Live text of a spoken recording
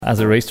as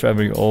a race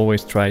driver, you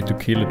always try to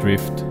kill a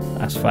drift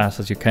as fast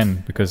as you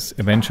can, because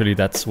eventually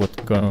that's what's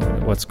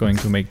going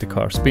to make the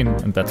car spin,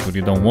 and that's what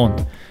you don't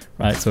want,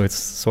 right? So it's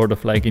sort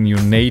of like in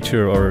your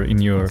nature or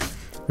in your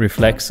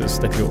reflexes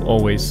that you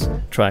always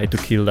try to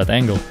kill that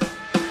angle.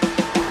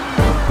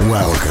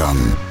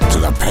 Welcome to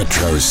the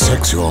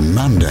Petrosexual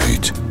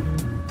Mandate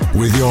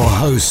with your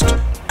host,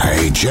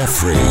 A.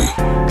 Jeffrey.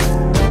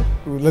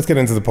 Let's get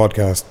into the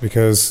podcast,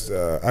 because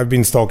I've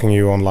been stalking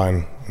you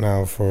online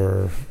now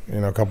for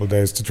a couple of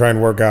days to try and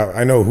work out.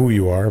 I know who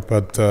you are,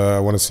 but I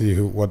want to see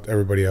who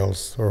everybody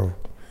else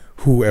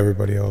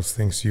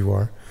thinks you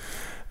are.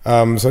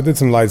 So I did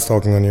some light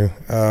stalking on you,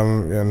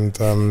 and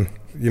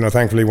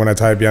thankfully when I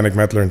type Yannick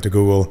Mettler into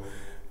Google,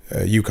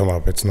 you come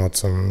up. It's not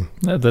some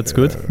that's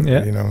good.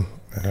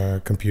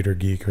 Computer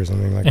geek or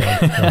something like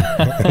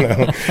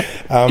that.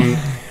 No.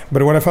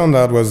 But what I found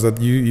out was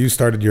that you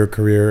started your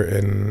career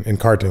in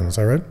karting. Is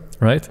that right?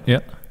 Right. Yeah.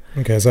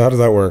 Okay. So how does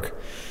that work?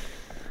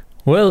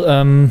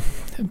 Well,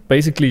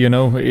 basically,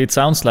 it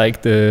sounds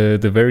like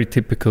the very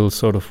typical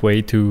sort of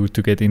way to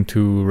get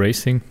into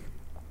racing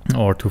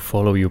or to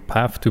follow your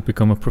path to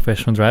become a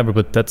professional driver.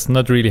 But that's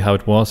not really how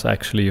it was,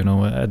 actually.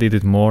 I did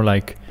it more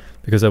like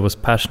because I was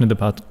passionate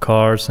about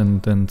cars,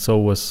 and so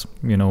was,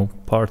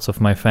 parts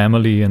of my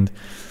family, and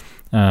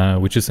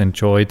we just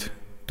enjoyed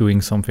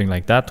doing something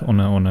like that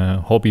on a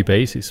hobby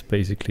basis,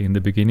 basically, in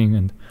the beginning.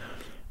 And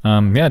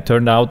it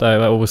turned out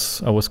I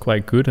was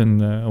quite good,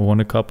 and I won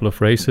a couple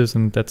of races,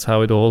 and that's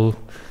how it all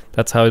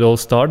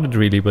started,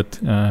 really. But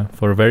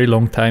for a very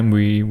long time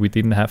we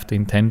didn't have the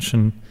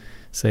intention,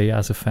 say,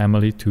 as a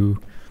family, to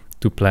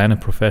plan a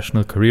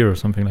professional career or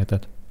something like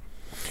that.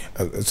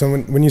 So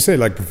when you say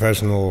like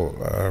professional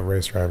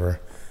race driver,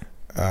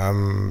 I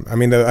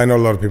know a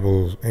lot of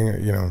people,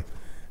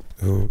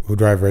 who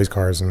drive race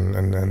cars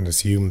and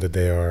assume that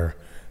they are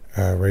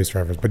race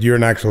drivers, but you're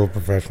an actual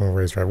professional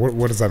race driver.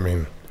 What does that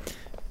mean?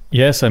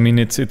 Yes,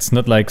 it's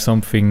not like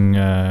something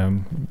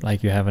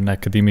like you have an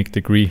academic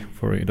degree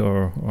for it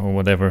or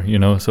whatever,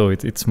 So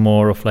it's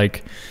more of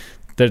like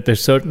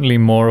there's certainly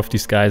more of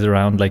these guys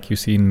around, like you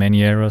see in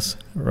many eras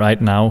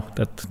right now,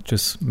 that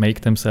just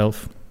make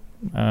themselves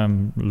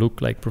look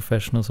like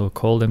professionals or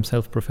call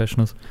themselves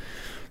professionals.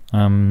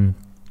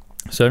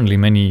 Certainly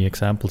many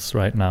examples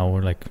right now,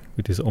 or like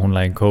with these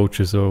online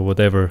coaches or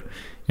whatever,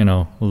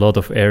 a lot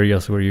of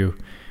areas where you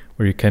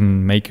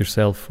can make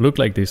yourself look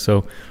like this.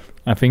 So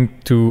I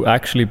think to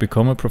actually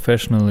become a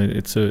professional,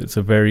 it's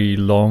a very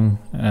long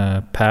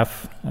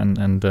path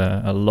and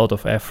a lot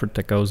of effort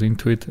that goes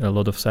into it, a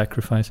lot of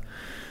sacrifice.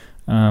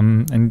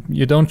 And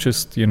you don't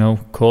just,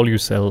 call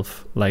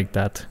yourself like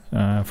that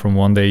from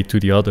one day to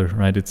the other,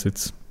 right? It's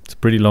a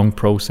pretty long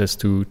process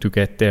to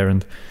get there,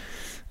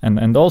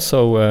 and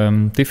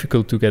also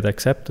difficult to get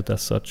accepted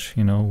as such,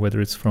 whether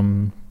it's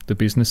from the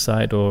business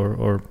side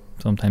or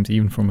sometimes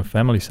even from a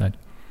family side.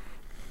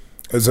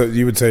 So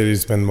you would say you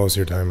spend most of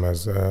your time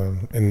as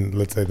in,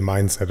 let's say, the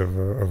mindset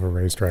of a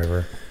race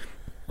driver.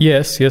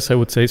 Yes, I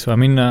would say so.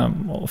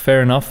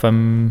 Fair enough.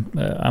 I'm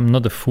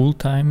not a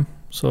full-time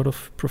sort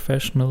of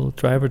professional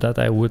driver, that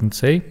I wouldn't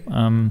say.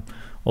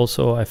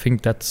 Also, I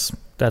think that's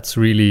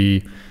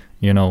really,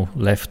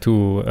 left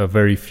to a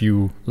very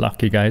few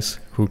lucky guys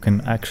who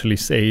can actually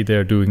say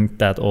they're doing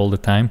that all the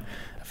time.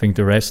 I think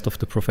the rest of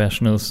the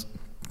professionals,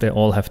 they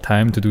all have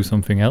time to do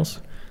something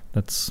else.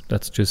 That's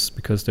just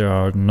because there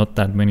are not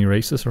that many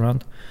races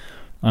around.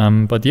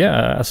 But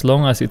yeah, as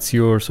long as it's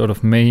your sort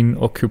of main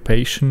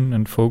occupation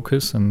and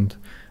focus, and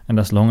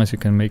as long as you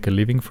can make a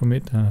living from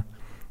it, I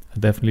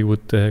definitely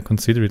would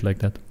consider it like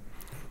that.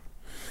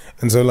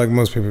 And so, like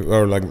most people,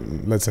 or like,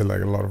 let's say,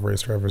 like a lot of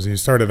race drivers, you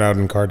started out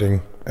in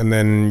karting, and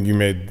then you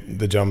made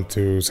the jump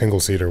to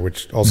single-seater,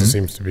 which also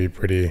seems to be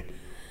pretty,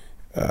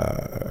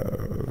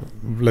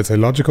 let's say,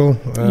 logical.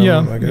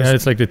 I guess. Yeah,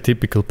 it's like the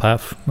typical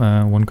path,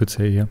 one could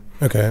say, yeah.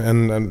 Okay,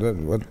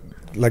 and what,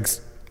 like,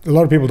 a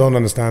lot of people don't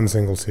understand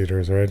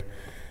single-seaters, right?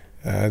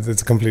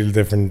 It's a completely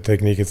different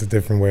technique. It's a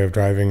different way of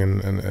driving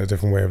and a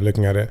different way of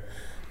looking at it.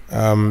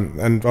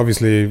 And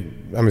obviously,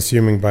 I'm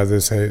assuming by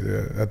this,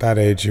 at that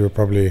age, you were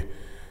probably,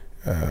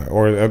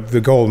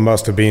 the goal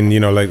must have been,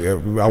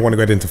 I want to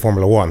get into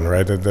Formula One,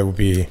 right? That would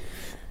be,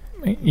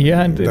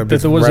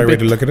 that was right a way bit,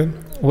 to look at it.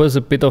 Was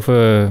a bit of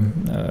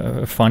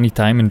a funny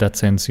time in that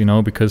sense,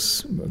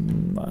 because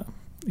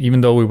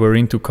even though we were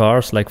into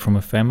cars, like from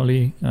a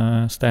family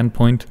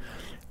standpoint,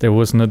 there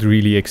was not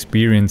really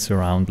experience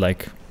around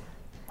like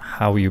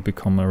how you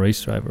become a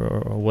race driver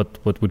or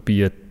what would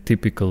be a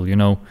typical,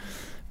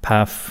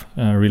 path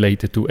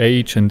related to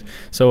age. And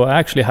so I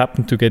actually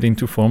happened to get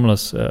into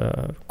formulas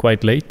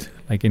quite late,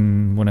 like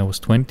when I was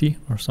 20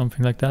 or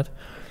something like that.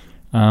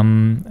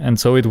 And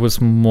so it was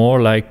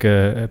more like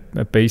a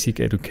basic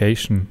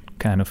education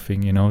kind of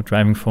thing,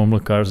 driving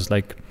formula cars is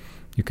like,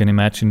 you can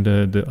imagine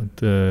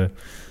the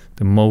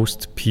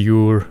most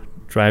pure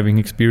driving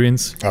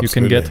experience. Absolutely. You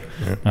can get.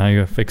 Yeah. You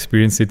have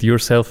experienced it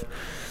yourself.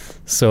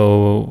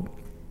 So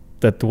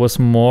that was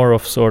more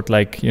of sort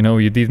like,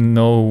 you didn't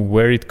know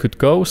where it could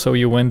go, so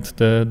you went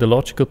the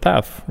logical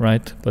path,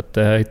 right? But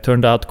it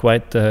turned out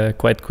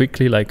quite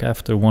quickly, like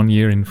after 1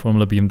 year in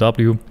Formula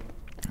BMW,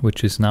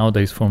 which is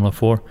nowadays Formula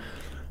 4,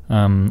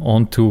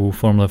 on to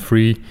Formula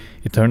 3,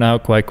 it turned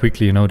out quite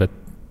quickly,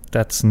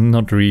 that's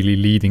not really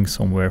leading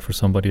somewhere for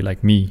somebody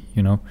like me,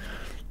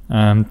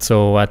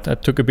 So I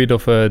took a bit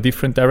of a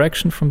different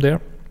direction from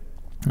there,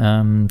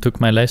 took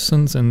my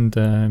lessons and,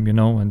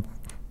 and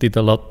did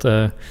a lot,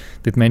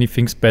 did many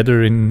things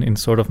better in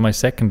sort of my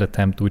second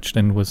attempt, which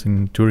then was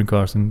in touring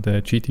cars and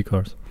GT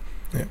cars.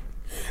 Yeah.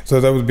 So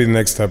that would be the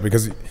next step,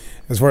 because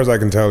as far as I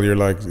can tell, you're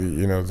like,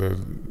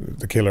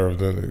 the killer of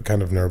the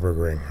kind of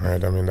Nürburgring,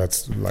 right? I mean,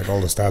 that's like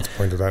all the stats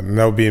point to that. And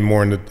that would be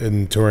more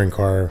in touring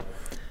car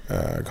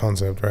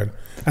concept, right?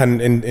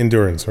 And in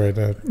endurance, right?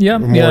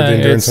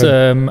 It's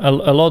a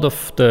lot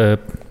of the,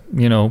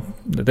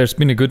 there's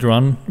been a good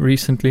run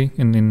recently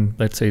in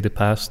let's say the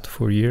past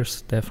 4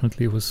 years.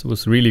 Definitely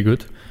was really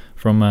good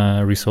from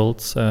a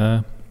results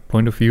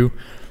point of view.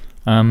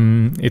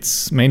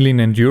 It's mainly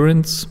in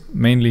endurance,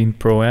 mainly in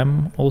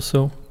Pro-Am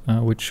also,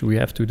 which we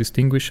have to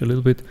distinguish a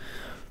little bit.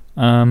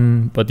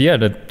 But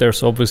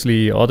there's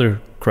obviously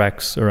other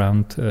cracks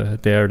around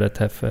there that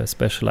have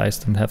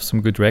specialized and have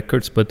some good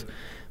records. But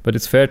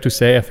it's fair to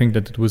say, I think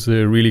that it was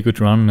a really good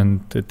run,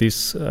 and that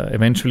this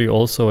eventually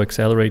also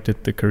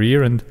accelerated the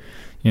career and,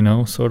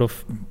 sort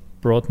of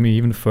brought me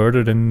even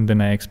further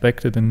than I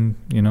expected, and,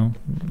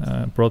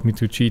 brought me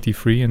to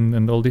GT3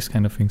 and all these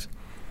kind of things.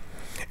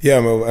 Yeah,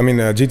 well, I mean,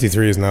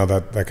 GT3 is now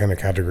that kind of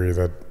category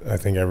that I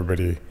think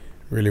everybody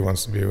really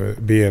wants to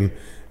be in.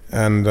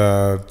 And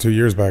 2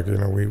 years back,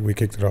 we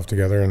kicked it off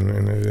together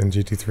in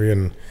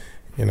GT3,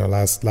 and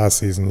last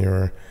season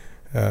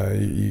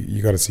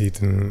you got a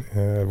seat in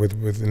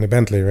the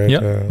Bentley, right?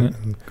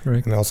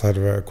 Correct. And also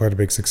had quite a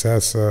big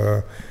success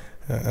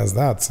as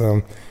that.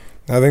 So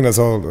I think that's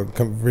all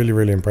really,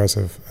 really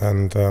impressive.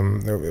 And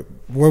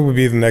what would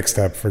be the next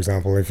step, for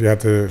example, if you had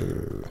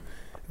to?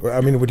 I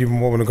mean, would you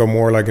want to go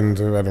more like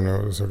into, I don't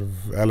know, sort of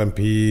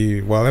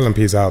LMP? Well,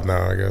 LMP's out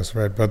now, I guess,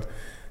 right? But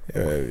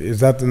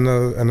is that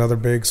another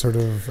big sort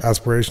of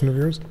aspiration of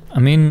yours? I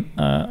mean,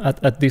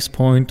 at this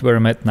point where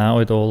I'm at now,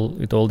 it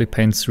all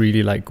depends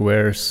really, like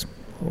where's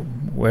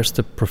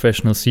the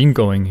professional scene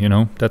going,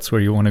 that's where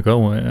you want to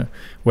go,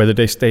 whether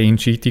they stay in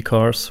GT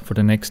cars for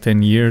the next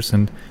 10 years,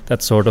 and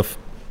that's sort of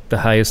the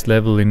highest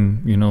level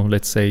in,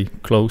 let's say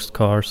closed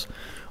cars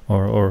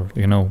or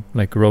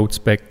like road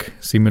spec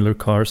similar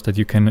cars that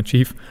you can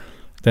achieve,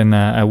 then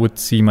I would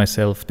see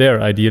myself there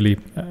ideally.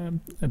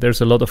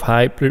 There's a lot of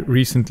hype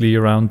recently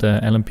around the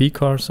LMP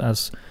cars,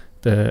 as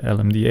the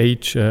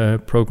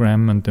LMDH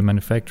program and the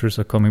manufacturers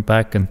are coming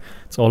back, and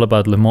it's all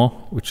about Le Mans,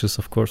 which is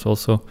of course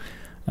also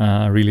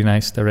a really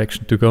nice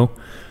direction to go.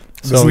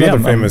 There's another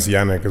famous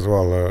Yannick as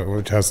well,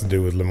 which has to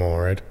do with Le Mans,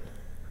 right?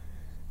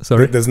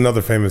 Sorry? There's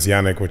another famous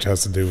Yannick which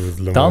has to do with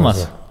Le Mans. Dalmas.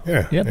 Well.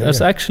 Yeah.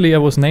 There's actually, I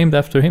was named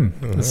after him.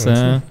 It's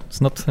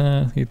not.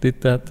 He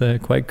did that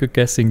quite good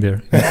guessing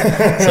there.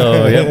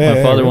 So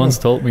my father once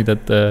told me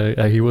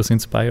that he was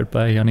inspired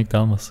by Yannick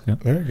Dalmas. Yeah.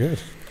 Very good.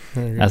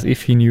 As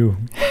if he knew.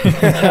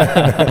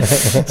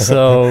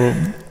 So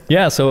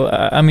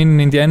I mean,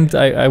 in the end,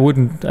 I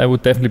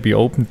would definitely be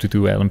open to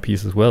do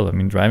LMPs as well. I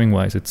mean, driving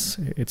wise,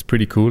 it's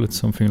pretty cool. It's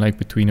something like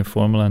between a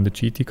Formula and a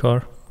GT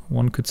car,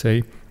 one could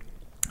say,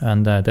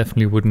 and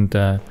definitely wouldn't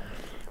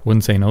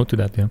say no to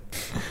that. Yeah.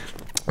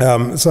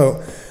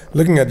 So,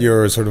 looking at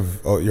your sort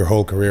of your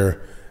whole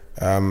career,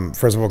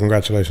 first of all,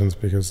 congratulations,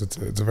 because it's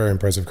a very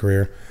impressive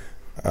career.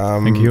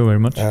 Thank you very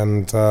much.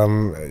 And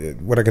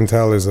what I can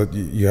tell is that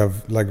you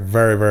have like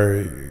very,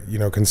 very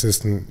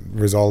consistent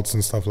results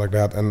and stuff like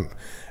that, and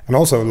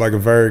also like a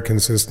very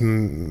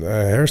consistent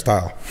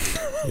hairstyle.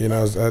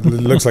 It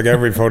looks like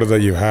every photo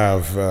that you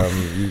have,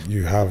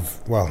 you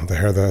have the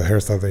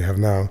hairstyle that you have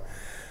now.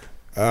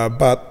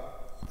 But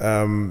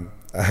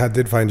I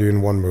did find you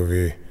in one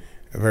movie,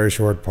 a very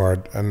short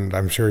part, and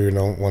I'm sure you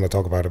don't want to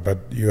talk about it, but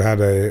you had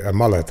a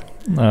mullet.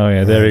 Oh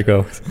yeah, there you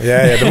go.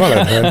 Yeah, the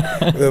mullet.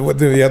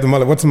 Right? You had the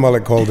mullet. What's the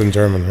mullet called in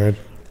German, right?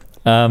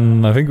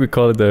 I think we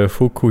call it the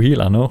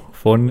Fukuhila, no?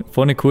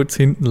 Vorne kurz,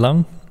 hinten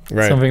lang,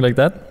 right. Something like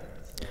that.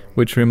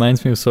 Which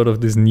reminds me of sort of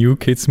this New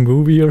Kids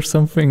movie or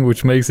something,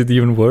 which makes it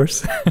even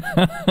worse.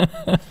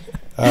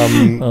 I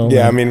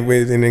mean,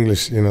 in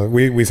English,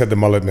 we said the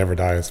mullet never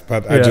dies,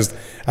 but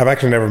I've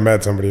actually never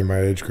met somebody in my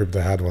age group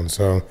that had one,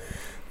 so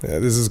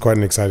this is quite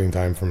an exciting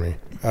time for me.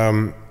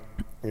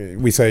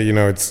 We say,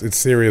 it's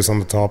serious on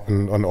the top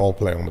and on all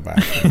play on the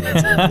back.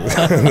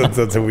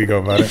 That's how we go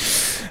about it.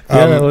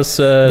 That was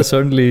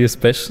certainly a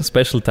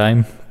special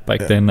time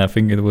back then. I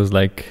think it was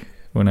like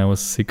when I was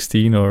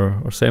 16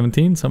 or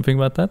 17, something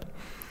like that,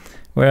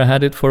 where I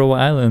had it for a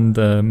while, and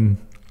I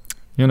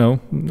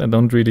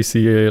don't really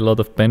see a lot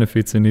of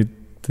benefits in it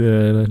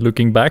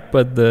looking back,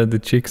 but the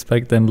chicks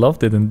back then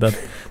loved it, and that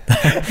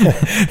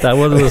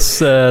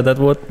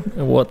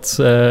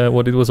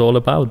what it was all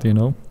about.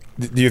 Do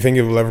you think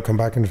it will ever come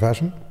back into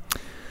fashion?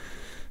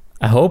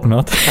 I hope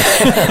not.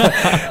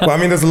 Well, I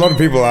mean, there's a lot of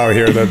people out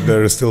here that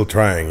they're still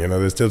trying. You know,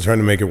 they're still trying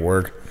to make it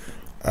work,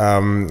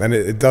 and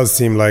it does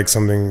seem like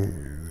something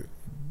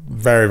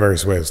very, very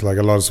Swiss. Like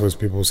a lot of Swiss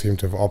people seem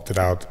to have opted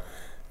out,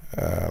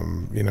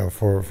 you know,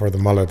 for the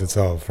mullet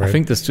itself. Right? I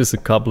think there's just a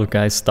couple of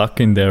guys stuck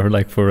in there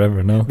like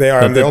forever. No, they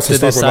are. And they also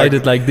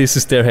decided like this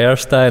is their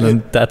hairstyle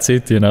and that's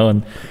it. You know,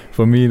 and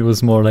for me it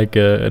was more like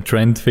a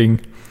trend thing.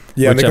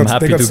 Yeah, which I'm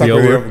happy they got to stuck be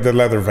with over. the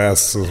leather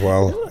vests as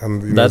well,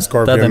 and you know,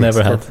 That I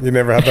never had. You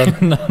never had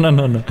that?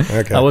 No.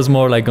 Okay. I was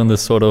more like on the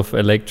sort of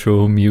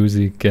electro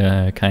music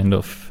kind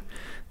of,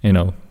 you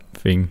know,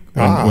 thing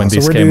when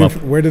this came up.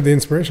 Where did the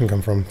inspiration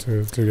come from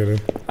to get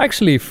it?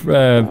 Actually,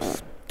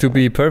 to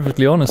be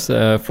perfectly honest,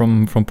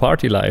 from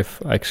party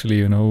life. Actually,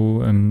 you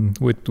know,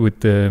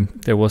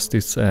 there was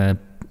this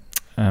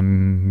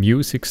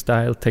music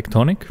style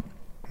tectonic.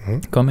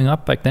 Coming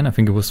up back then. I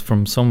think it was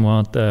from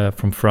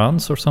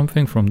France or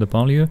something, from the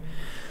banlieue,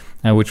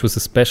 which was a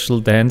special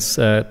dance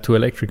to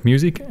electric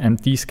music. And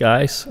these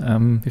guys,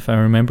 if I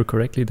remember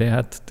correctly, they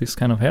had this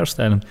kind of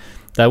hairstyle. And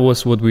that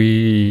was what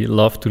we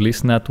loved to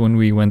listen at when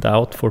we went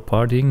out for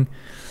partying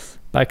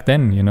back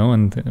then, you know.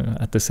 And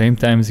at the same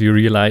time, you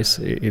realize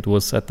it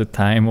was at the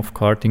time of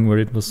karting where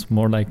it was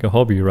more like a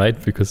hobby,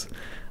 right? Because it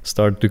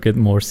started to get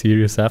more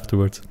serious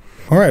afterwards.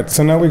 All right,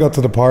 so now we got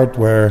to the part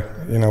where,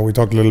 you know, we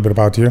talked a little bit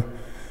about you.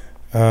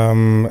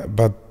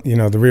 But you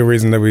know, the real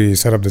reason that we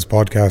set up this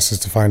podcast is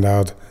to find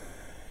out,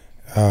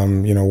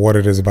 you know, what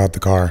it is about the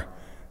car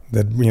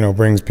that, you know,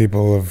 brings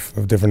people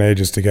of different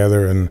ages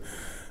together, and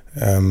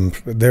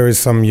there is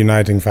some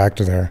uniting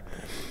factor there.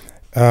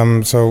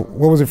 So,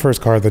 what was the first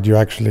car that you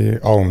actually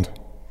owned?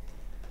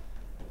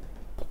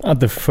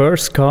 The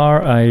first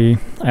car I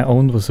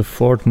owned was a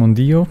Ford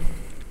Mondeo,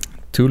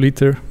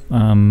 2-liter.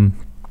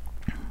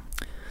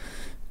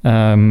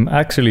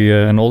 Actually,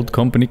 an old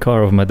company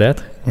car of my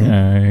dad.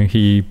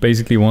 He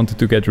basically wanted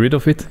to get rid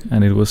of it,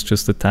 and it was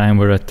just the time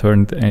where I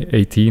turned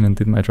 18 and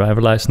did my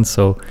driver license.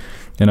 So,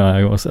 you know,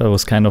 I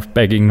was kind of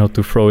begging not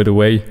to throw it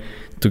away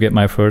to get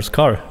my first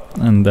car,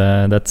 and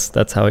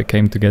that's how it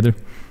came together.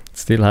 It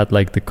still had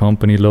like the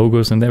company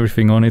logos and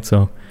everything on it,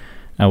 so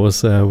I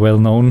was well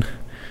known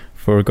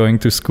for going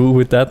to school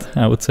with that,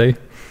 I would say.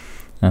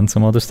 And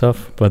some other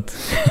stuff, but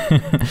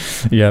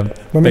yeah.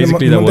 I mean,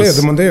 basically,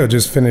 the Mondeo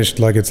just finished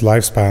like its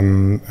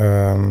lifespan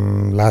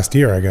last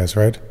year, I guess,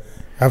 right?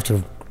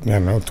 After, I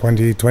don't know,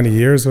 20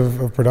 years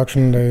of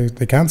production,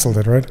 they cancelled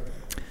it, right?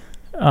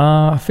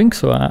 I think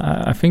so.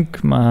 I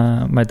think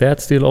my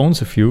dad still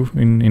owns a few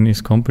in his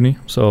company,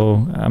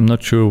 so I'm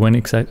not sure when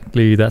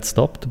exactly that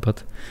stopped.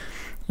 But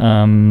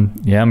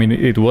yeah, I mean,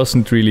 it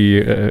wasn't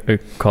really a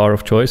car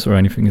of choice or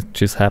anything. It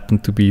just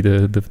happened to be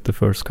the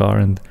first car,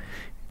 and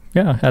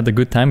yeah, I had a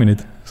good time in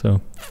it.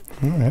 So,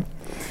 all right.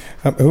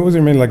 Who was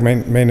your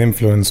main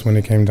influence when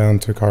it came down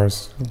to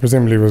cars?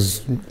 Presumably,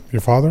 was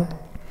your father?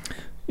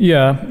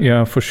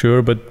 Yeah, for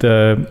sure. But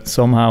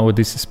somehow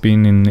this has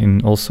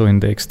been also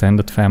in the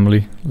extended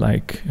family.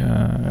 Like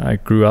I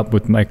grew up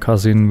with my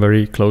cousin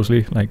very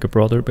closely, like a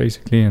brother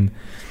basically, and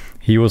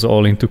he was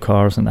all into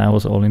cars, and I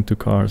was all into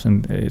cars,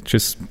 and it's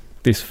just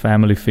this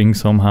family thing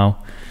somehow.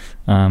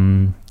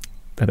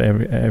 That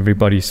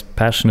everybody's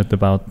passionate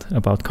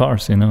about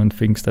cars, you know, and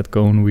things that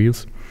go on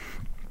wheels.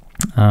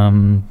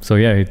 So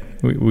yeah,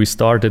 we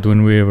started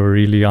when we were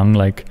really young,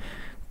 like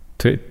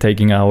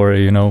taking our,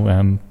 you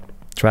know,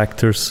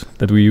 tractors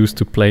that we used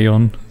to play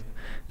on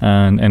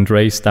and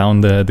race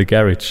down the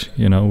garage,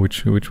 you know,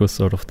 which was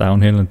sort of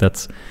downhill, and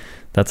that's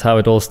how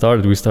it all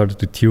started. We started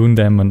to tune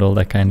them and all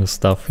that kind of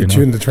stuff. You know?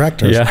 Tune the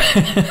tractors? Yeah.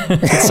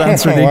 It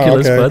sounds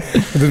ridiculous, wow, okay.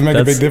 But does it make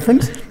a big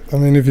difference? I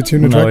mean, if you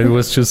tune the tractor? No, it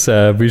was just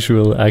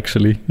visual,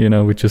 actually. You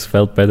know, we just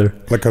felt better.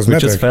 Like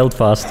cosmetic? We just felt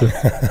faster.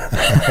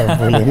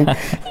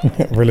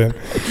 Brilliant.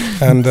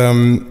 And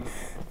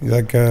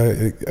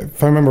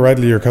if I remember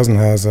rightly, your cousin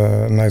has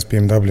a nice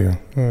BMW.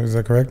 Is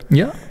that correct?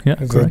 Yeah,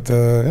 correct.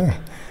 Yeah.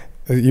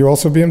 Are you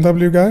also a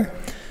BMW guy?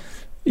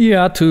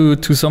 Yeah, to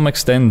some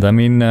extent. I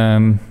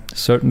mean,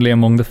 certainly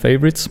among the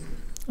favorites.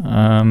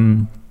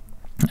 And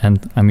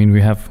I mean,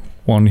 we have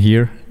one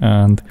here,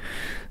 and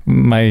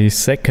my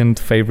second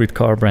favorite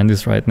car brand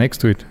is right next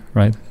to it,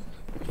 right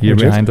here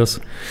behind us,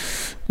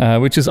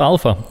 which is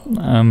Alfa.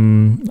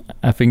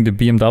 I think the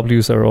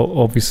BMWs are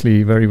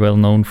obviously very well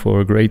known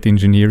for great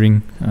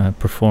engineering,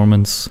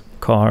 performance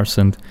cars,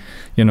 and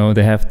you know,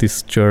 they have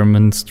this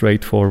German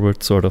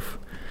straightforward sort of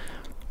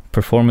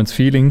performance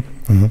feeling.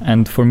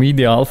 And for me,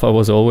 the Alfa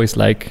was always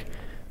like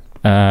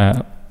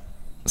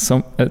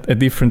a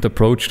different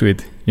approach to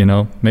it, you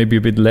know, maybe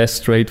a bit less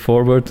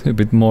straightforward, a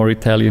bit more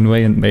Italian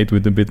way, and made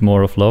with a bit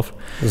more of love.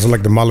 It's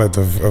like the mullet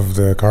of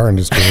the car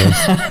industry.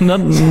 No,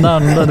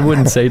 I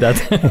wouldn't say that.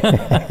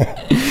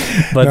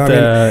 But no,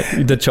 I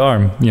mean, the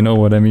charm, you know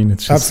what I mean?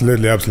 It's just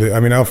absolutely. I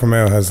mean, Alfa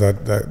Romeo has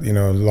that you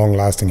know,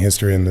 long-lasting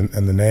history in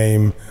the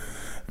name.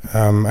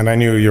 And I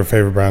knew your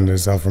favorite brand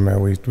is Alfa Romeo.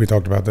 We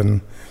talked about that.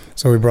 And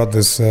so we brought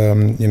this,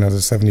 you know,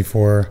 the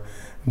 74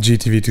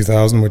 GTV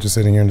 2000, which is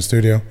sitting here in the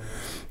studio.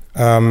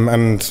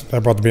 And I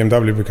brought the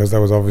BMW because that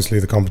was obviously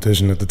the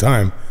competition at the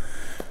time.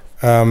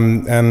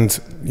 And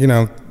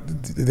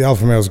the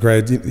alpha male is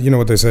great. You know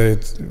what they say?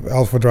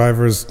 Alpha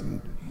drivers.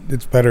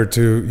 It's better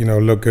to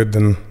look good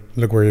than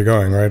look where you're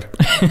going, right?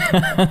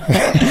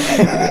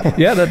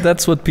 Yeah,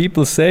 that's what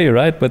people say,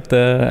 right? But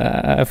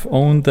I've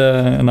owned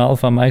an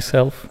Alpha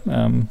myself,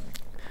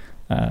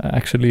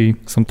 actually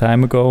some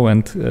time ago,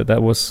 and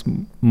that was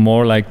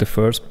more like the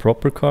first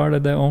proper car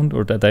that I owned,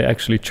 or that I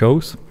actually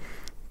chose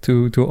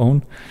to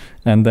own.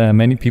 And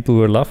many people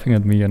were laughing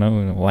at me,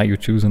 why you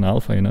choose an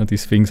Alpha?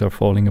 These things are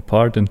falling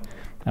apart, and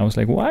I was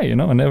like, why? I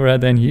never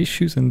had any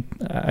issues, and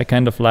I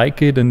kind of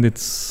like it, and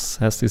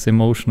has this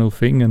emotional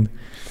thing, and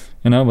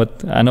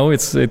but I know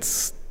it's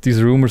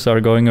these rumors are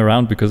going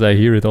around because I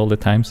hear it all the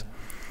times,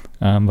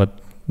 but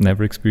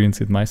never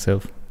experienced it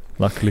myself,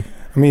 luckily.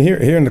 I mean,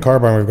 here in the car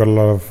barn, we've got a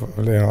lot of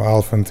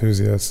Alpha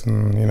enthusiasts,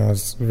 and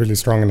it's really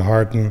strong in the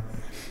heart, and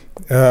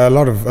a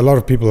lot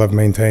of people have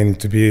maintained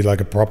to be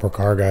like a proper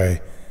car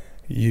guy,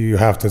 you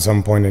have to at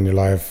some point in your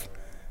life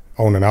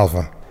own an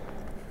Alpha.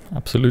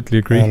 Absolutely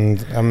agree.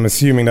 And I'm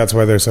assuming that's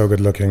why they're so good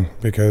looking,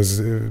 because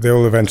they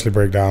will eventually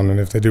break down,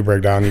 and if they do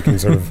break down, you can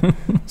sort of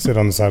sit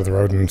on the side of the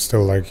road and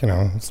still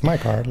it's my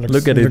car.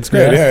 Look at it. Looks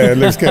great. Yeah, it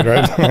looks good,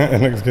 right?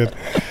 It looks good.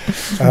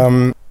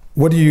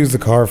 What do you use the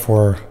car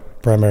for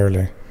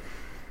primarily,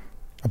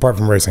 apart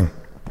from racing?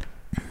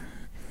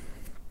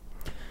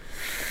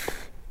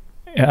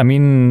 I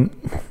mean,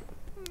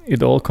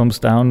 it all comes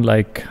down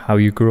like how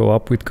you grow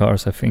up with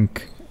cars, I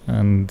think,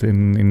 and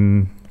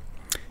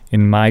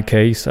in my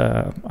case,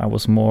 I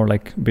was more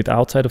like a bit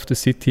outside of the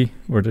city,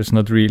 where there's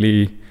not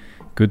really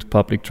good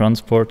public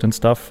transport and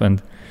stuff.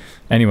 And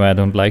anyway, I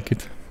don't like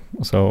it.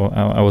 So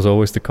I was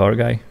always the car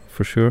guy,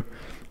 for sure.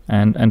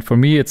 And for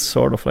me, it's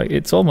sort of like,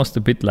 it's almost a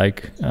bit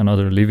like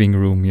another living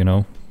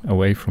room,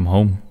 away from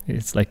home.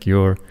 It's like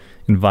your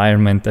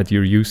environment that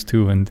you're used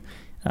to. And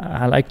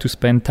I like to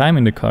spend time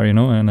in the car,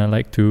 and I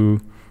like to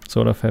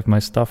sort of have my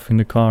stuff in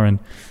the car and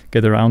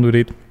get around with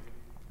it.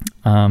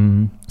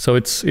 So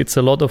it's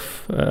a lot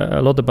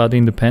about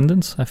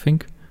independence, I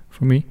think,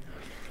 for me.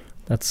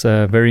 That's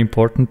very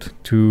important,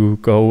 to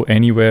go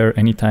anywhere,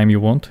 anytime you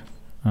want,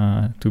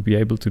 to be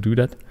able to do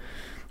that,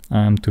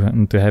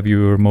 to have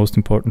your most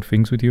important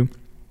things with you.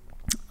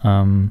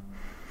 And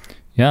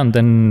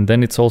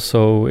then it's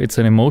also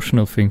an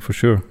emotional thing, for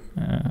sure.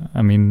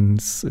 I mean,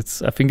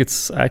 I think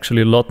it's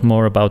actually a lot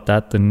more about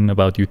that than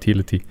about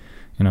utility.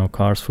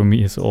 Cars for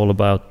me is all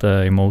about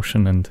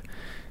emotion and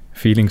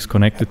feelings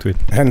connected to it.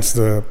 Hence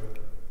the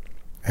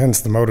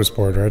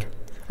motorsport,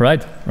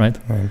 right? Right.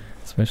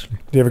 Especially.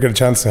 Do you ever get a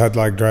chance to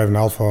drive an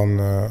Alpha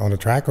on a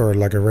track, or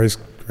like a race?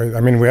 I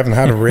mean, we haven't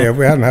had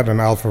an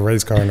Alpha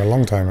race car in a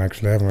long time,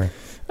 actually, haven't we?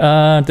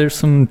 There's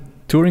some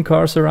touring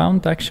cars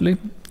around, actually,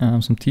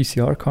 some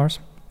TCR cars.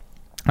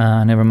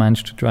 I never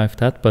managed to drive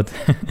that, but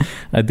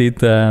I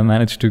did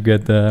manage to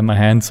get my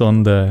hands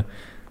on the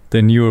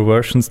newer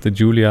versions, the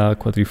Giulia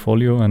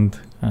Quadrifoglio and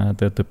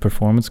the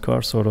performance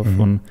car, sort of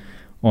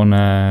on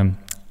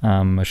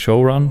a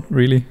show run,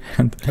 really.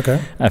 And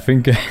okay. I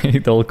think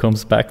it all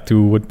comes back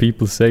to what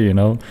people say,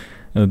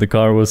 the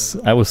car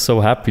I was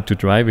so happy to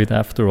drive it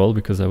after all,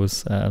 because I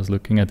was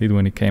looking at it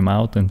when it came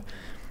out, and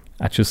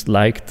I just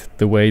liked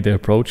the way they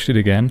approached it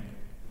again.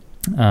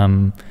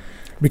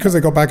 Because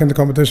they got back into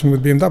competition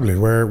with BMW,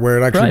 where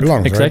it actually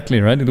belongs, exactly,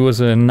 right? It was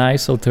a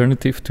nice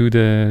alternative to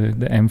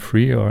the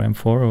M3 or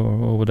M4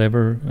 or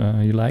whatever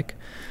you like,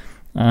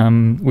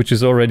 which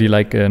is already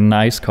like a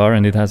nice car,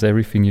 and it has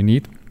everything you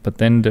need. But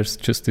then there's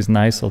just this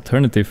nice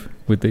alternative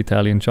with the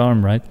Italian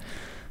charm, right?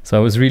 So I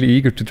was really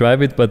eager to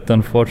drive it, but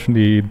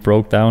unfortunately it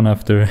broke down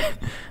after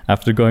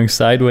going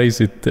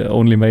sideways. It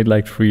only made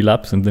like 3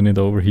 laps, and then it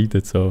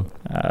overheated. So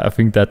I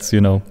think that's,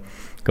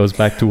 goes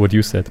back to what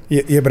you said.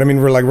 Yeah, but I mean,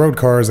 we're like road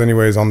cars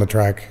anyways on the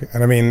track.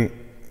 And I mean,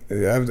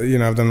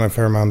 I've done a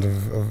fair amount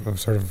of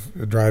sort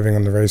of driving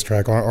on the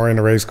racetrack or in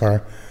a race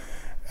car.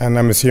 And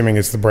I'm assuming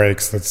it's the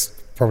brakes that's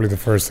probably the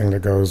first thing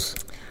that goes.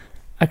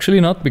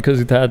 Actually not,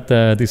 because it had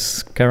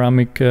these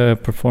ceramic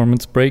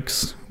performance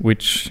brakes,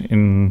 which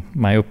in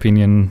my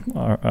opinion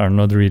are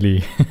not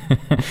really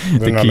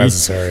They're not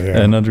necessary,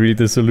 yeah. Not really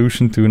the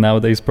solution to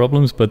nowadays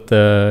problems, but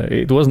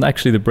it wasn't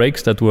actually the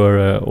brakes that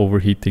were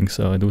overheating,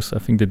 so it was, I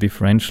think, the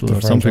differential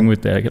or something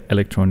with the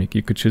electronic.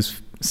 You could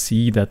just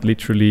see that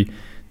literally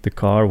the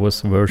car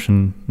was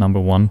version number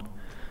 1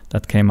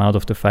 that came out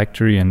of the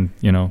factory, and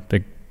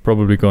they're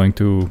probably going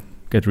to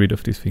get rid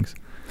of these things.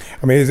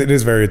 I mean, it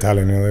is very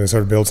Italian. They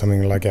sort of build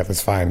something like, yeah,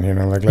 that's fine.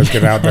 Like, let's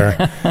get out there,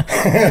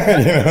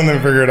 and then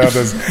figure it out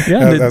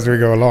as we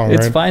go along.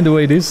 It's right? fine the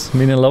way it is. I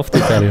mean, I love the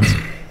Italians.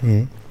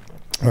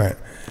 Mm-hmm. Right.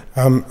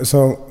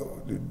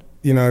 So,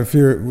 if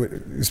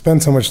you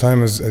spend so much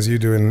time as you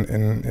do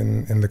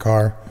in the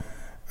car,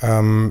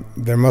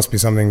 there must be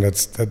something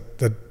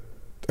that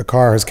a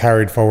car has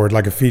carried forward,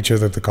 like a feature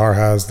that the car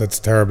has that's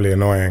terribly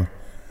annoying.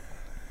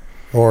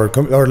 Or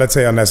let's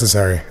say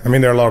unnecessary. I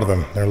mean, there are a lot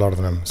of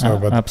them. So,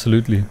 but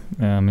absolutely.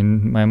 I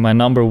mean, my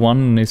number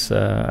 1 is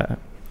I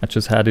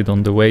just had it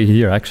on the way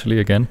here actually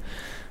again.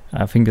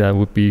 I think that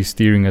would be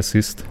steering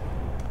assist.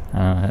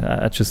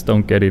 I just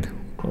don't get it.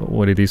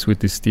 what it is with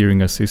the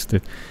steering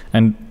assisted.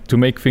 And to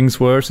make things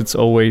worse, it's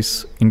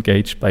always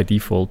engaged by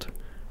default,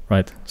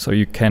 right? So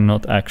you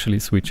cannot actually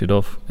switch it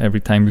off. Every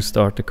time you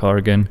start the car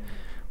again,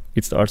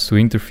 it starts to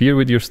interfere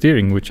with your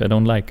steering, which I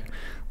don't like.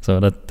 So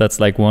that's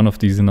like one of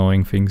these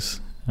annoying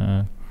things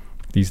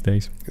these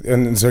days.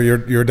 And so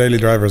your daily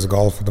driver is a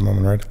Golf at the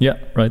moment, right? Yeah,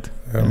 right.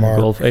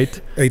 Golf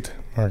 8. 8,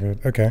 Mark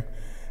 8, okay.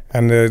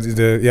 And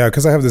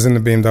because I have this in the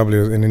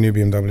BMW, in the new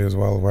BMW as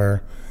well,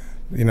 where,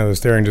 you know, the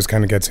steering just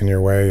kind of gets in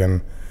your way,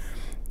 and,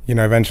 you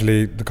know,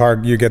 eventually the car,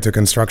 you get to a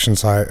construction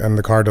site and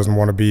the car doesn't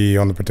want to be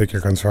on the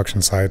particular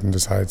construction site and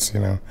decides, you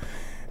know,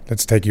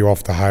 let's take you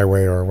off the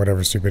highway or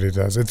whatever stupid it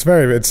does. It's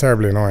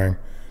terribly annoying.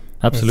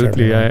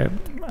 Absolutely.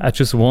 I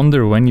just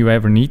wonder when you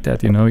ever need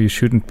that, you know, you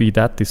shouldn't be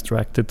that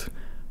distracted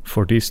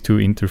for this to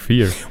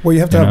interfere. Well, you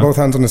have to have both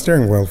hands on the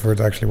steering wheel for it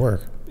to actually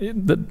work.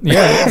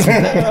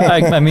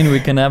 I mean, we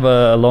can have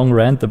a long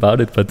rant about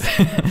it, but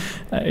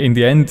in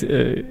the end,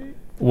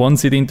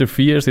 once it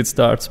interferes, it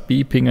starts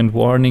beeping and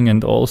warning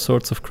and all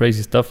sorts of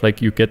crazy stuff.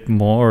 Like you get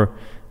more,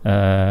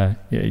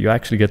 you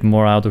actually get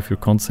more out of your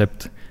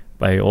concept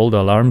by all the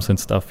alarms and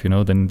stuff, you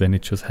know, than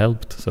it just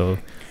helped. So,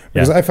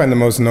 because I find the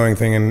most annoying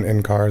thing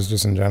in cars,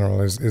 just in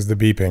general, is the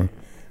beeping.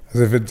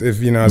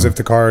 As if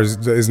the car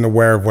isn't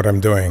aware of what I'm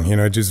doing. You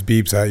know, it just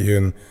beeps at you,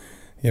 and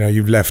you know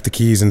you've left the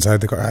keys inside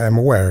the car. I'm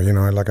aware. You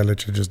know, like I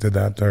literally just did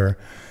that, or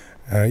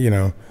you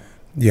know,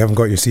 you haven't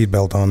got your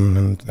seatbelt on,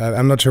 and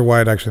I'm not sure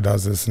why it actually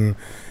does this. And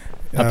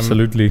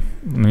absolutely,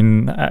 I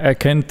mean, I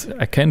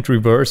can't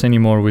reverse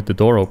anymore with the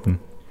door open.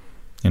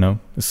 You know,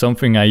 it's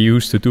something I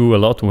used to do a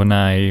lot when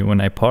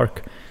I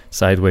park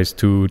sideways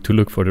to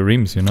look for the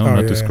rims, you know,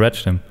 not to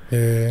scratch them,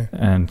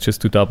 and just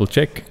to double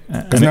check.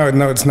 Because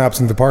now it snaps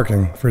into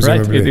parking,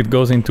 presumably. Right, it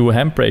goes into a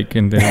handbrake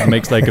and then it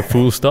makes like a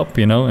full stop,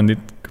 you know, and it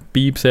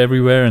beeps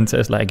everywhere and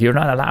says like, you're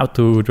not allowed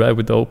to drive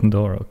with the open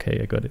door. Okay,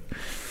 I got it.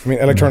 I mean,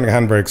 electronic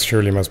handbrakes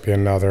surely must be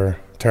another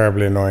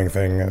terribly annoying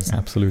thing.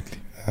 Absolutely.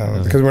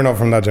 Because we're not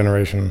from that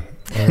generation.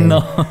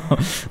 No.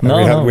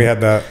 We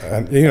had that,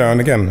 and, you know, and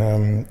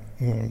again,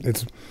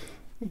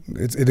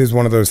 it is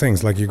one of those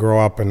things, like you grow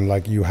up and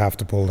like you have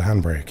to pull the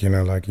handbrake, you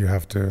know, like you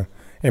have to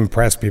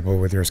impress people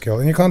with your skill,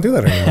 and you can't do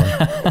that anymore.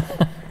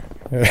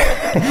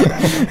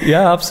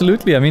 Yeah,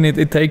 absolutely. I mean,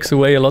 it takes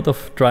away a lot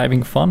of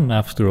driving fun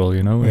after all,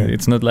 you know.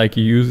 It's not like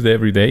you use it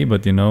every day,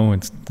 but you know,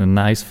 it's the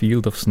nice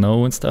field of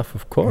snow and stuff.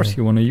 Of course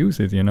you want to use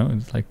it, you know.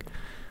 It's like,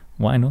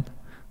 why not?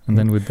 And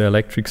then with the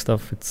electric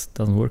stuff, it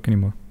doesn't work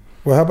anymore.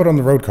 Well, how about on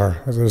the road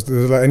car? Is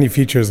there any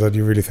features that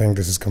you really think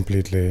this is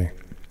completely,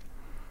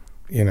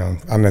 you know,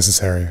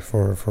 unnecessary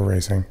for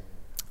racing?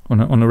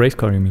 On a race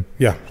car, you mean?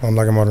 Yeah, on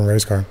like a modern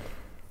race car.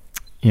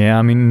 Yeah,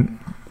 I mean,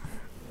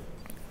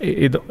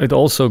 it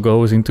also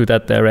goes into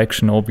that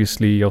direction,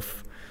 obviously,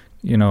 of,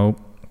 you know,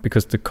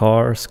 because the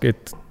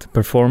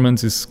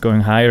performance is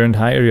going higher and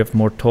higher, you have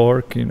more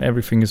torque, and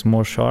everything is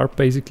more sharp,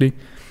 basically.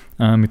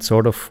 It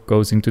sort of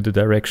goes into the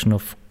direction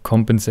of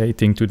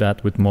compensating to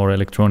that with more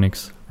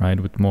electronics, right,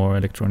 with more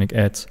electronic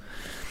adds.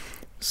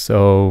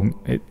 So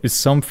it is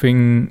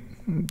something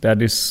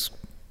that is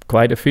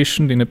quite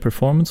efficient in a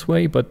performance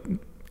way, but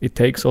it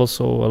takes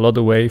also a lot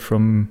away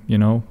from, you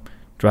know,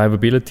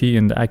 drivability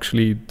and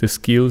actually the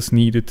skills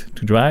needed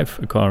to drive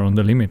a car on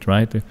the limit,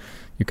 right?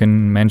 You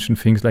can mention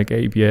things like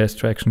ABS,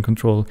 traction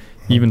control,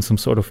 even some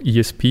sort of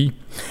ESP.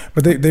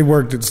 But they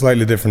work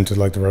slightly different to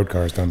like the road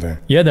cars, don't they?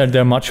 Yeah,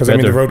 they're much better. Because I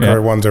mean, the road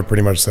car ones are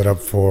pretty much set up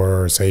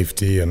for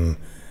safety and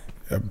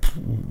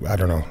I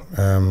don't know.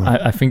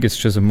 I think it's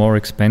just a more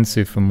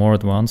expensive, a more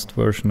advanced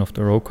version of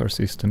the road car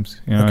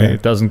systems. You know,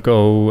 it doesn't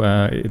go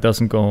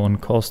on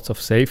costs of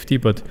safety,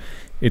 but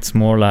it's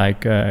more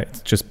like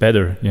it's just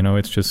better. You know,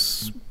 it's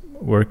just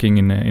working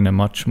in a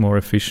much more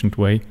efficient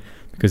way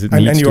because it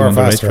needs and you to are on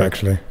the faster racetrack.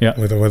 actually. Yeah,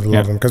 with a lot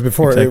of them. Because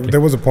before there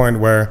was a point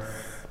where,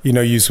 you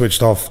know, you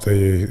switched off the,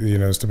 you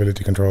know,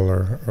 stability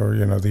controller or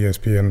you know the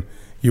ESP and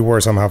you were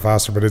somehow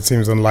faster, but it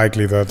seems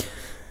unlikely that.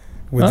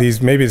 With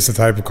these, maybe it's the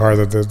type of car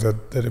that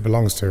it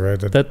belongs to, right?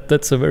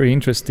 That's a very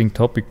interesting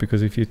topic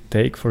because if you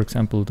take, for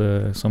example,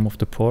 some of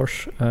the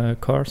Porsche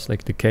cars,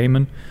 like the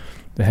Cayman,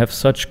 they have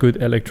such good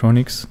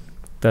electronics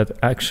that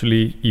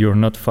actually you're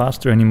not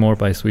faster anymore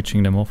by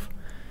switching them off.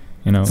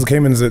 You know, so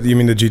Caymans, you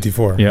mean the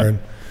GT4? Yeah. Right?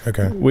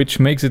 Okay. Which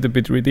makes it a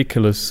bit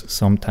ridiculous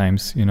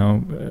sometimes, you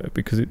know,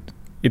 because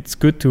it's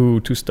good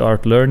to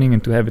start learning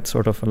and to have it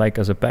sort of like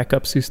as a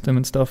backup system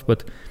and stuff,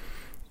 but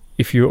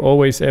if you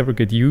always ever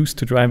get used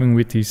to driving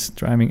with these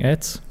driving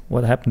aids,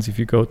 what happens if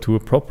you go to a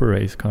proper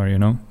race car, you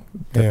know,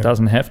 that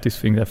doesn't have these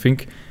things? I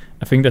think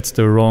that's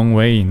the wrong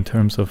way in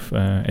terms of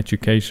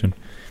education.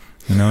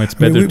 You know, it's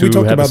better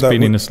to have a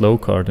spin in a slow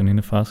car than in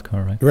a fast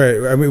car, right?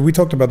 Right. I mean, we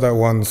talked about that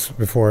once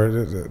before.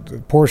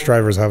 The Porsche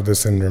drivers have this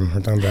syndrome,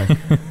 don't they?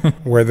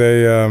 Where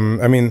they,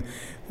 I mean,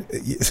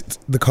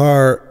 the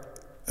car.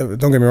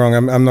 Don't get me wrong.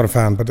 I'm not a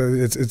fan, but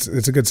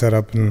it's a good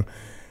setup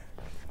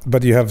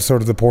But you have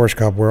sort of the Porsche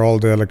Cup where all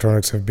the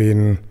electronics have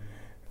been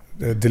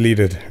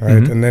deleted,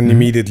 right? Mm-hmm. And then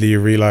immediately you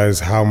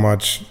realize how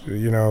much,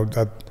 you know,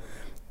 that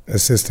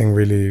assisting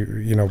really,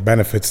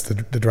 benefits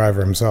the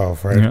driver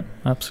himself, right? Yeah,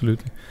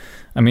 absolutely.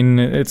 I mean,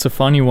 it's a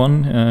funny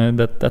one,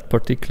 that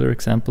particular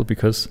example,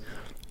 because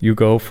you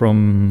go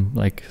from,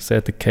 like, say,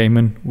 the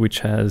Cayman, which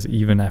has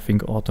even, I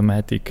think,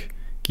 automatic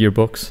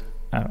gearbox.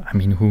 I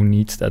mean, who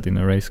needs that in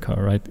a race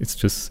car, right? It's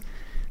just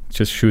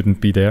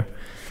shouldn't be there.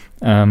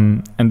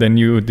 And then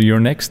your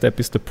next step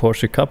is the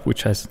Porsche Cup,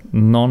 which has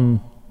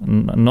none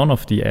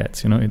of the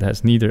adds. It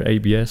has neither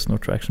ABS nor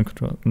traction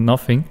control,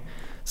 nothing.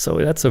 So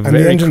that's and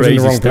very the engine's crazy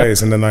in the wrong step.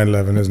 place in the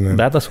 911, isn't it?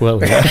 That as well.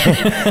 Yeah.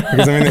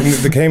 Because I mean,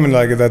 in the Cayman,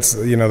 like that's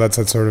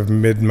that sort of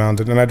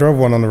mid-mounted, and I drove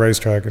one on the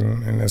racetrack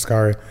in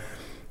Ascari,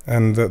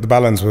 and the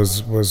balance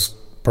was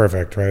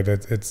perfect, right?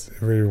 It's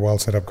a really well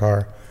set up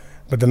car,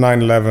 but the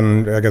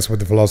 911, I guess,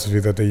 with the philosophy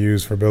that they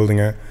use for building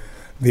it,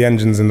 the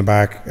engine's in the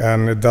back,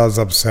 and it does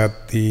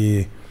upset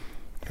the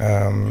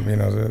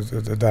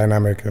the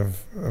dynamic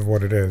of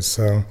what it is.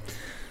 So.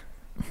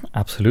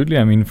 Absolutely.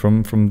 I mean,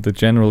 from the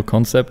general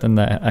concept, and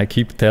I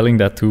keep telling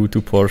that to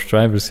Porsche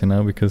drivers,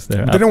 because they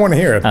don't want to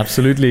hear it.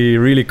 Absolutely,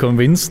 really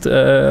convinced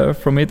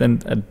from it,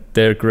 and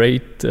they're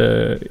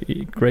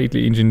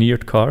greatly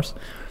engineered cars.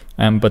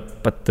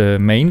 But the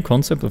main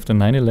concept of the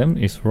 911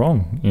 is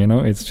wrong.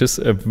 It's just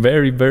a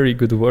very, very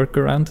good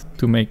workaround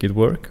to make it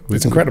work.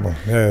 It's incredible.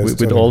 Yeah, with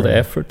totally all incredible. the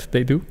effort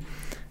they do,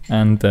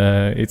 and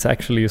it's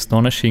actually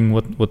astonishing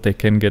what they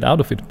can get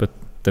out of it. But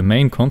the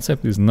main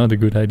concept is not a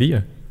good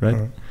idea, right?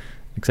 Uh-huh.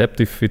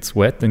 Except if it's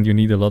wet and you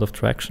need a lot of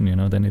traction,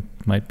 then it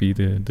might be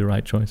the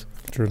right choice.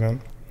 True that.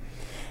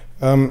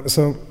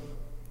 So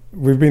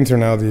we've been through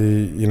now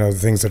the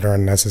things that are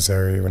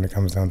unnecessary when it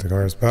comes down to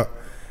cars, but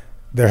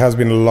there has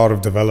been a lot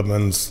of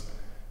developments,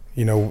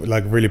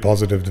 like really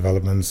positive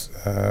developments.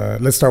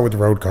 Let's start with the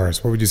road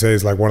cars. What would you say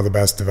is like one of the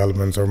best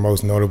developments or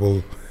most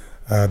notable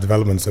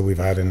developments that we've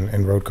had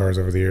in road cars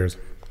over the years?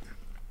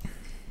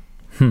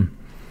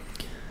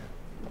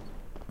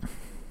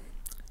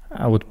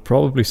 I would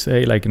probably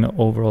say, like, in an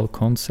overall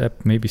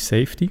concept, maybe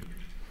safety-wise.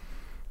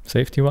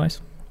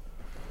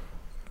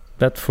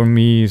 That for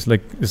me is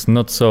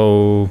not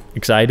so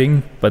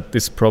exciting, but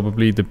it's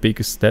probably the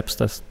biggest steps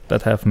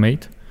that have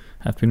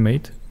been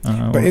made.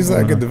 But is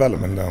that a good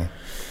development though?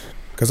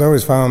 Because I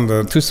always found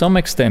that to some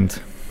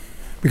extent,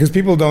 because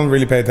people don't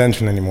really pay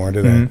attention anymore,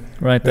 do they?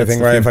 Right. They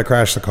think, right, if I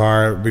crash the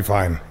car, it'll be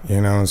fine.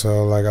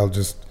 So like I'll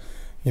just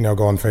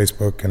go on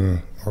Facebook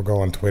or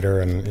go on Twitter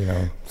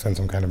and send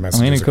some kind of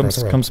message. I mean, it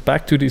comes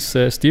back to this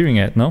steering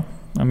aid, no?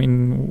 I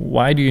mean,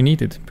 why do you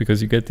need it?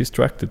 Because you get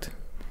distracted.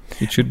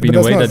 It should be in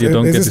a way that you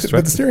don't get distracted.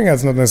 But the steering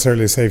aid's not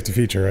necessarily a safety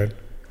feature,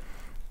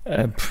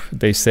 right?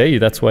 They say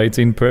that's why it's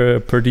in per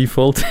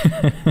default.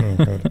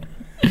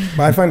 But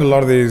I find a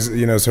lot of these,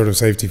 sort of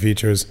safety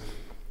features,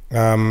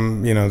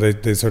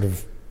 they sort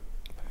of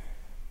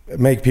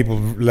make people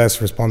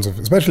less responsive,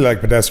 especially like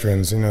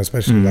pedestrians,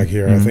 especially like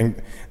here. I think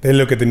they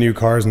look at the new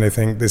cars and they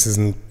think this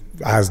isn't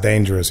as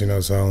dangerous,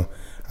 so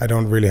I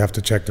don't really have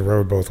to check the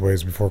road both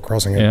ways before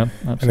crossing it. Yeah,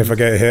 absolutely. And if I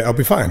get hit, I'll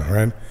be fine,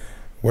 right?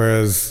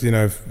 Whereas,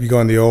 if you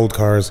go in the old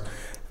cars,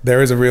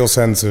 there is a real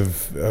sense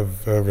of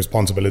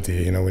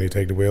responsibility, when you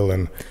take the wheel,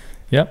 and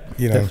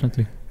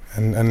definitely.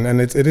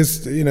 And it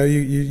is,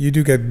 you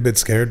do get a bit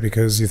scared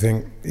because you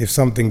think if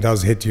something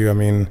does hit you, I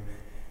mean,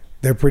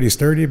 they're pretty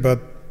sturdy,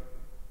 but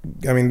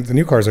I mean, the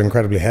new cars are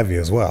incredibly heavy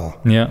as well.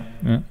 Yeah.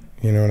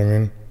 You know what I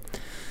mean?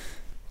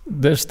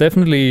 There's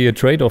definitely a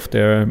trade-off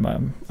there,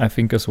 I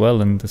think, as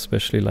well, and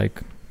especially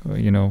like,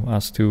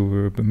 us two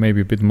were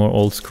maybe a bit more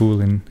old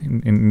school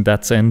in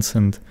that sense,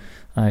 and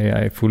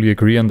I fully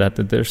agree on that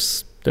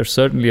there's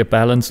certainly a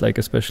balance, like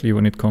especially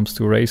when it comes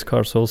to race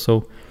cars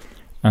also,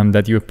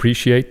 that you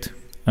appreciate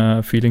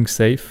feeling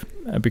safe,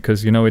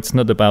 because it's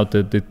not about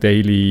the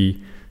daily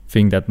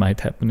thing that might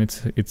happen.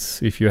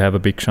 It's if you have a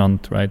big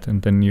shunt, right,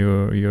 and then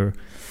you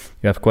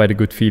have quite a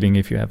good feeling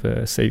if you have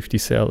a safety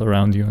cell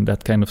around you and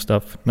that kind of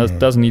stuff.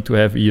 Doesn't need to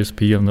have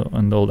ESP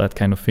and all that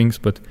kind of things,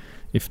 but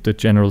if the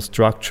general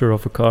structure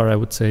of a car, I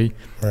would say,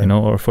 right.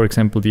 Or for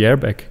example the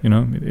airbag,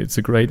 it's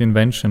a great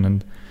invention,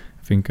 and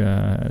I think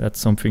that's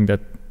something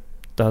that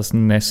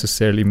doesn't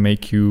necessarily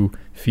make you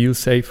feel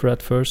safer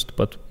at first,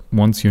 but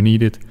once you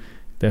need it,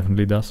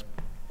 definitely does.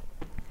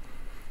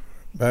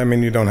 I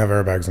mean, you don't have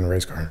airbags in a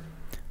race car.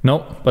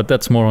 No, but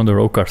that's more on the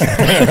road cars.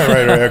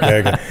 right,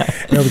 okay.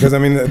 No, because I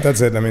mean, that's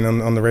it. I mean,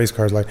 on the race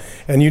cars,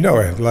 and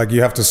it,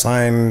 you have to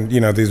sign,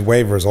 these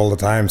waivers all the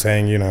time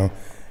saying,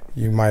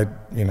 you might,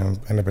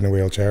 end up in a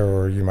wheelchair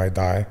or you might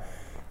die.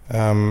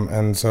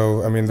 And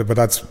so, I mean, but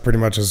that's pretty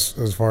much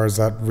as far as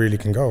that really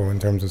can go in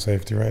terms of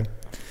safety, right?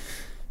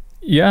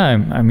 Yeah,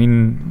 I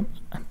mean,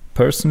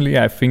 personally,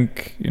 I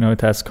think,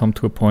 it has come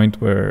to a point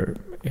where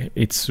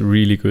it's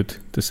really good,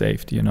 the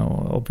safety.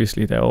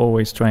 Obviously they're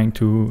always trying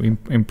to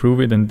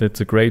improve it, and that's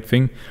a great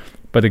thing.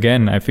 But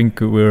again, I think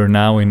we're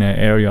now in an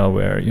area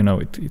where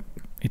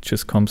it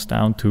just comes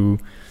down to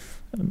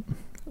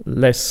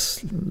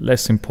less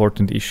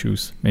important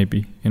issues,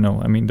 maybe. I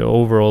mean,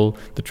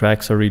 the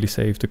tracks are really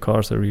safe, the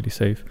cars are really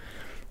safe,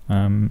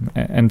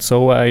 and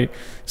so I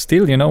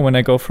still, when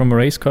I go from a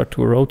race car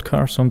to a road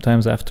car,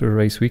 sometimes after a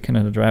race weekend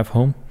and I drive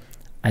home,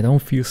 I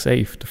don't feel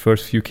safe the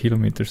first few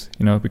kilometers,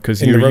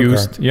 because In the you're road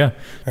used, car?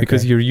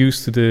 because Okay. you're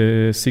used to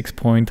the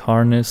 6-point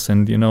harness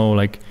and,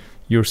 like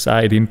your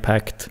side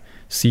impact,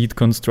 seat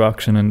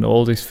construction and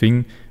all this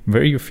thing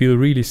where you feel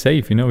really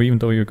safe, even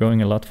though you're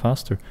going a lot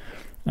faster.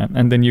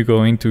 And then you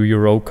go into your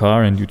road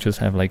car and you just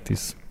have like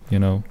this,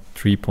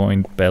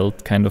 3-point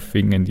belt kind of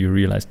thing, and you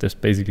realize there's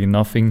basically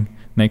nothing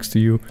next to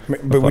you.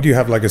 But would you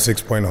have like a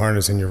 6-point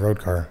harness in your road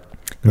car?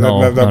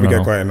 No, that would no, get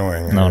no. quite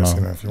annoying. I No, guess,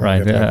 no. if you want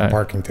to get like a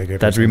parking ticket.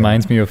 That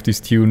reminds me of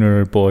these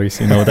tuner boys,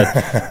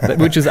 that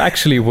which is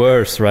actually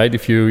worse, right?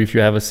 If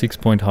you have a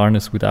 6-point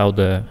harness without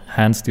a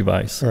hands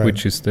device, Right.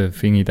 which is the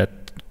thingy that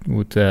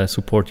would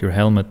support your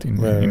helmet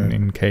Right.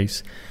 in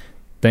case,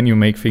 then you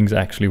make things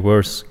actually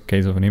worse in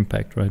case of an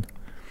impact, right?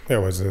 Yeah,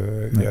 it was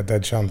a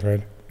dead shunt,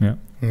 right? Yeah.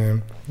 Yeah.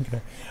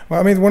 Okay. Well,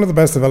 I mean, one of the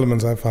best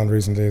developments I've found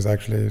recently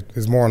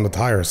is more on the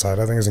tire side.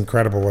 I think it's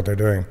incredible what they're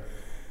doing.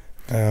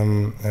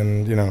 And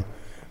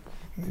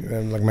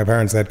like my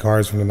parents had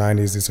cars from the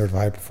 90s, these sort of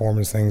high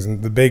performance things,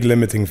 and the big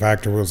limiting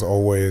factor was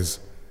always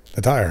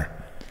the tire,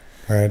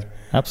 right?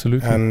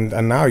 Absolutely.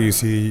 And now you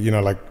see,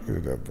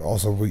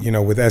 also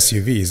with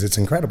SUVs, it's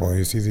incredible.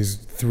 You see these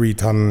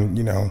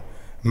 3-ton,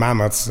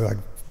 mammoths like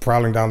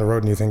prowling down the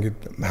road, and you think,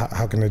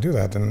 how can they do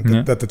that?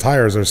 And that the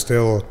tires are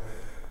still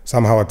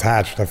somehow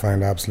attached, I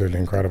find absolutely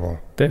incredible.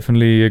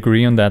 Definitely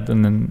agree on that.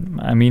 And then,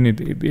 I mean,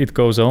 it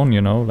goes on,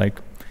 like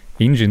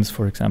engines,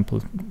 for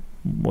example.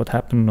 What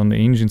happened on the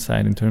engine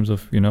side in terms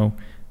of,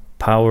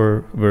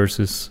 power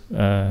versus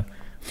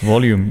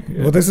volume.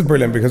 Well, this is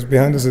brilliant because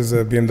behind us is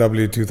a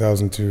BMW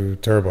 2002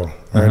 Turbo,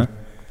 right? Uh-huh.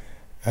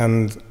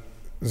 And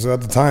so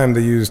at the time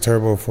they used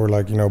turbo for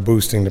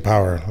boosting the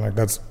power. Like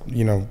that's,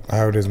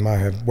 how it is in my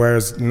head.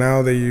 Whereas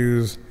now they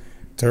use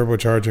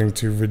turbocharging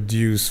to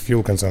reduce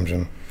fuel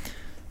consumption.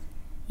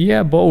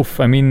 Yeah, both.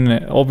 I mean,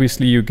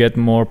 obviously you get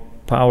more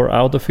power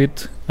out of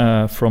it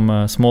from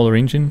a smaller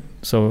engine,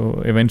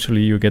 so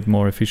eventually you get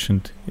more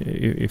efficient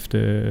if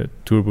the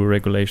turbo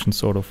regulation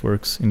sort of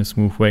works in a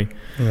smooth way.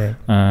 Right.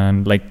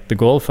 And like the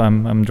Golf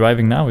I'm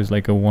driving now is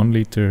like a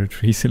 1-liter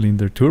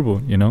 3-cylinder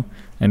turbo,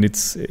 and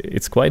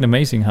it's quite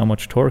amazing how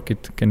much torque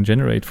it can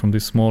generate from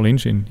this small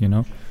engine.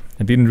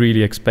 I didn't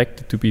really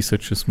expect it to be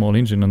such a small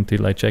engine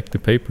until I checked the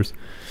papers.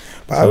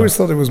 But I always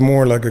thought it was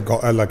more like a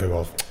Golf,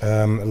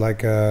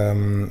 like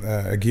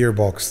a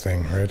gearbox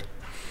thing, right?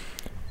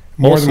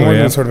 More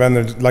than sort of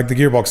energy. Like the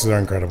gearboxes are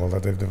incredible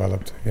that they've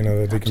developed.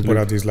 That they can put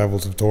out these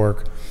levels of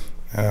torque.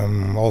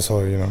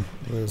 Also,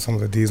 some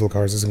of the diesel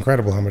cars, it's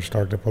incredible how much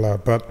torque they pull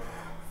out. But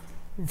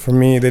for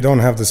me, they don't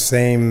have the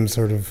same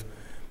sort of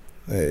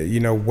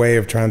way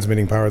of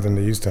transmitting power than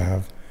they used to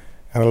have,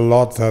 and a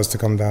lot has to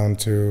come down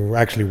to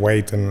actually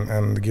weight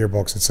and the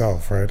gearbox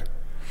itself, right?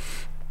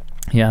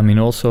 Yeah, I mean,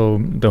 also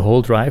the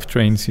whole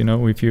drivetrains.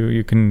 If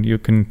you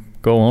can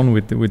go on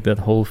with that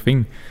whole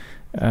thing.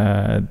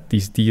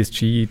 These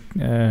DSG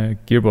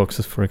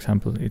gearboxes, for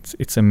example,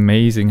 it's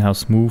amazing how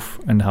smooth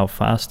and how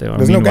fast they are.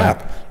 There's no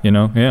gap,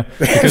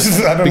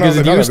 because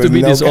it used to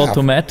be this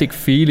automatic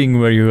feeling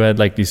where you had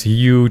like this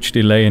huge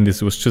delay, and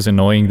this was just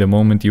annoying. The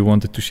moment you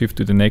wanted to shift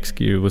to the next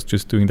gear, it was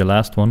just doing the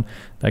last one,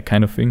 that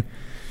kind of thing.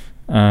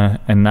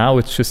 And now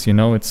it's just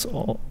it's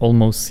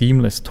almost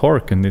seamless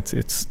torque, and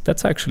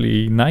that's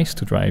actually nice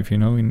to drive,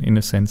 in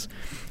a sense.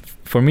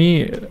 For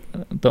me, it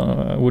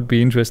would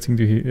be interesting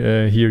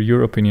to hear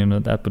your opinion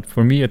on that. But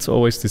for me, it's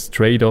always this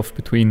trade-off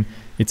between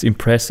its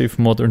impressive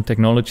modern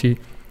technology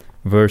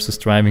versus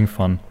driving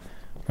fun,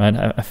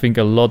 right? I think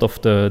a lot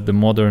of the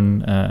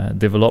modern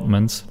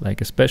developments,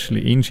 like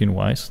especially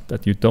engine-wise,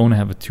 that you don't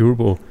have a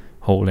turbo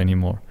hole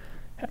anymore.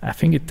 I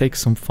think it takes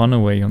some fun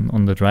away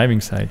on the driving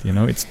side.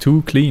 It's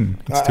too clean.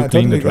 It's too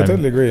clean. I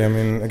totally agree. I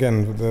mean,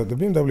 again, the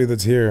BMW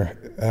that's here,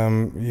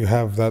 you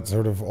have that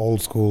sort of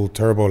old school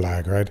turbo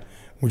lag, right?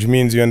 Which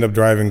means you end up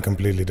driving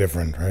completely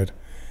different, right?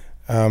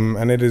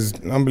 And it is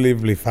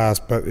unbelievably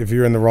fast, but if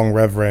you're in the wrong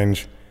rev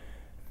range,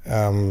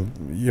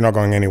 you're not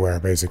going anywhere,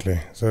 basically.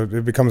 So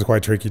it becomes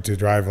quite tricky to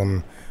drive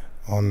on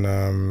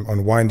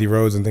windy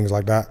roads and things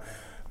like that.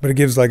 But it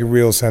gives like a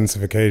real sense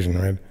of occasion,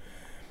 right?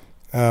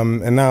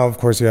 And now, of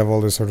course, you have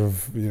all this sort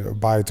of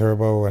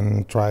bi-turbo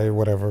and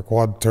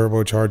quad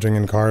turbo charging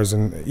in cars,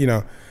 and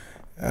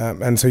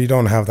and so you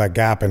don't have that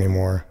gap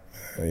anymore.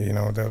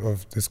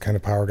 Of this kind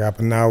of power gap.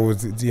 And now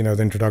with the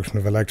introduction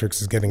of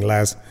electrics is getting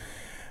less.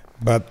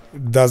 But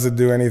does it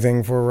do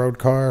anything for a road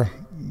car?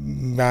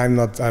 I'm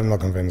not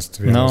convinced,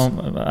 to be honest.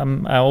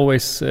 No, I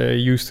always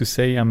used to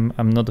say I'm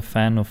not a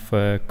fan of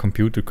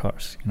computer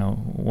cars.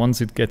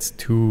 Once it gets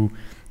too,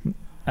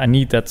 I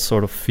need that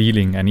sort of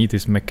feeling. I need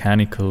this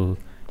mechanical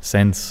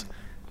sense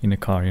in a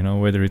car.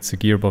 Whether it's a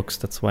gearbox.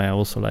 That's why I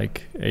also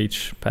like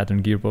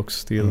H-pattern gearbox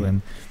still,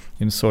 and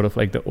sort of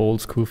like the old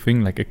school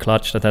thing, like a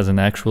clutch that has an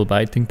actual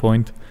biting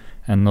point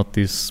and not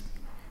this,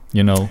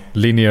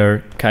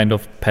 linear kind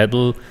of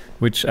pedal,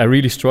 which I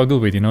really struggle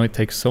with. It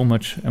takes so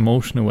much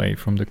emotion away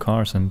from the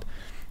cars. And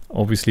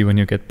obviously when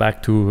you get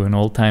back to an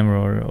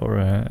old-timer or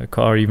a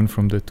car even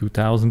from the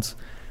 2000s,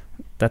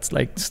 that's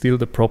like still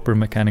the proper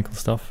mechanical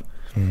stuff.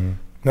 Mm-hmm.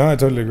 No, I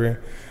totally agree.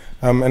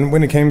 And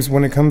when it comes to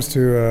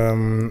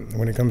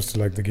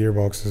like the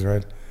gearboxes,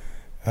 right?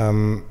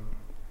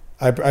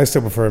 I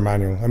still prefer a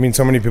manual. I mean,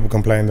 so many people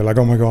complain. They're like,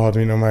 "Oh my God,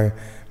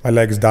 my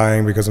leg's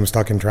dying because I'm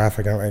stuck in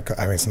traffic." I mean,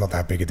 it's not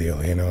that big a deal,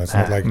 It's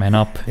not like man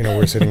up.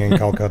 We're sitting in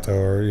Calcutta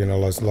or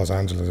Los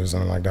Angeles or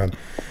something like that.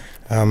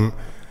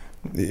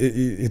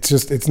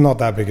 It's not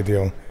that big a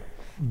deal.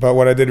 But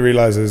what I did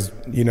realize is,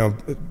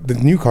 the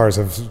new cars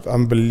have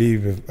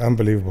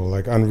unbelievable,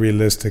 like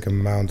unrealistic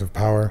amount of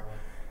power.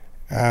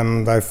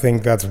 And I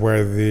think that's where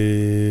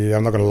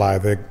I'm not going to lie,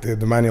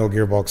 the manual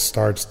gearbox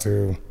starts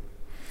to,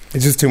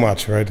 it's just too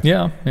much, right?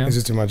 Yeah. It's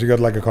just too much. You got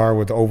like a car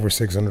with over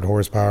 600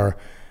 horsepower,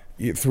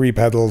 3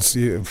 pedals,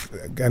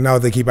 and now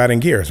they keep adding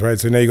gears, right?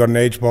 So now you got an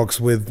H-box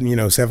with,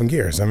 7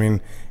 gears. I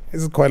mean,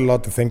 it's quite a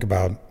lot to think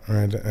about,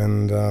 right?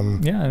 And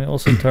and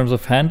also in terms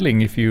of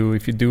handling, if you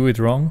do it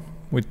wrong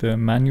with the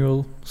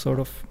manual sort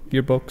of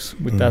gearbox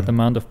with that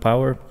amount of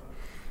power,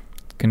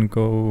 can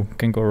go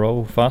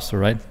raw faster,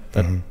 right?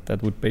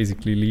 That would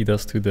basically lead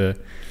us to the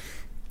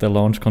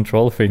launch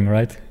control thing,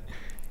 right?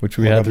 Which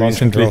we had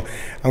recently. Control.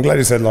 I'm glad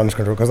you said launch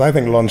control, because I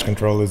think launch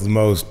control is the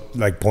most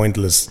like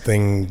pointless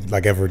thing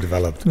like ever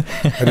developed.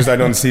 I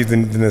don't see the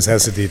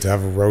necessity to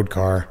have a road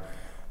car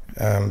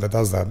that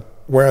does that.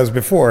 Whereas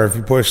before, if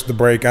you push the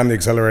brake and the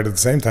accelerator at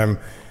the same time,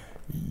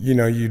 you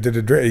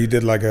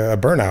did like a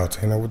burnout.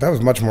 That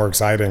was much more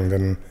exciting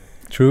than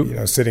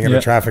sitting at a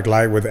traffic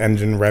light with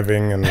engine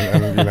revving and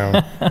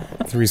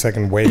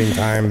 3-second waiting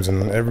times,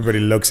 and everybody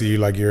looks at you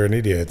like you're an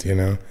idiot.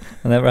 I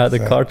never had a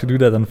car to do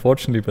that,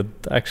 unfortunately, but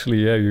actually,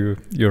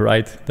 you're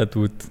right. That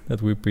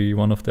would be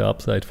one of the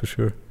upside for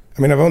sure.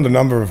 I mean, I've owned a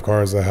number of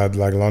cars that had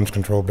like launch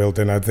control built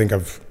in. I think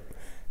I've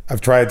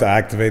tried to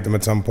activate them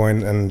at some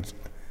point, and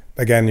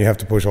again, you have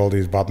to push all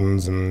these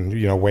buttons and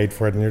wait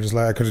for it, and you're just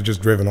like, I could have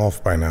just driven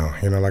off by now.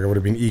 Like I would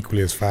have been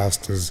equally as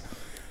fast as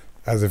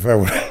if I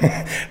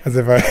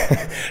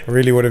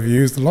really would have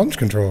used the launch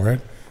control,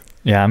 right?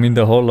 Yeah, I mean,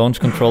 the whole launch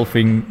control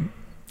thing,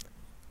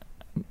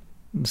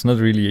 it's not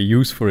really a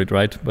use for it,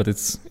 right? But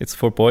it's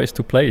for boys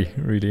to play,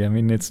 really. I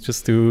mean, it's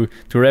just to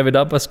rev it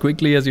up as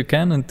quickly as you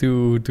can and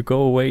to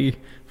go away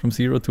from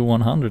 0 to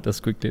 100 as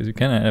quickly as you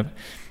can.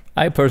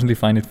 I personally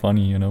find it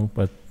funny,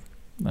 but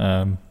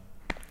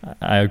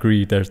I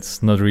agree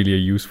there's not really a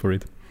use for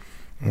it.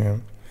 Yeah.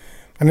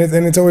 And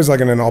it's always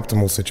like in an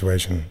optimal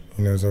situation.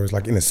 It's always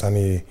like in a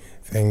sunny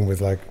thing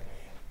with like,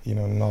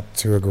 not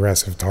too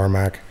aggressive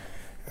tarmac,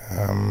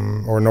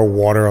 or no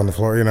water on the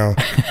floor,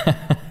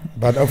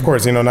 But of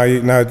course,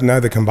 now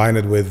they combine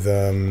it with,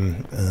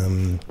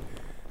 the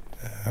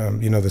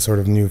sort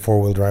of new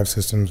 4-wheel drive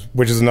systems,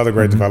 which is another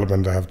great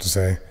development, I have to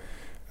say,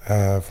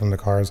 from the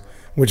cars.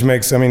 Which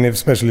makes,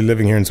 especially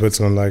living here in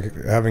Switzerland, like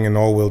having an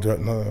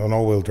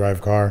all-wheel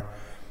drive car,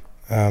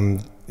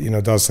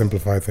 does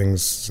simplify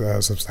things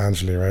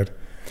substantially, right?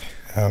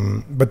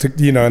 But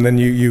and then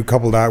you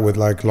couple that with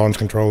like launch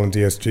control and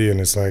DSG,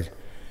 and it's like,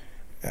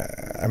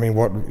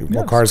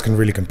 what cars can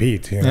really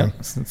compete? Yeah,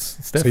 it's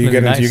definitely so you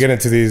get nice. You get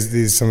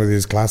into some of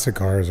these classic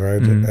cars,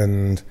 right?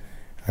 And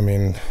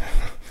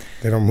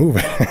they don't move.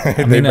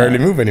 They barely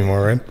move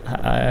anymore, right?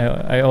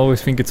 I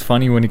always think it's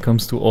funny when it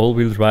comes to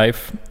all-wheel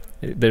drive.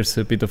 There's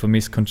a bit of a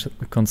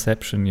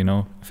misconception,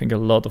 I think a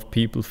lot of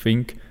people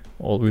think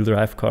all-wheel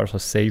drive cars are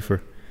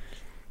safer.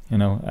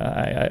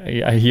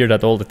 I hear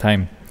that all the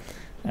time,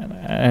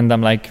 and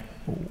I'm like,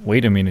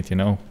 wait a minute,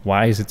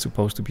 why is it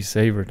supposed to be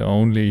safer? The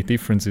only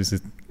difference is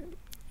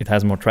it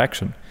has more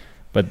traction,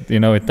 but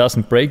it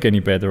doesn't brake any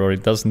better, or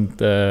it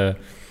doesn't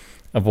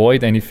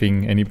avoid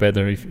anything any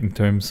better in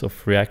terms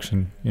of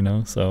reaction.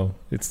 So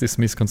it's this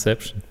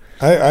misconception.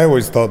 I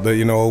always thought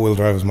that all-wheel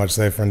drive was much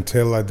safer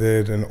until I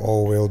did an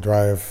all-wheel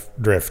drive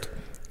drift,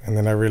 and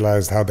then I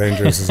realized how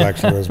dangerous this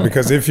actually was.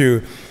 Because if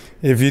you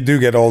do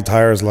get all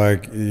tires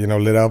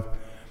lit up,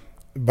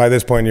 by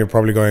this point you're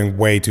probably going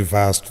way too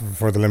fast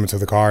for the limits of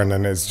the car, and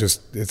then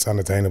it's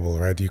unattainable,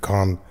 right? You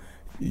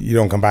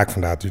don't come back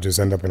from that. You just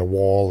end up in a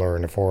wall or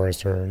in a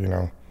forest or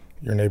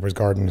your neighbor's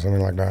garden or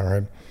something like that,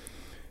 right?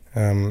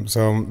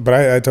 But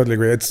I totally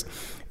agree. It's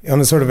on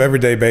a sort of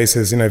everyday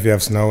basis, if you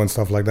have snow and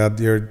stuff like that,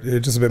 you're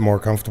just a bit more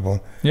comfortable.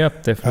 Yeah,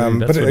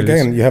 definitely. But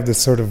again, you have this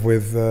sort of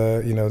with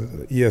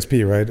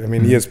ESP, right? I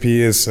mean, ESP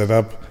is set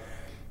up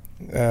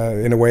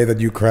in a way that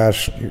you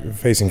crash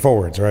facing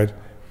forwards, right?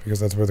 Because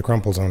that's where the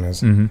crumple zone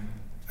is.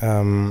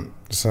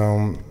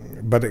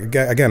 But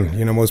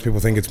again, most people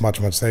think it's much,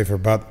 much safer,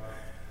 but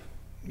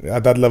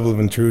at that level of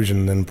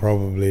intrusion, then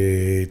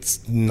probably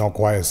it's not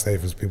quite as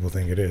safe as people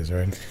think it is,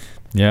 right?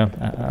 Yeah,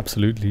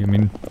 absolutely. I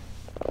mean,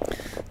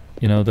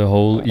 the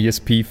whole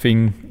ESP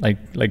thing,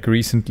 like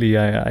recently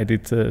I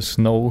did a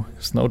snow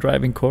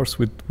driving course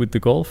with the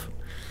Golf,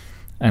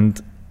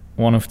 and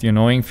one of the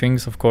annoying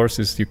things, of course,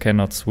 is you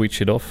cannot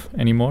switch it off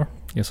anymore.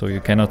 Yeah, so you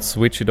cannot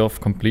switch it off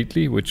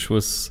completely, which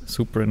was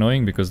super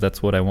annoying because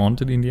that's what I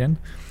wanted in the end.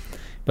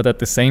 But at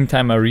the same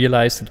time, I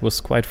realized it was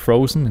quite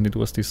frozen, and it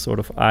was this sort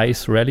of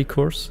ice rally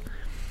course.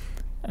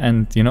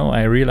 And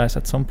I realized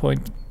at some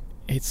point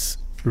it's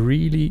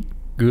really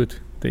good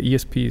the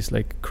ESP is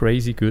like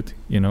crazy good,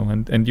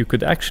 and you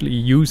could actually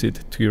use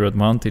it to your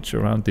advantage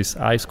around this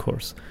ice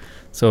course.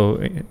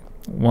 So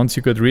once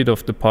you got rid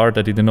of the part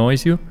that it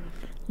annoys you,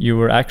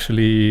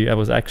 I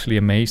was actually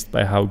amazed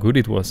by how good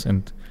it was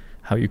and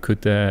how you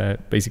could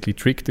basically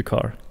trick the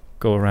car,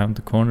 go around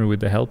the corner with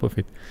the help of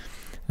it.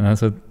 And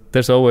so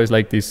there's always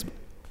like this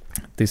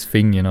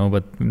thing,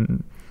 but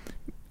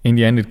in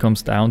the end it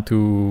comes down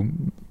to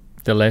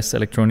the less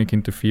electronic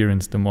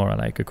interference, the more I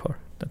like a car.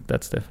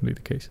 That's definitely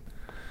the case.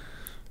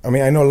 I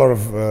mean, I know a lot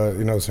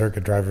of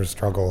circuit drivers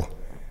struggle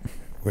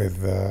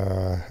with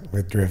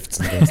drifts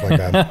and things like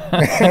that.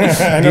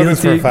 I know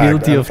this for a fact.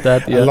 Guilty of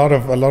that. Yeah. A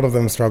lot of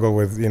them struggle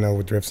with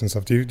with drifts and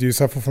stuff. Do you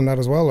suffer from that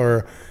as well,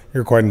 or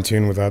you're quite in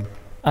tune with that?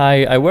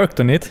 I worked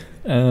on it,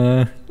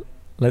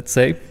 let's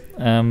say,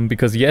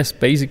 because yes,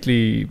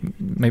 basically,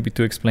 maybe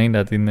to explain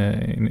that in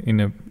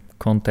a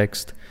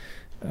context,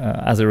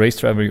 as a race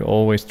driver, you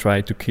always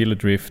try to kill a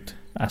drift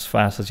as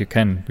fast as you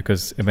can,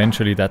 because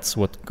eventually that's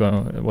what's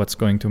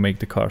going to make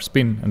the car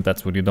spin, and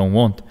that's what you don't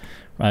want,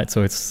 right?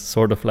 So it's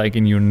sort of like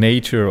in your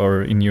nature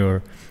or in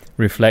your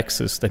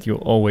reflexes that you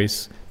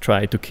always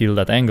try to kill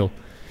that angle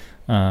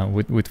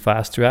with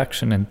fast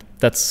reaction, and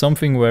that's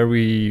something where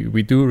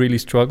we do really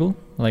struggle,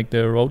 like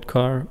the road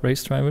car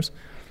race drivers,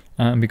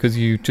 because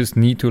you just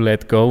need to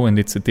let go, and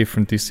it's a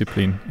different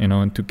discipline,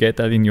 and to get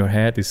that in your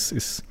head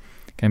is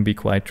can be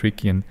quite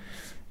tricky. And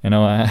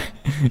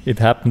it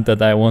happened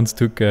that I once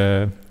took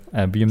a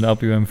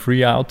BMW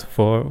M3 out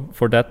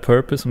for that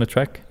purpose on the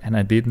track, and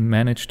I didn't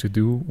manage to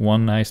do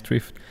one nice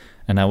drift,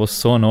 and I was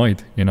so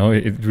annoyed.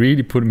 It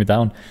really put me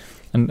down.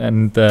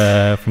 And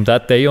from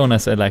that day on, I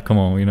said, like, come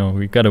on,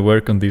 we got to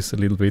work on this a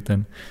little bit,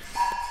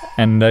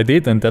 and I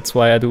did, and that's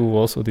why I do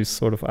also this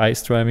sort of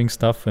ice driving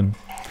stuff. And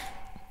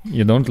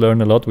you don't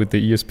learn a lot with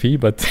the ESP,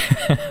 but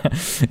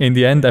in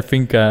the end, I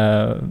think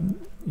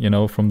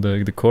from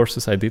the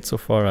courses I did so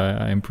far,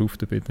 I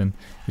improved a bit, and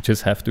you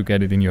just have to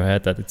get it in your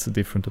head that it's a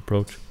different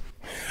approach.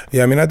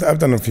 Yeah, I mean, I've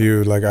done a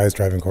few like ice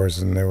driving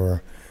courses, and they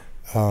were,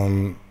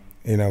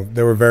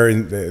 they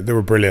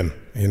were brilliant.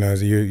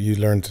 You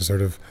learn to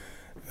sort of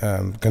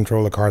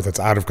control a car that's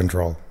out of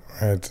control,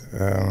 right?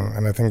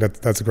 And I think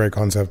that's a great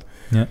concept.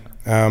 Yeah.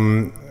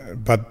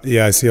 But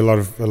yeah, I see a lot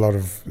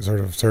of sort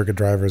of circuit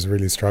drivers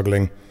really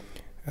struggling.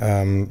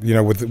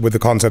 With the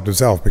concept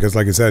itself, because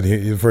like you said,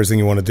 the first thing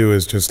you want to do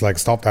is just like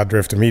stop that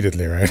drift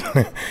immediately, right?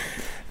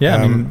 Yeah,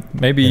 I mean,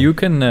 maybe you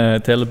can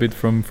tell a bit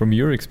from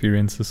your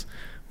experiences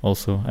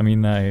also. I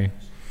mean,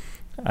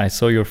 I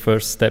saw your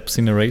first steps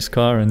in a race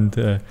car,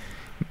 and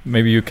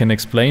maybe you can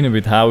explain a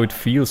bit how it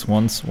feels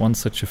once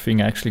such a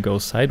thing actually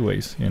goes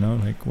sideways,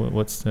 like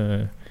what's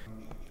the...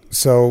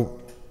 So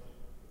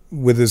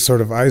with this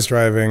sort of ice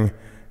driving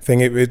thing,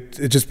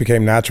 it just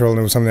became natural, and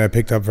it was something I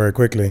picked up very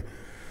quickly.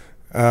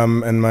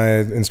 And my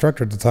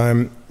instructor at the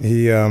time,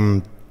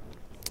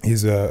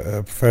 he's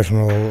a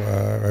professional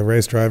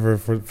race driver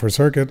for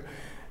circuit,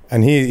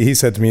 and he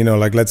said to me,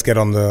 like, let's get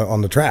on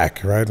the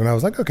track, right? And I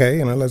was like,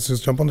 okay, let's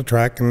just jump on the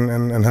track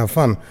and have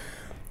fun.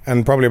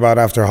 And probably about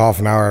after half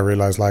an hour, I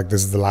realized, like,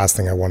 this is the last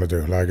thing I want to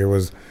do. Like, it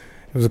was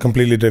a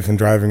completely different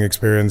driving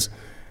experience,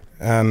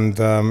 and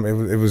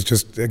it was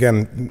just,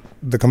 again,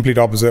 the complete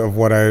opposite of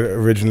what I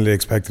originally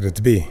expected it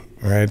to be,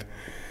 right?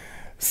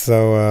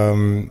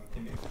 So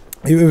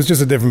it was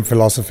just a different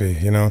philosophy,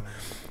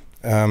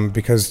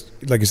 because,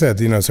 like you said,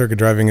 circuit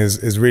driving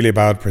is really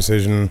about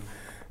precision,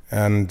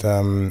 and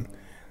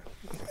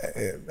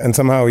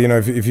somehow,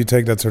 if you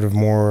take that sort of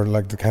more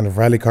like the kind of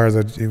rally cars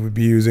that you would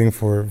be using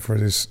for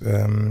the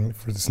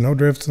snow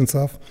drifts and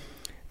stuff,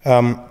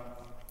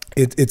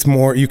 it's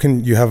more,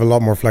 you have a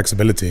lot more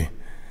flexibility.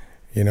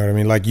 You know what I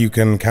mean? Like, you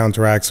can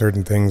counteract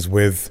certain things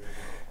with,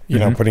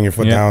 putting your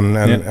foot down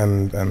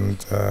and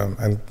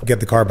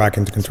get the car back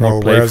into control.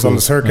 Whereas on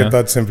the circuit,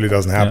 that simply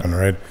doesn't happen,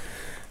 right?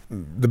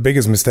 The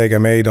biggest mistake I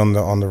made on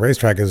the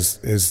racetrack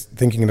is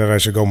thinking that I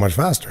should go much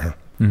faster.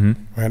 Mm-hmm.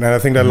 Right? And I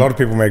think that a lot of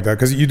people make that,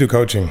 because you do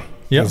coaching.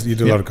 Yeah. You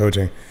do a lot of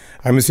coaching.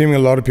 I'm assuming a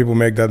lot of people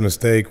make that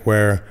mistake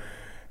where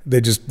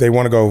they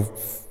want to go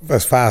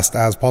as fast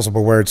as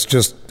possible, where it's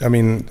just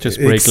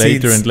brake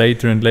later and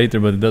later and later,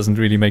 but it doesn't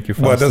really make you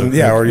faster. Well, it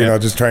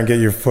doesn't, just try and get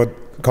your foot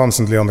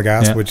constantly on the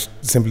gas, which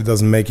simply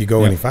doesn't make you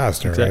go any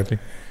faster, exactly.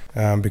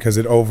 Right? Because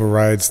it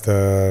overrides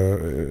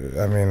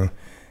the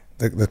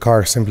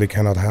car simply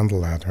cannot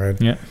handle that, right?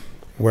 Yeah.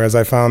 Whereas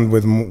I found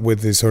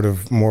with these sort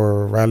of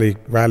more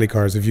rally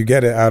cars, if you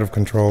get it out of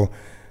control,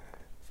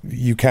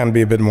 you can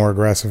be a bit more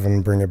aggressive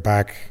and bring it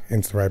back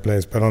into the right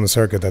place. But on the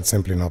circuit, that's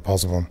simply not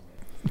possible.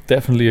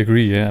 Definitely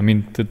agree. Yeah, I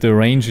mean the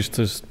range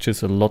is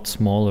just a lot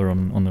smaller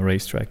on the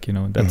racetrack.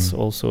 That's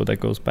also, that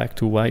goes back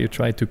to why you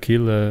try to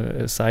kill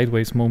a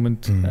sideways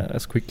moment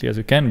as quickly as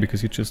you can,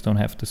 because you just don't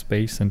have the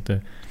space and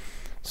the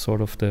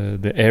sort of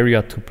the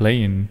area to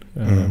play in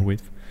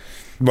with.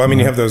 Well, I mean,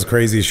 you have those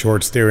crazy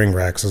short steering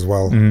racks as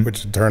well,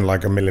 which turn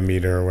like a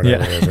millimeter or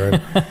whatever it is,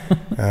 right?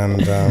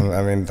 And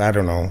I mean, I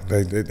don't know.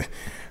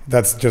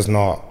 That's just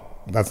not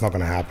that's not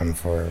going to happen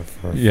for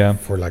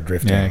like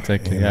drifting. Yeah,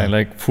 exactly. You know?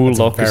 Like full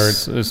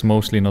That's lock is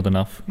mostly not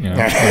enough. You know?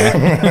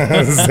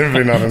 It's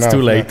simply not enough. It's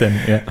too late then.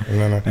 Yeah.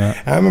 No.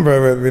 Yeah. I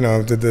remember, you know,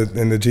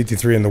 in the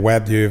GT3 in the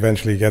wet, you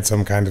eventually get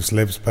some kind of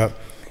slips, but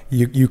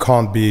you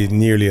can't be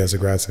nearly as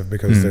aggressive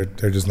because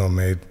they're just not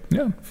made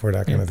for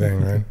that kind of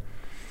thing, right?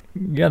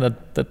 Yeah,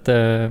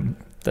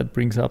 that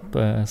brings up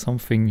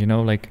something, you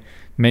know, like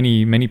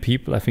many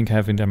people I think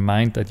have in their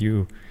mind that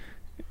you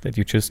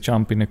just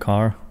jump in a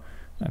car,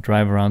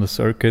 drive around a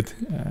circuit,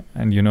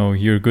 and you know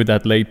you're good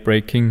at late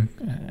braking,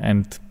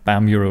 and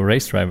bam, you're a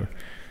race driver,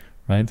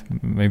 right?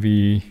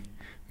 Maybe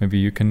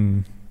you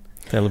can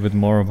tell a bit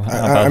more about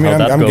how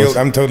that goes.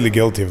 I'm totally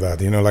guilty of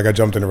that. You know, like I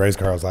jumped in a race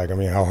car. I was like, I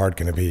mean, how hard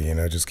can it be? You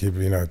know, just keep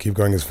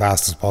going as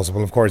fast as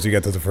possible. Of course, you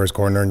get to the first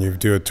corner and you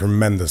do a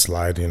tremendous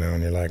slide. You know,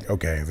 and you're like,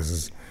 okay, this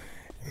is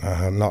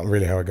not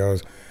really how it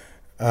goes.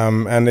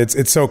 And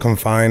it's so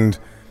confined,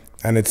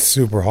 and it's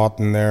super hot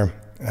in there.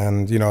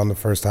 And you know, on the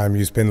first time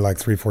you spin like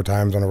 3-4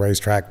 times on a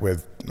racetrack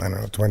with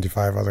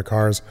 25 other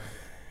cars.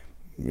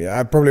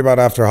 Yeah, probably about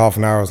after half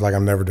an hour, I was like,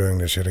 I'm never doing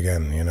this shit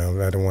again. You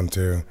know, I don't want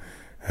to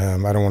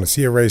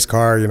see a race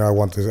car. You know, I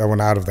want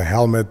out of the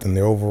helmet and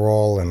the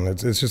overall, and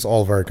it's just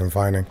all very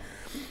confining.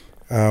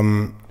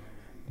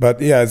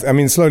 But yeah, I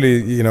mean,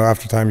 slowly, you know,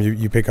 after time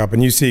you pick up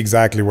and you see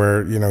exactly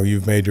where, you know,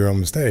 you've made your own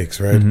mistakes,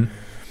 right?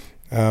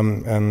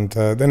 And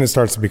then it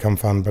starts to become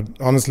fun. But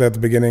honestly, at the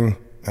beginning,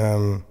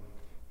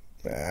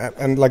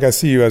 and like I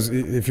see you as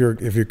if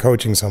you're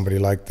coaching somebody,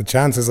 like the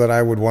chances that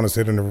I would want to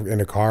sit in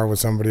a car with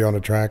somebody on a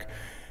track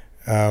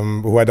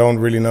who I don't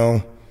really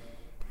know,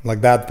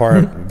 like that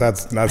part,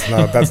 that's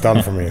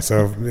done for me.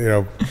 So, you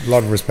know, a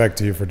lot of respect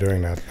to you for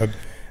doing that. But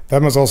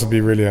that must also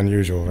be really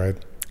unusual, right?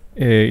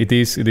 It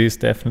is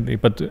definitely.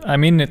 But I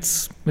mean,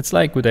 it's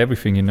like with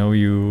everything, you know,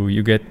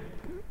 you get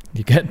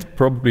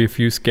probably a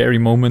few scary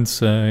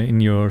moments in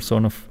your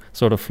sort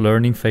of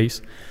learning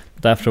phase.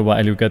 But after a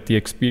while, you get the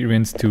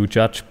experience to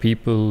judge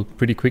people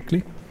pretty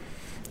quickly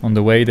on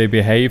the way they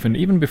behave, and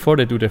even before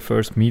they do their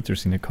first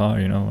meters in the car,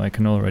 you know, I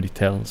can already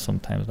tell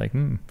sometimes, like,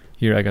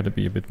 here I got to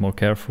be a bit more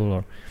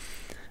careful.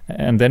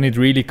 And then it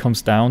really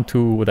comes down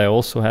to what I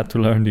also had to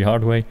learn the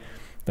hard way,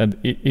 that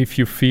if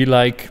you feel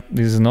like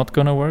this is not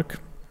going to work,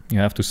 you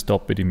have to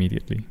stop it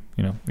immediately.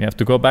 You know, you have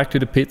to go back to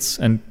the pits,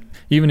 and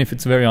even if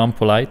it's very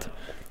unpolite,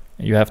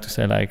 you have to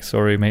say like,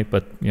 sorry mate,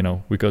 but you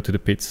know, we go to the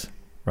pits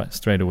right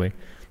straight away,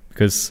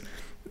 because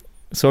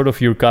sort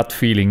of your gut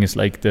feeling is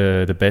like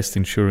the best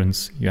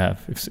insurance you have.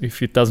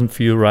 If it doesn't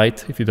feel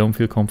right, if you don't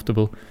feel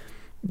comfortable,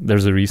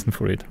 there's a reason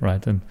for it,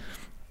 right? And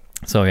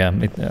so yeah,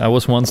 I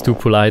was once too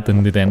polite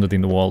and it ended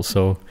in the wall.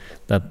 So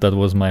that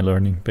was my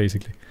learning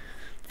basically.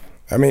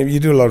 I mean, you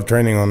do a lot of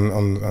training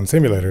on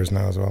simulators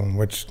now as well,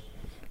 which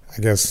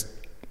I guess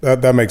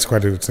that makes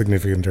quite a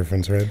significant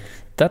difference, right?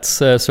 That's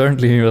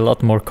certainly a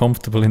lot more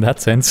comfortable in that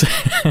sense.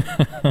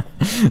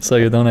 So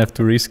you don't have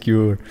to risk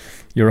your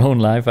own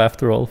life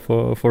after all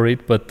for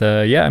it. But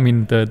yeah, I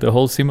mean, the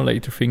whole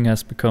simulator thing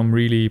has become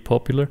really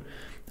popular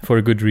for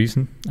a good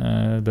reason.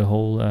 The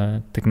whole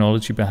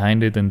technology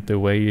behind it and the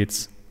way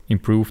it's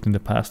improved in the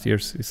past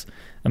years is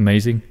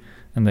amazing.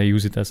 And I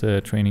use it as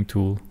a training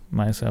tool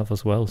myself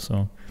as well.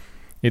 So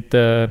it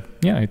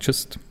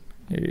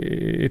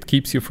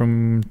keeps you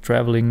from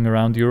traveling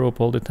around Europe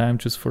all the time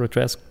just for a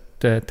test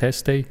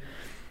day.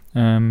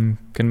 Can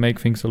make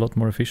things a lot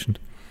more efficient.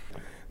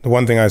 The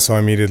one thing I saw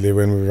immediately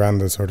when we ran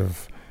the sort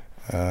of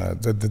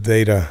the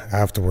data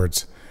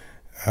afterwards,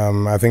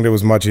 I think it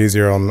was much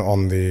easier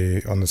on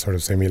the sort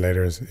of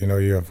simulators. You know,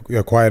 you have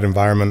a quiet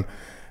environment,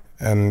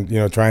 and you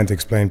know, trying to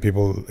explain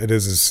people, it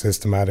is a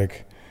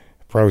systematic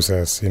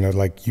process. You know,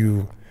 like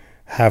you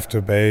have to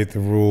obey the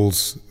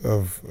rules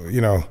of,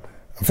 you know,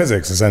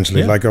 physics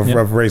essentially,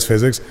 of race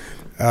physics,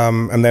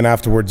 and then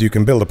afterwards you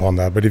can build upon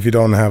that. But if you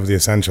don't have the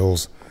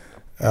essentials,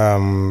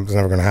 it's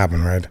never going to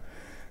happen, right?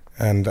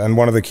 And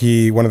one of the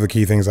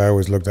key things I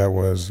always looked at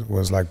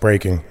was like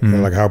braking, you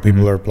know, like how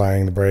people are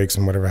applying the brakes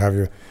and whatever have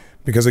you,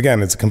 because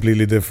again, it's a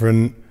completely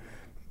different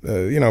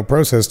you know,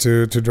 process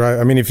to drive.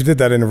 I mean, if you did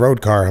that in a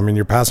road car, I mean,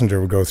 your passenger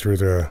would go through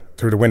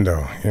the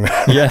window, you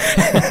know. Yeah.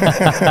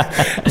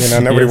 You know,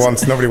 nobody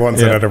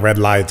wants it at a red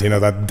light, you know,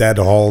 that dead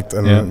halt,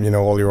 and you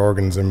know, all your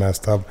organs are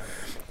messed up.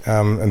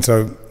 And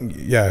so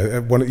yeah,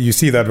 when you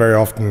see that very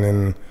often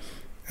in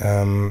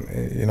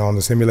you know, on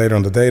the simulator,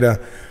 on the data,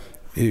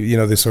 you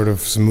know, this sort of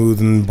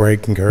smoothing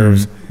braking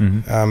curves.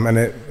 And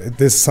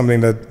this is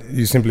something that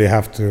you simply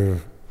have to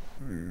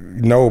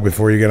know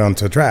before you get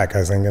onto a track,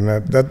 I think. And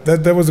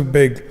that was a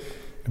big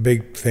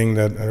thing,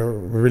 that a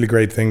really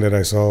great thing that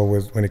I saw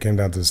was when it came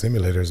down to the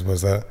simulators,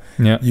 was that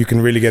you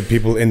can really get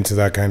people into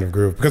that kind of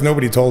groove, because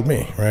nobody told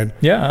me, right?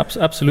 Yeah,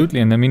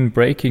 absolutely. And I mean,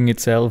 braking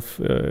itself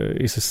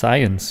is a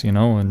science, you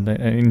know, and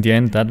in the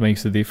end that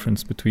makes the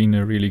difference between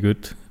a really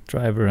good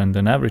driver and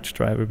an average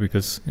driver,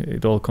 because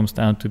it all comes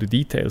down to the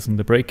details and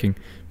the braking,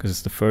 because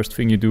it's the first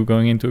thing you do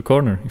going into a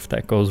corner. If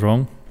that goes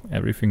wrong,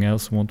 everything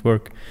else won't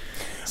work.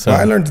 So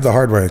I learned it the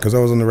hard way, because I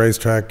was on the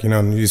racetrack, you know,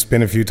 and you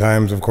spin a few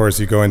times, of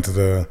course you go into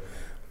the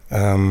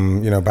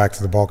back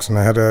to the box. And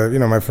I had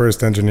my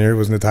first engineer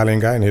was an Italian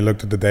guy, and he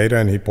looked at the data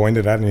and he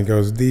pointed at it and he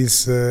goes,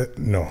 "These,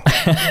 no."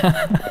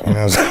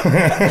 Well,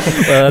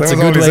 that's a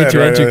good way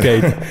to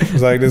educate.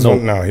 It's like this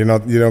one, no,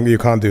 you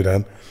can't do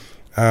that.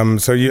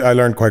 I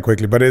learned quite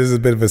quickly, but it is a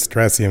bit of a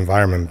stressy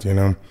environment,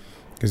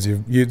 because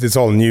it's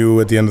all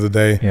new at the end of the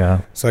day.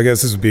 Yeah. So I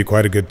guess this would be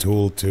quite a good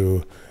tool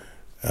to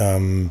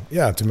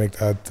make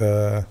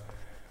that.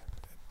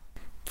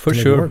 For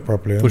sure, work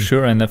properly, for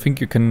sure, and I think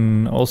you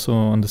can also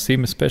on the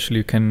sim, especially,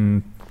 you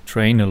can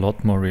train a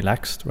lot more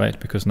relaxed, right?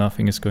 Because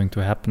nothing is going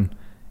to happen.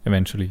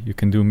 Eventually, you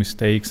can do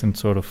mistakes and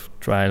sort of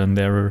trial and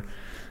error,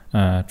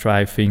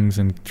 try things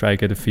and try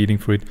get a feeling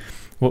for it.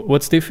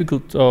 What's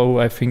difficult, though,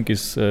 I think,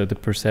 is the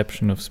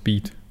perception of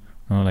speed,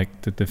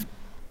 like the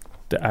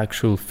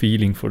actual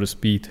feeling for the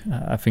speed.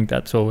 I think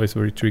that's always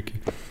very tricky.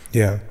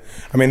 Yeah,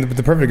 I mean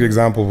the perfect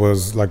example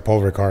was like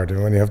Paul Ricard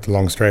when you have the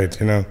long straight,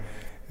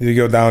 You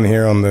go down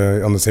here on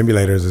the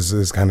simulators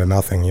is kind of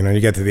nothing. You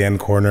get to the end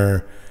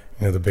corner,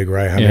 the big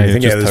right hand, and you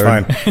think, this is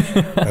fine.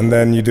 And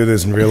then you do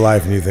this in real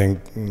life, and you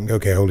think,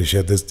 okay, holy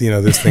shit, this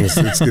thing's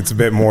it's a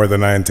bit more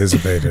than I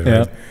anticipated. Yeah.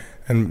 Right?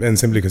 And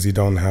simply because you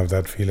don't have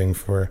that feeling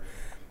for.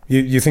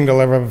 You think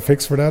they'll ever have a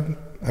fix for that?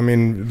 I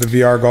mean, the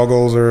VR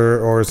goggles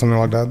or something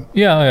like that?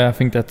 Yeah, I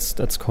think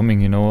that's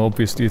coming.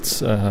 Obviously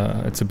it's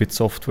a bit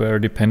software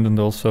dependent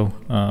also,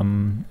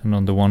 and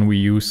on the one we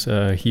use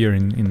here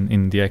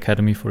in the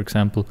academy, for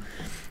example,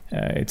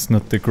 it's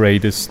not the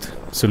greatest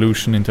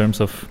solution in terms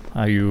of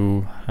how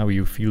you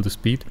feel the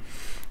speed,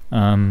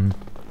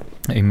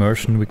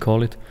 immersion we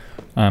call it,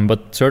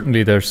 but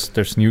certainly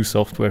there's new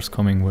softwares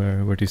coming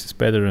where this is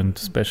better, and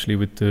especially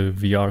with the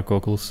VR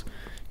goggles,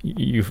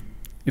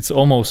 it's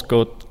almost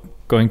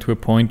going to a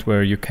point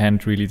where you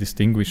can't really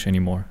distinguish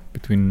anymore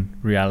between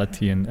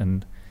reality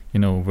and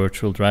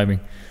virtual driving.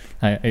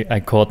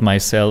 I caught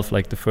myself,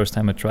 like the first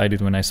time I tried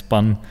it, when I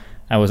spun,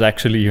 I was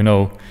actually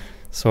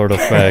sort of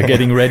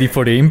getting ready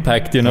for the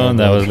impact, and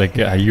I was like,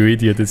 you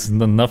idiot,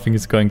 nothing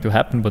is going to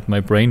happen, but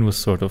my brain was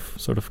sort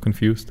of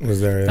confused.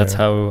 That's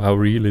how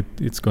real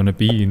it's going to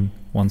be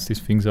once these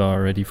things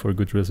are ready for a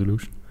good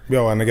resolution.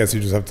 Yeah, and I guess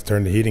you just have to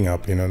turn the heating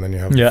up, and then you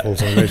have the full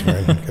simulation,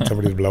 right? Get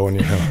somebody blowing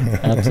you.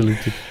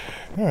 Absolutely.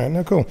 All right,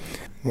 no, cool.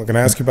 Well, can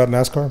I ask you about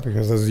NASCAR?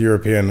 Because as a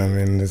European, I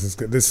mean,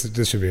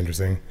 this should be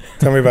interesting.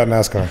 Tell me about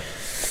NASCAR.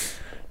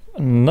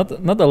 Not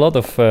a lot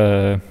of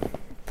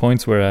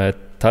points where I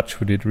touch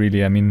with it,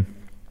 really. I mean,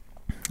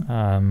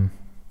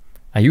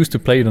 I used to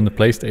play it on the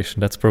PlayStation.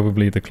 That's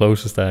probably the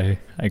closest I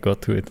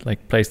got to it.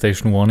 Like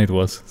PlayStation 1 it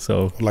was.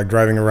 So like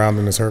driving around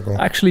in a circle?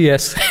 Actually,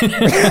 yes.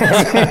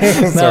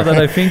 Now that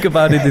I think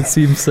about it, it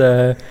seems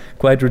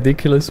quite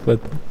ridiculous. But,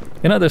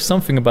 there's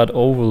something about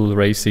oval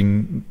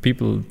racing.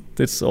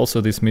 There's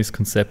also this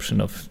misconception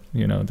of,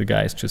 the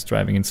guys just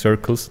driving in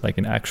circles, like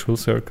in actual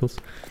circles.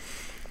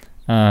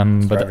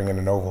 Driving in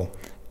an oval.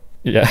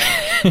 Yeah.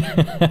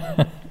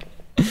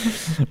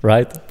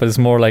 Right? But it's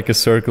more like a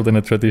circle than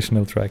a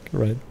traditional track,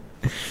 right?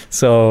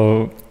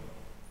 So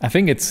I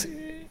think it's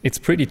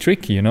pretty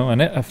tricky, and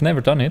I've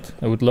never done it.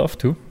 I would love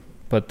to,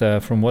 but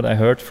from what I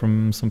heard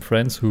from some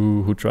friends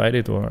who tried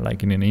it, or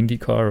like in an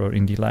IndyCar or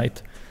Indy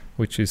Light,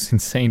 which is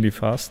insanely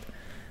fast,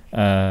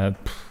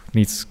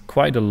 needs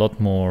quite a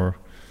lot more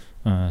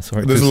balls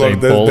to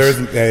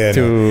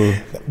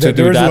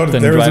do that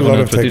than drive on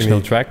a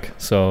traditional track.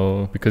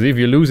 So because if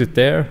you lose it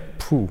there,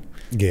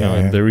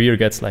 and the rear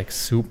gets like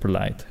super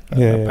light,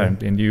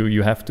 apparently, and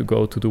you have to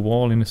go to the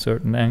wall in a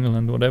certain angle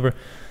and whatever.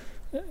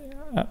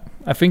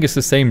 I think it's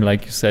the same,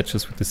 like you said,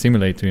 just with the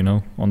simulator.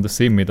 On the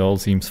sim it all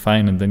seems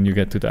fine, and then you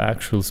get to the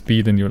actual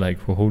speed and you're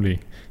like, well, holy,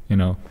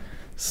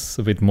 it's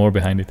a bit more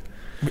behind it.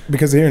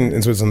 Because here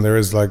in Switzerland there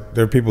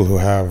are people who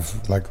have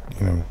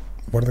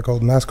what are they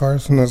called,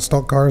 NASCARs,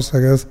 stock cars,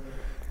 I guess.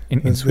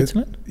 In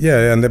Switzerland?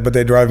 But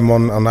they drive them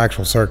on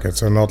actual circuits,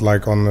 so not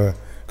like on the,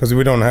 because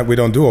we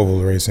don't do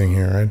oval racing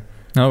here, right?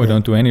 No, we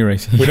don't do any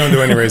racing. We don't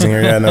do any racing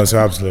here. Yeah, no, so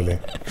absolutely.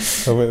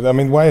 So I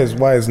mean, why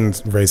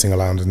isn't racing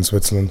allowed in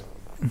Switzerland?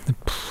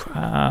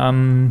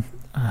 I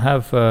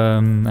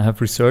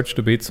have researched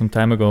a bit some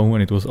time ago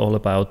when it was all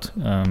about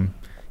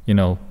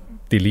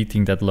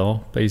deleting that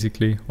law,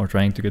 basically, or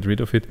trying to get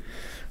rid of it.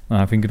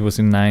 I think it was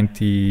in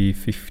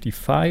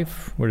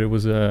 1955 where there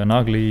was an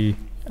ugly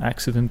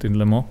accident in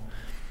Le Mans.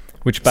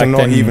 Which back so not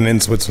then, even in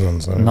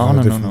Switzerland. So no.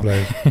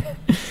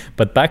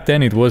 But back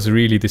then it was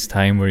really this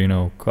time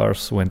where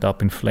cars went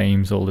up in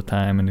flames all the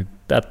time, and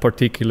that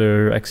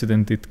particular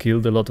accident, it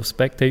killed a lot of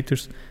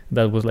spectators.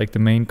 That was like the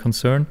main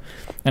concern,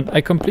 and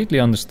I completely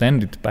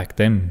understand it back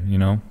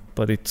then,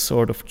 but it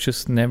sort of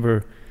just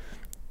never.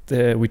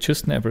 We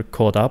just never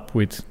caught up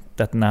with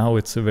that. Now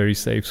it's a very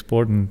safe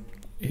sport, and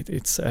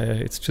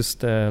it's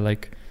just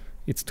like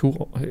it's too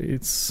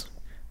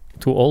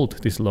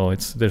old, this law.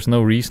 There's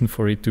no reason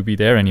for it to be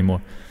there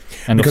anymore.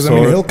 And because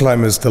hill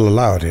climb is still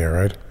allowed here,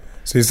 right?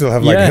 So you still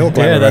have hill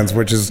climb events,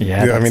 which is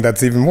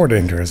that's even more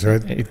dangerous,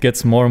 right? It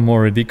gets more and more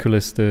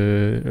ridiculous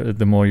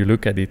the more you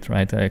look at it,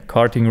 right?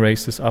 Karting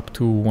races up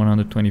to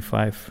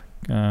 125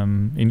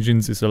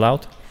 engines is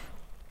allowed,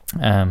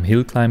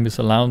 Hill climb is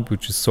allowed,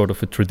 which is sort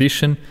of a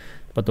tradition,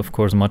 but of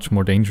course much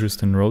more dangerous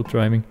than road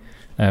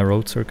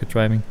circuit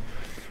driving.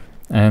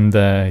 And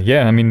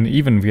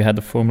even we had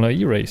a Formula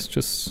E race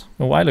just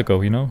a while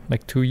ago,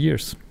 like 2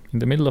 years in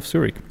the middle of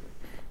Zurich.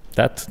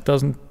 That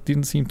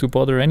didn't seem to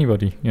bother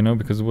anybody,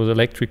 because it was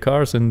electric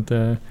cars, and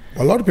a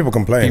lot of people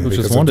complain. People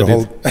just wanted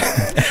it.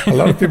 A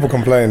lot of people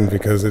complain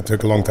because it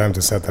took a long time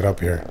to set that up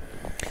here,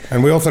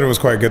 and we all thought it was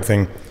quite a good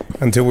thing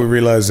until we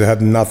realized it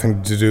had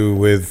nothing to do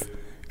with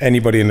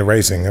anybody in the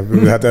racing.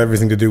 It had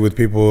everything to do with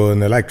people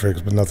in electrics,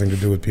 but nothing to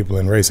do with people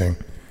in racing.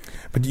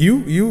 But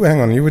you hang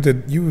on, you were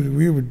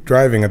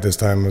driving at this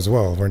time as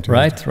well, weren't you?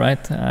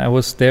 Right. I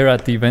was there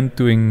at the event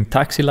doing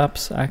taxi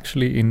laps,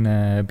 actually, in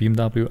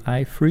BMW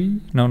i3.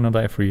 No, not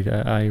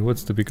i3.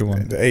 What's the bigger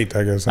one? The 8,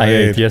 I guess.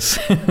 i8, yes.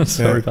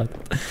 Sorry about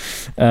that.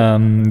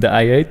 The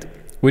i8,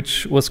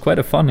 which was quite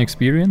a fun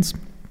experience.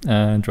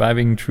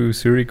 Driving through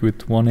Zurich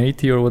with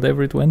 180 or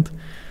whatever it went.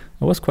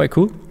 It was quite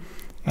cool.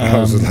 I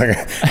was like,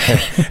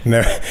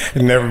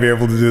 never be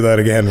able to do that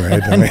again,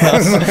 right?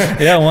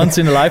 Yeah, once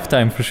in a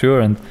lifetime for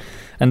sure.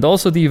 And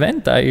also the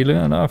event,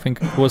 I think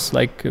it was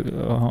like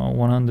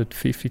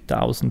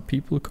 150,000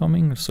 people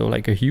coming, so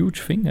like a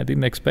huge thing. I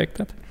didn't expect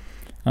that.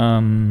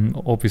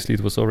 Obviously,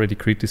 it was already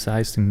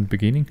criticized in the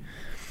beginning,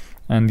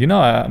 and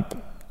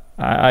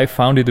I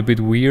found it a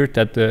bit weird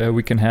that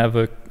we can have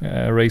a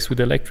race with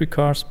electric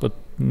cars, but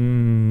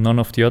none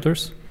of the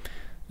others.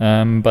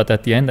 But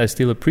at the end, I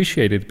still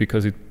appreciate it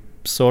because it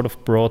sort of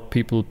brought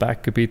people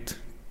back a bit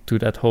to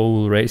that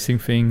whole racing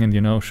thing, and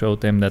showed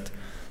them that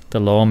the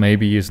law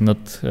maybe is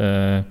not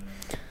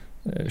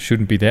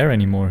shouldn't be there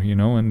anymore,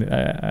 and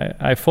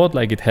I thought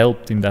like it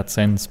helped in that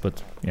sense,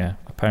 but yeah,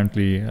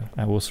 apparently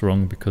I was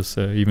wrong, because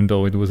even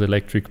though it was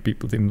electric,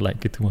 people didn't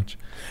like it too much.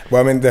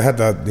 Well, I mean, they had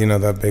that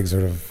that big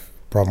sort of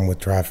problem with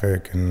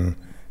traffic, and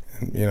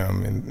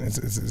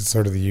it's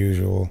sort of the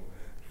usual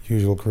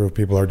crew of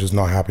people are just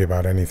not happy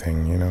about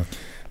anything,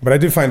 But I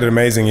do find it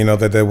amazing,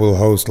 that they will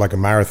host like a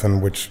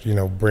marathon, which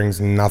brings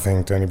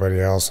nothing to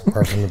anybody else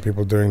apart from the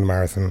people doing the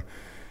marathon.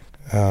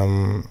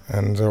 Or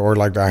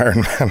like the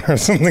Ironman or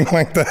something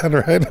like that,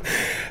 right?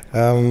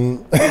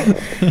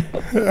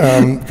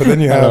 But then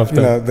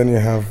you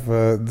have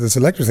this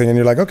electric thing, and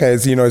you're like, okay,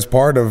 it's it's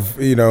part of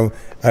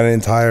an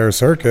entire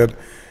circuit,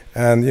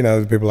 and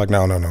people are like,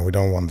 no, we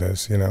don't want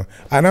this, And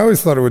I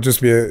always thought it would just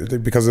be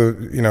because of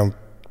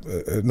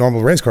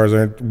normal race cars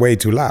are way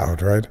too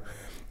loud, right?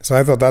 So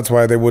I thought that's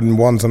why they wouldn't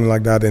want something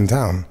like that in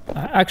town.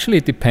 Actually,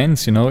 it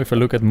depends. If I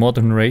look at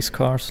modern race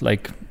cars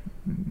like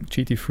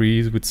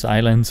GT3s with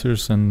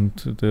silencers and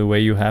the way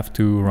you have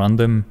to run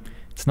them,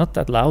 it's not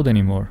that loud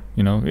anymore.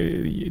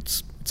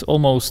 It's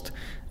almost,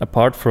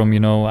 apart from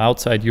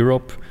outside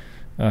Europe,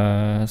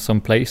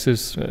 some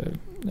places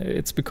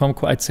it's become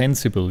quite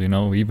sensible.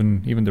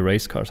 Even the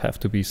race cars have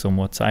to be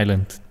somewhat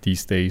silent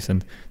these days,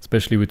 and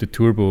especially with the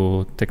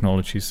turbo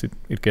technologies,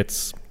 it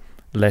gets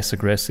less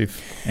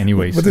aggressive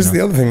anyways. But this is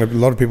the other thing that a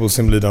lot of people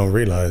simply don't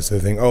realize. They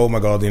think, oh my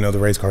god, the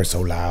race car is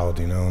so loud,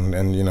 and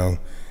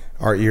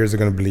our ears are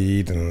going to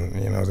bleed, and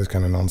this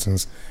kind of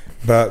nonsense.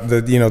 But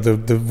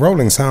the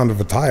rolling sound of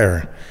a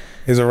tire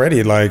is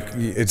already like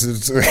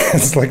it's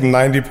like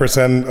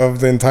 90%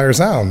 of the entire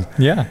sound.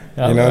 Yeah,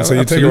 so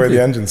you take away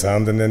the engine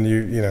sound, and then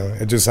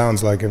it just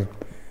sounds like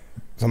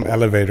some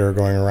elevator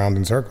going around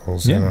in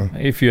circles. Yeah.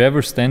 If you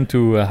ever stand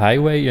to a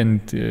highway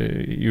and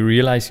you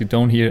realize you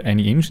don't hear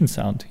any engine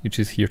sound, you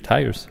just hear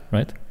tires,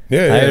 right?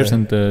 Yeah, tires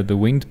and the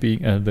wind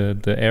being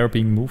the air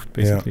being moved,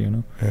 basically.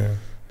 Yeah.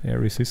 The air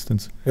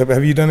resistance. Yeah,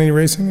 have you done any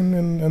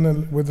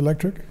racing with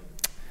electric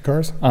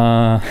cars?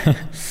 Are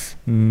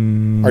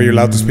you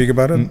allowed to speak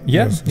about it?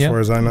 Yeah, as far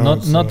as I know,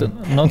 not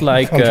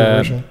like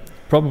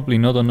probably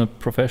not on a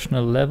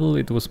professional level.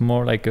 It was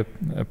more like a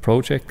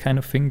project kind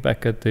of thing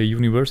back at the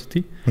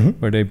university,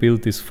 where they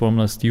built this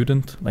Formula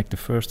Student, like the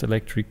first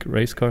electric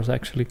race cars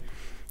actually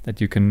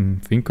that you can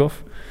think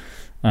of.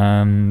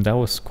 That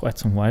was quite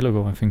some while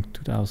ago, I think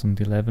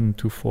 2011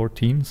 to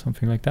 14,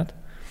 something like that.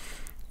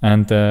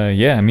 And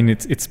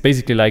it's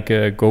basically like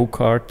a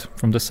go-kart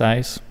from the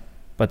size,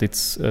 but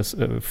it's a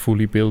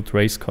fully built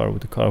race car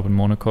with a carbon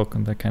monocoque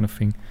and that kind of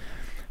thing.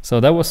 So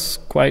that was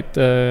quite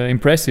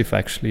impressive,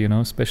 actually,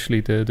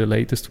 especially the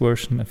latest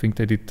version. I think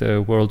they did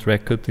a world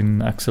record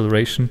in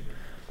acceleration,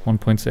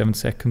 1.7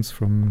 seconds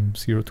from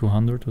 0 to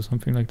 100 or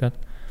something like that.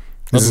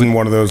 This isn't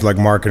one of those like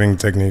marketing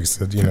techniques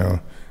that,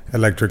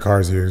 electric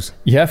cars use.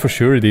 Yeah, for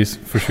sure it is,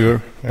 for sure.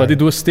 Yeah. But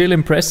it was still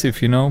impressive,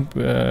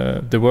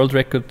 the world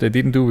record they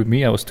didn't do with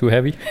me. I was too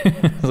heavy,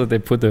 so they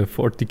put a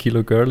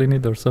 40-kilo girl in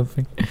it or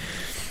something.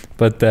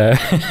 But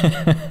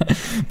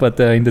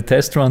in the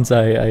test runs,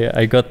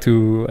 I got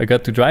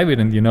to drive it,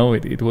 and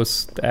it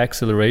was, the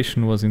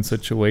acceleration was in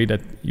such a way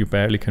that you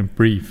barely can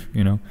breathe.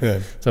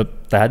 Yeah. So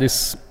that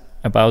is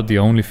about the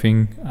only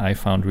thing I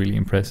found really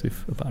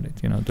impressive about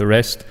it. The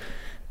rest,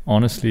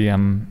 honestly,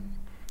 I'm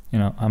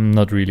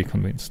not really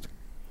convinced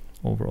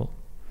overall.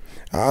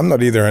 I'm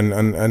not either,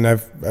 and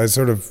I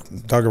sort of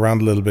dug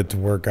around a little bit to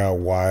work out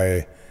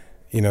why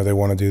they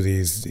want to do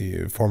these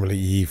Formula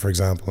E, for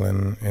example,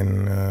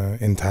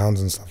 in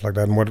towns and stuff like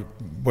that. And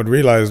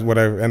what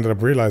I ended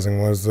up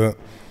realizing was that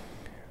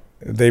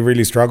they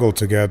really struggle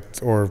to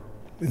get, or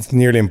it's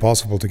nearly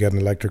impossible to get an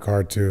electric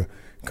car to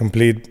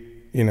complete,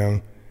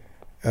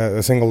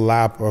 a single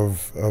lap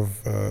of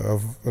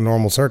a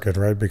normal circuit,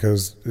 right?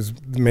 Because it's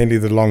mainly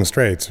the long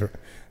straights.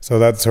 So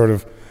that sort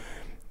of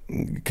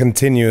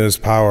continuous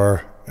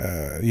power,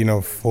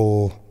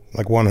 full,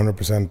 like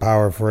 100%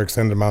 power for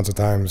extended amounts of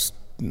times,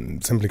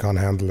 simply can't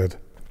handle it.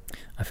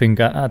 I think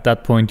at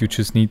that point you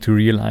just need to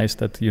realize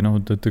that,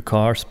 the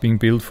cars being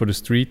built for the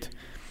street,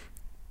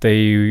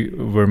 they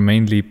were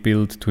mainly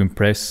built to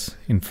impress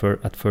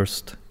at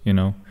first,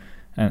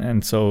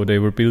 and so they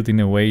were built in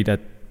a way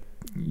that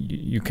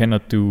you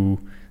cannot do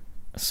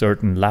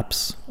certain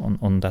laps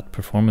on that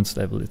performance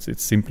level.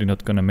 It's simply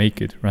not going to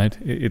make it, right?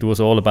 It was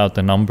all about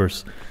the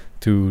numbers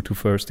to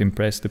first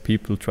impress the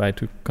people, try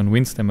to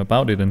convince them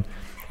about it. And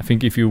I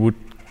think if you would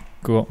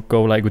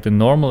go like with a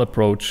normal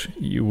approach,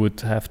 you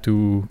would have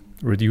to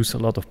reduce a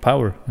lot of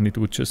power, and it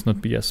would just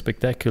not be as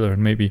spectacular.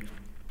 And maybe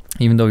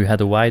even though you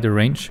had a wider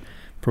range,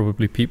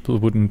 probably people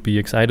wouldn't be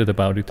excited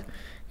about it,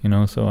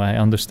 So I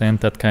understand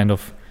that kind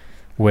of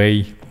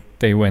way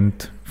they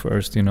went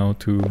first,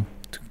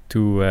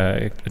 to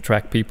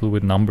attract people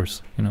with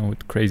numbers,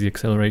 with crazy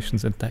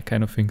accelerations and that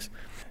kind of things.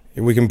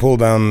 We can pull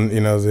down,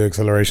 the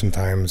acceleration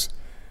times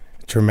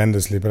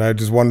tremendously, but I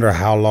just wonder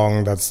how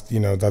long that's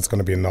going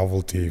to be a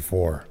novelty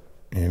for.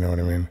 You know what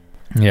I mean?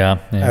 Yeah.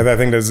 I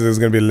think there's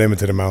going to be a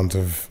limited amount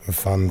of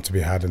fun to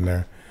be had in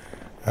there.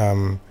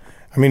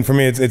 For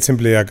me, it's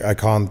simply I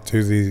can't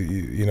do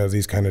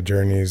these kind of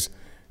journeys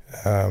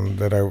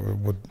that I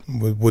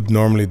would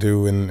normally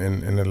do in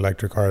an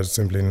electric car. It's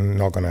simply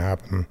not going to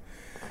happen.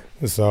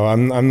 So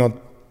I'm not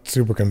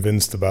super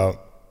convinced about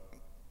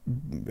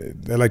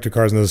electric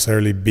cars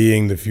necessarily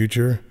being the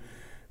future.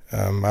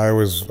 I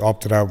always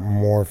opted out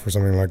more for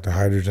something like the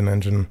hydrogen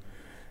engine.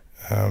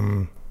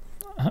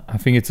 I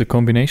think it's a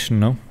combination,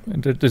 no?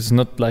 There's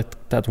not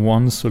like that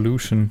one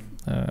solution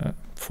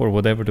for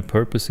whatever the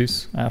purpose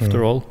is,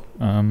 after all.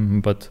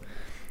 But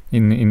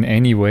in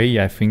any way,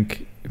 I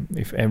think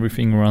if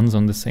everything runs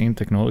on the same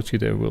technology,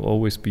 there will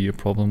always be a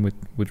problem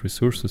with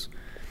resources.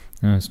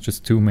 It's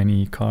just too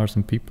many cars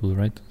and people,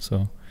 right?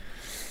 So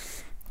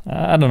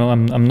I don't know.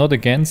 I'm not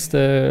against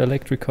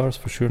electric cars,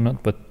 for sure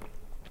not. But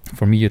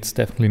for me, it's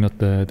definitely not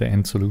the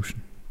end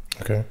solution.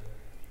 Okay.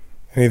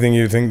 Anything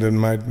you think that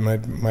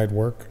might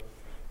work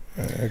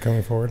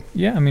coming forward?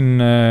 Yeah,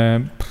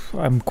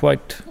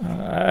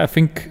 I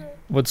think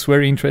what's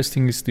very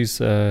interesting is this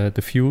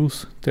the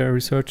fuels they're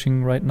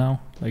researching right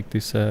now, like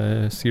this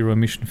zero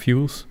emission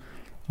fuels,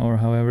 or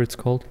however it's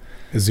called.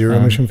 Zero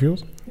emission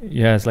fuels?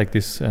 Yeah, it's like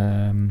this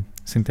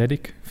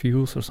synthetic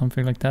fuels or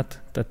something like that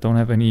don't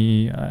have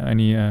any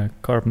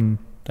carbon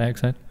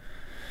dioxide.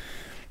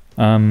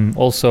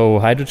 Also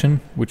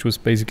hydrogen, which was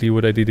basically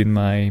what I did in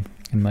my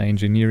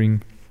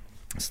engineering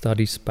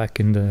studies back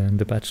in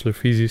the bachelor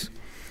thesis,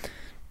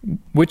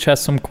 which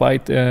has some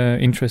quite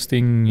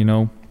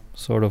interesting,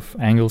 sort of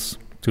angles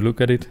to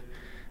look at it.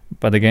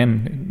 But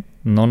again,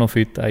 none of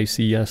it I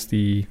see as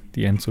the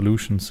end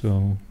solution.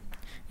 So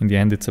in the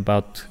end, it's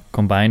about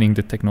combining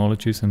the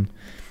technologies. And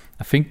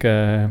I think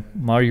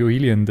Mario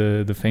Ilian,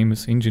 the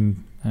famous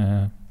engine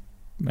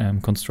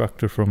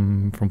constructor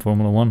from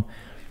Formula One,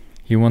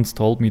 he once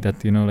told me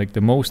that like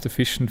the most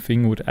efficient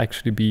thing would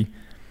actually be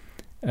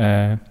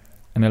an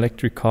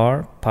electric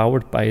car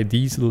powered by a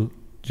diesel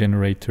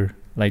generator.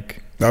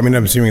 I'm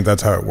assuming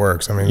that's how it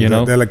works.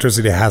 The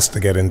electricity has to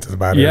get into the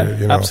battery.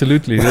 Yeah,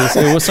 absolutely.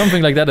 It was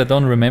something like that. I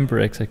don't remember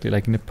exactly,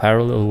 like in a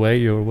parallel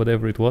way or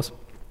whatever it was.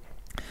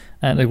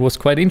 And it was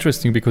quite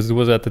interesting because it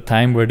was at the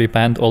time where they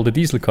banned all the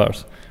diesel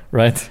cars,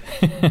 right?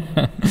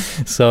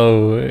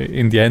 So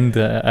in the end,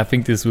 I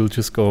think this will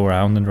just go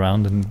round and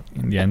round, and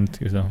in the end,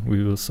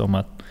 we will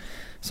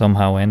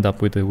somehow end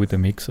up with a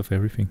mix of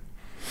everything.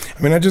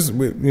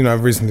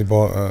 I've recently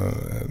bought a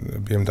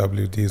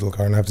BMW diesel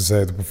car, and I have to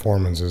say the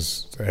performance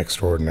is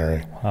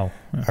extraordinary. Wow.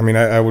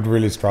 Yeah. I would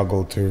really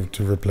struggle to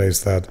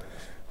replace that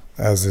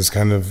as this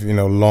kind of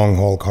long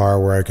haul car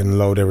where I can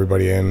load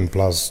everybody in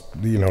plus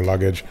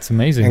luggage. It's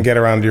amazing. And get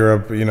around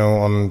Europe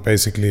on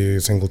basically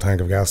a single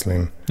tank of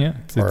gasoline. Yeah,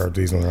 or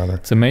diesel rather.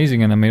 It's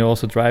amazing, and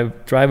also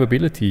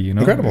drivability.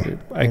 Incredible.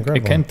 I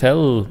can't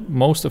tell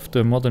most of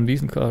the modern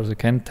diesel cars. I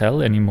can't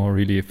tell anymore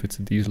really if it's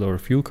a diesel or a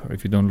fuel car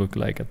if you don't look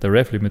like at the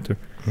rev limiter,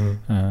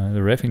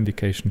 the rev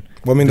indication.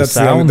 Well, the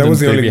sound, that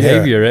was the only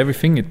behavior,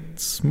 everything.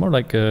 It's more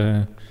like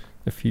a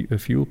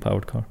fuel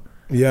powered car.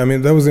 Yeah,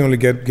 that was the only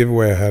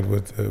giveaway I had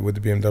with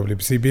the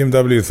BMW. See,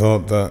 BMW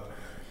thought that,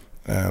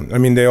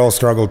 they all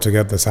struggled to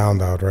get the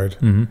sound out, right?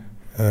 Mm-hmm.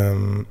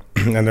 And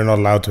they're not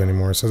allowed to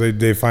anymore. So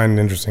they find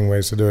interesting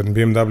ways to do it. And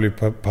BMW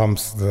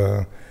pumps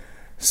the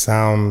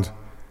sound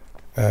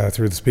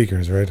through the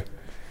speakers, right?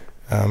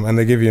 And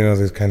they give you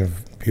this kind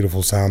of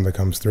beautiful sound that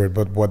comes through it.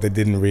 But what they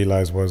didn't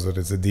realize was that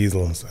it's a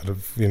diesel. Instead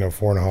of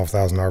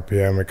 4,500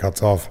 RPM, it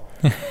cuts off.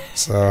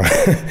 So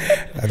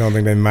I don't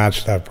think they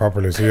matched that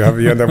properly. So you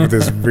end up with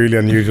this really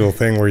unusual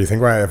thing where you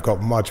think, right, I've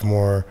got much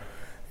more,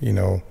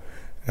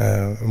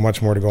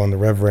 much more to go on the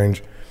rev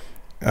range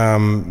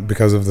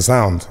because of the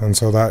sound, and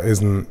so that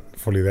isn't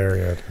fully there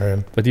yet.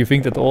 Right? But do you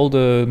think that all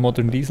the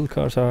modern diesel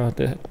cars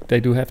they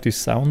do have this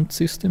sound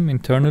system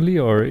internally,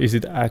 or is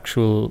it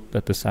actual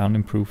that the sound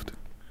improved?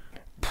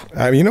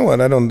 You know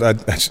what? I don't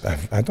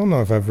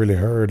know if I've really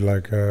heard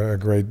like a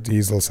great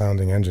diesel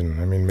sounding engine.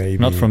 I mean, maybe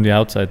not from the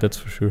outside, that's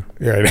for sure.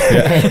 Yeah,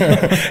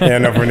 yeah,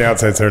 no, from the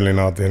outside certainly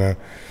not.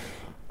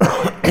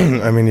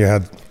 I mean, you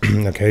had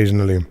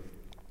occasionally,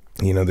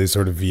 these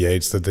sort of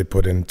V8s that they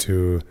put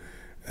into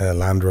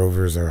Land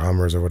Rovers or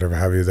Hummers or whatever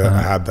have you that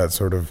had that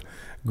sort of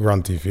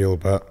grunty feel,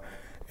 but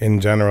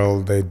in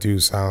general they do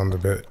sound a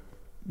bit,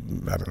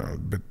 I don't know, a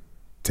bit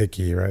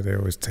ticky, right? They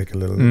always tick a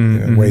little,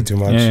 way too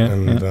much,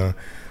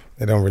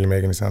 they don't really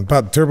make any sound.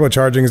 But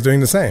turbocharging is doing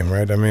the same,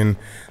 right? I mean,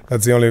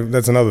 that's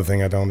another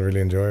thing I don't really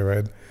enjoy,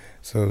 right?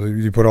 So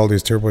you put all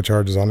these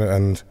turbochargers on it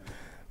and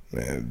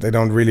they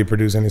don't really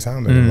produce any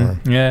sound anymore.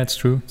 Yeah, it's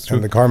true.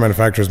 And the car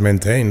manufacturers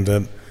maintain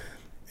that,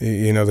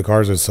 the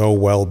cars are so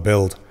well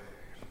built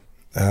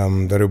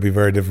that it would be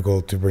very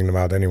difficult to bring them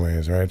out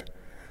anyways, right?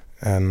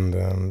 And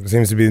it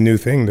seems to be the new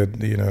thing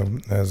that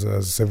as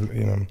a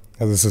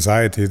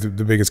society,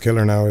 the biggest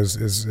killer now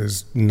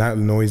is not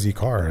noisy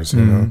cars.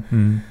 So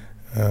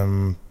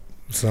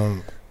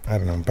I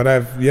don't know, but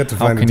I've yet to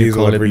find a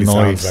diesel that really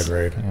sounds that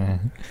great.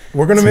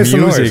 We're going to miss the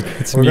noise.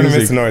 We're going to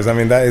miss the noise. I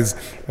mean, that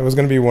was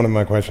going to be one of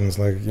my questions.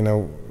 Like,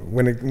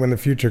 when the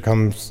future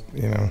comes,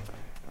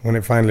 when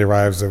it finally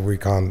arrives that we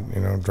can't,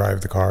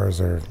 drive the cars,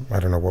 or I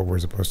don't know what we're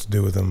supposed to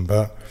do with them.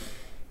 But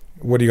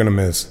what are you going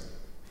to miss?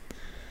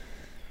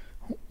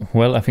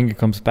 Well, I think it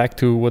comes back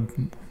to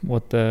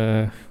what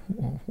the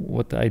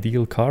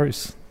ideal car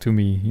is to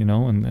me,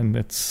 and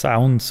that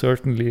sound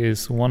certainly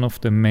is one of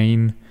the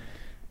main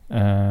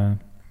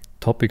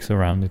topics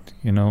around it.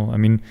 I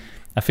mean,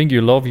 I think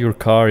you love your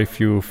car if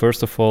you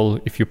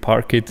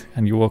park it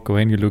and you walk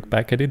away and you look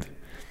back at it.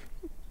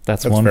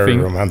 That's one very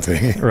thing,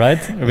 romantic, right?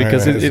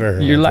 Because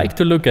you like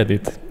to look at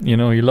it.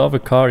 You love a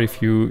car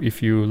if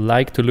you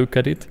like to look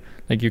at it,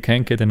 like you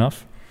can't get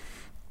enough.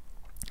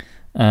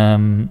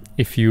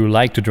 If you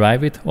like to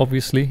drive it,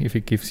 obviously, if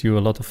it gives you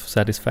a lot of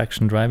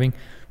satisfaction driving,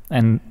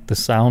 and the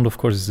sound, of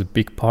course, is a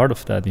big part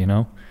of that.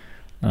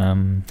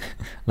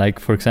 Like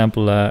for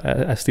example,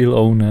 I still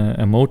own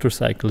a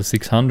motorcycle, a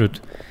 600,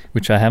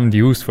 which I haven't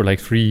used for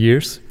like 3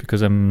 years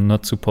because I'm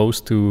not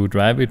supposed to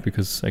drive it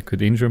because I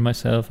could injure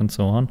myself and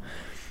so on.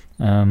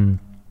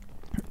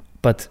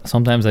 But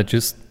sometimes I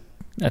just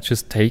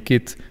take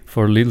it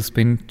for a little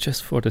spin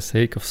just for the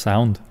sake of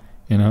sound.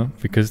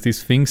 Because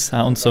these things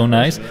sound so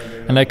nice,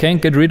 and I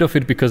can't get rid of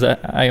it because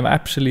I am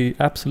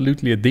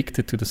absolutely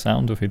addicted to the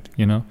sound of it,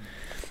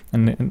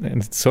 and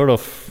it's sort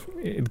of,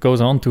 it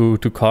goes on to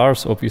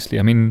cars, obviously.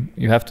 I mean,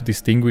 you have to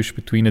distinguish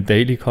between a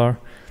daily car,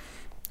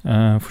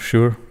 for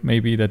sure,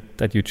 maybe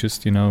that you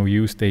just,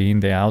 use day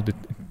in, day out,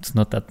 it's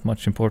not that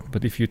much important.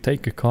 But if you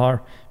take a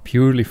car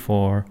purely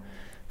for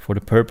the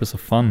purpose of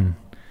fun,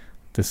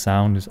 the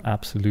sound is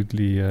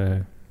absolutely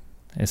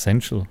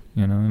essential,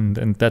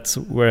 and that's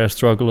where I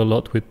struggle a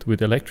lot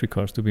with electric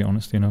cars, to be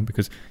honest,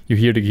 because you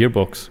hear the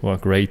gearbox. Well,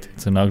 great,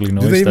 it's an ugly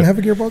noise. Do they even have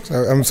a gearbox?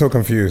 I'm so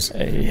confused.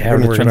 Yeah,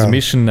 the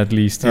transmission at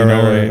least,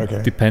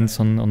 okay. Depends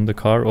on the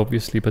car,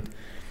 obviously, but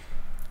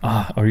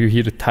or you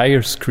hear the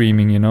tires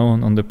screaming,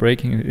 on the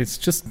braking. It's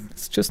just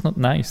not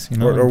nice,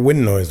 Or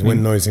wind noise.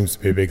 Wind noise seems to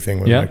be a big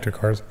thing with electric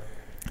cars.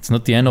 It's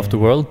not the end of the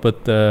world,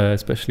 but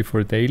especially for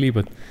a daily,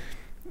 but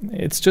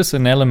it's just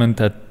an element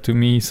that to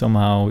me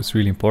somehow is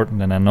really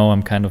important, and I know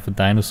I'm kind of a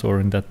dinosaur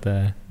in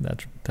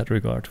that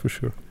regard, for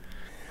sure.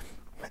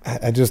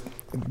 I just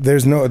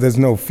there's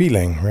no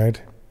feeling,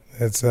 right?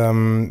 It's I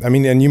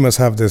mean, and you must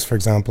have this, for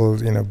example,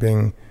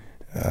 being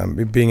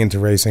into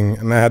racing,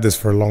 and I had this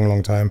for a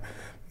long time.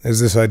 There's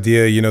this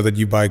idea, that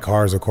you buy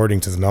cars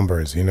according to the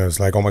numbers. It's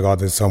like, oh my God,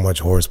 there's so much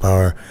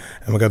horsepower.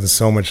 Oh my God, there's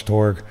so much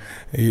torque,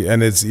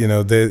 and it's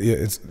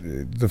it's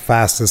the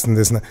fastest and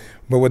this and that.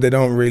 But what they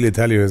don't really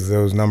tell you is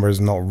those numbers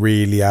not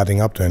really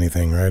adding up to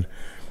anything, right?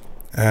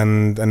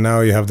 And now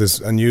you have this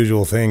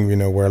unusual thing,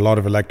 where a lot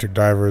of electric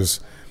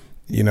drivers,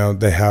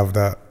 they have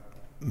that,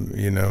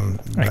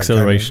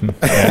 acceleration.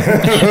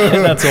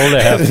 That's all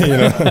they have.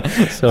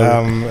 So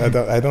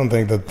I don't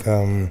think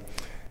that.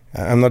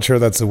 I'm not sure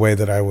that's the way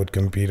that I would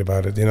compete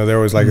about it. They're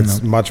always like,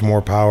 it's much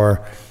more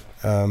power,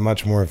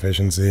 much more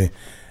efficiency.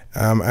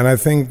 And I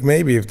think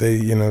maybe if they,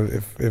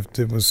 if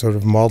it was sort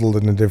of modeled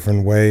in a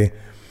different way,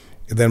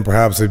 then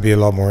perhaps it'd be a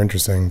lot more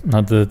interesting.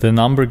 Now the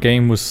number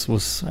game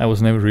was I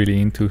was never really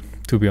into,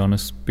 to be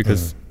honest,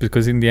 because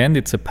in the end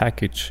it's a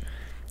package.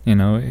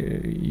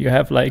 You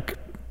have like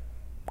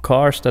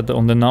cars that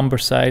on the number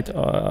side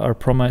are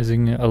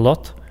promising a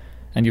lot,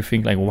 and you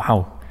think like,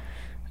 wow.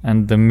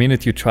 And the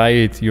minute you try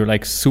it, you're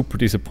like super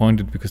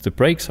disappointed because the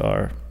brakes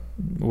are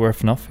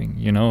worth nothing,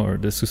 you know, or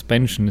the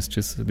suspension is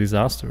just a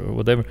disaster or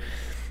whatever.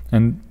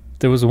 And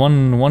there was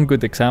one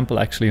good example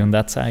actually on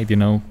that side, you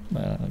know,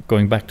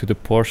 going back to the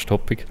Porsche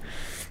topic.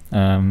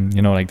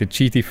 You know, like the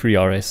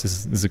GT3 RS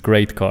is a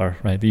great car,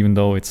 right? Even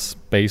though it's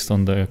based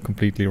on the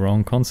completely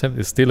wrong concept,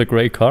 it's still a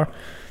great car.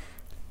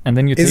 And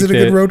then is it a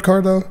good road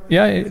car though?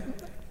 Yeah,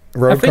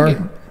 road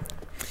car.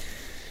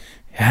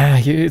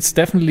 It's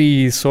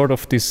definitely sort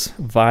of this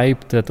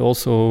vibe that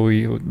also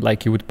you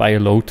would buy a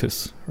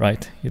Lotus,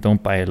 right? You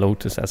don't buy a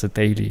Lotus as a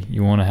daily.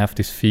 You want to have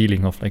this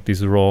feeling of like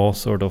this raw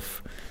sort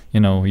of, you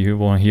know, you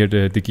want to hear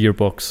the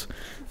gearbox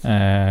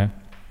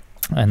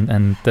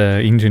and the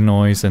engine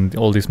noise and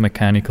all these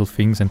mechanical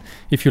things. And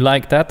if you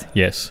like that,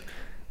 yes.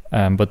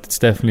 But it's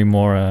definitely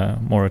more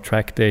a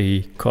track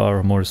day car,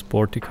 or more a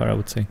sporty car, I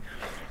would say.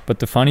 But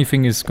the funny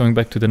thing is, going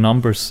back to the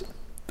numbers,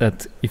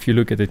 that if you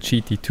look at the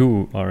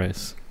GT2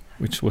 RS,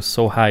 which was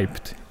so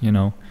hyped, you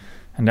know,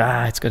 and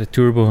it's got a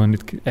turbo and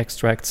it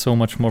extracts so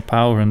much more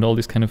power and all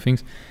these kind of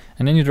things,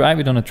 and then you drive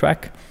it on a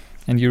track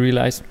and you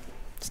realize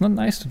it's not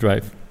nice to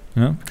drive,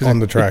 you know, because on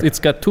the track it's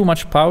got too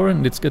much power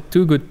and it's got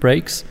too good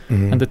brakes,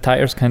 and the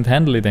tires can't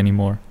handle it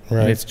anymore.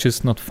 Right. And it's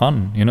just not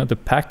fun, you know. The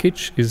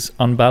package is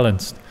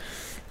unbalanced,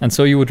 and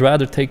so you would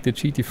rather take the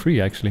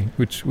GT3 actually,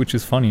 which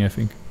is funny, I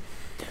think.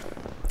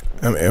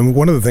 And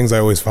one of the things I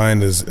always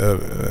find is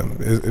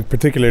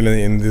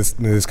particularly in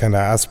this kind of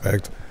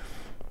aspect,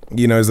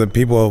 you know, is that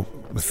people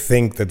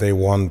think that they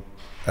want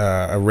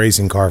a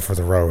racing car for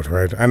the road,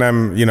 right? And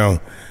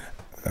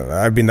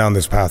I've been down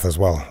this path as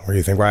well, where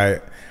you think,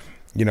 right,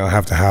 you know,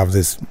 have to have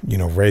this, you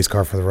know, race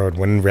car for the road,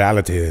 when in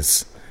reality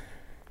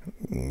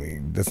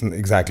that's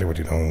exactly what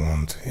you don't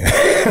want.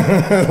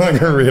 Like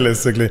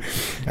realistically.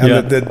 And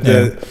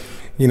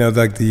you know,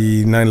 like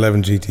the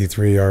 911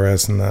 GT3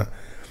 RS and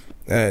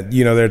that,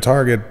 you know, their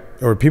target,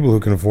 or people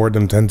who can afford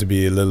them, tend to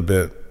be a little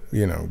bit,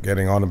 you know,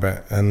 getting on a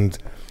bit. And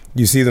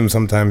you see them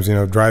sometimes, you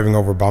know, driving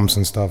over bumps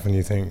and stuff, and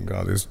you think,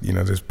 God, this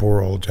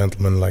poor old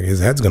gentleman, like his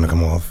head's gonna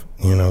come off,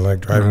 you know, like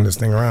driving this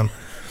thing around.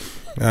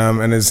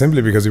 And it's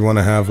simply because you want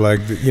to have,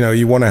 like, you know,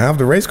 you want to have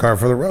the race car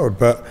for the road.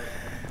 But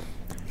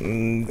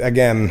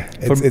again,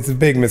 it's a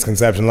big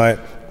misconception. Like,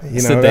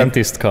 it's a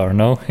dentist car,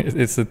 no?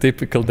 It's a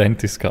typical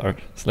dentist car.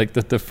 It's like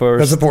the first...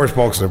 That's a Porsche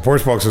Boxer.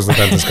 Porsche Boxer is the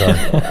dentist car.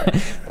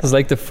 It's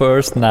like the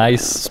first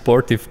nice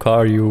sportive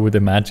car you would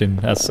imagine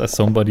as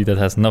somebody that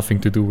has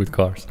nothing to do with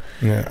cars.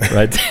 Yeah.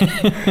 Right?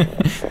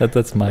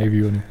 That's my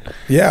view on it.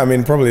 Yeah, I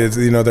mean, probably it's,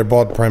 you know, they're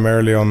bought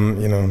primarily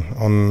on, you know,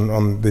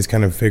 on this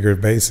kind of figure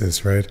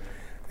basis, right?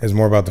 It's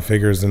more about the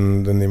figures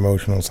than the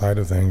emotional side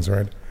of things,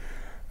 right?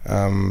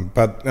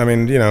 But I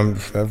mean,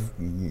 I've got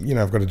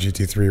a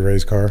GT3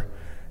 race car,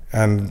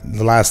 and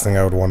the last thing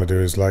I would want to do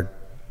is like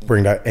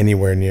bring that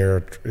anywhere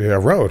near a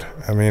road.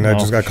 I mean, I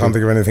can't think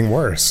of anything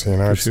worse. You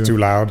know, it's too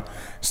loud,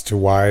 it's too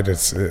wide,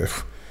 it's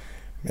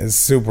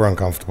super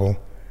uncomfortable,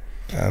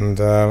 and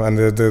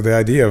the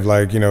idea of,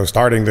 like, you know,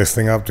 starting this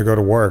thing up to go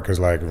to work is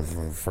like,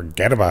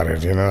 forget about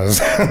it. You know,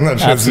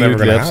 that's just never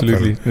going to happen.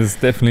 Absolutely, it's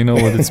definitely not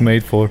what it's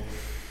made for.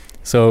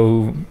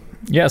 So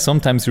yeah,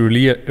 sometimes you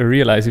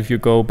realize if you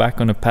go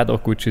back on a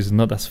paddock which is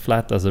not as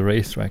flat as a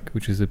racetrack,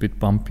 which is a bit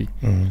bumpy,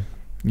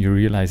 you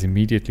realize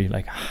immediately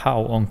like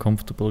how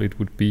uncomfortable it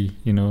would be,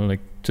 you know,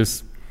 like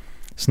just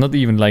it's not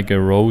even like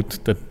a road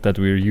that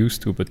we're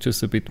used to, but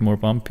just a bit more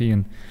bumpy.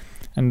 And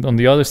on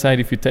the other side,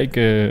 if you take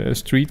a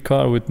street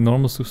car with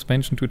normal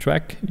suspension to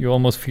track, you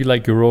almost feel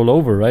like you roll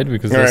over, right?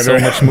 Because there's so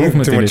much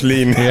movement too in much it.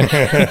 Lean.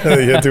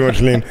 Yeah, too much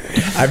lean.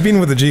 I've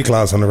been with the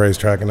G-Class on the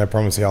racetrack, and I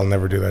promise you I'll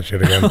never do that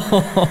shit again.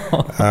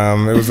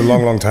 It was a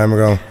long, long time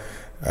ago,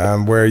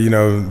 where, you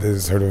know,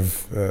 this sort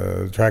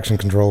of traction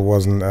control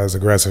wasn't as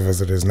aggressive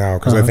as it is now,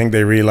 because I think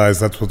they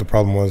realized that's what the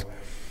problem was.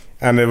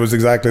 And it was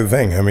exactly the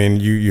thing. I mean,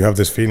 you have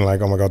this feeling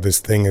like, oh my God,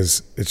 this thing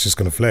it's just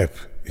going to flip,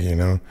 you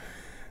know?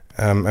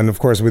 And of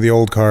course, with the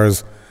old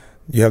cars,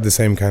 you have the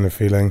same kind of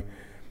feeling.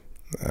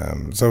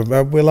 So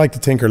we like to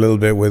tinker a little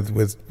bit with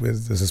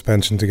the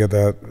suspension to get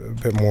that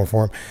a bit more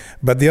form.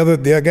 But the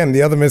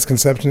other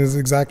misconception is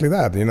exactly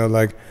that. You know,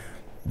 like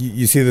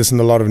you see this in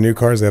a lot of new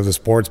cars. They have the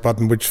sports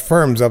button, which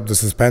firms up the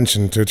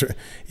suspension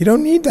you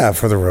don't need that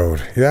for the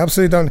road. You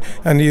absolutely don't.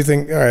 And you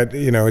think, all right,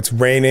 you know, it's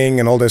raining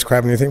and all this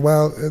crap, and you think,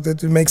 well,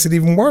 it makes it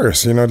even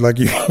worse. You know, like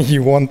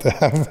you want to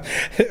have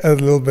a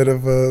little bit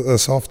of a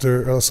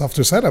softer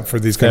setup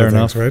for these kind of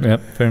things, right? Yeah,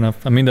 fair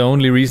enough. I mean, the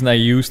only reason I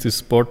use this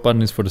sport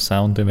button is for the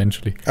sound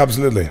eventually.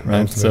 Absolutely.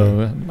 Right.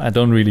 Absolutely. So I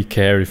don't really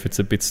care if it's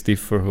a bit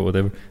stiff or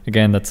whatever.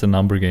 Again, that's a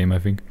number game, I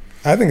think.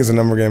 I think it's a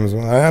number game as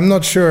well. I'm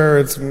not sure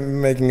it's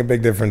making a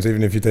big difference,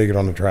 even if you take it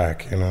on the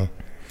track, you know?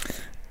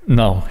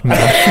 No.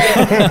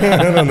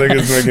 I don't think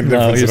it's making a difference at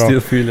all. You still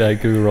feel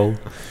like you roll.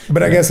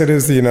 But I guess it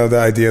is, you know, the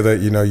idea that,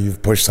 you know,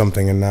 you've pushed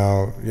something and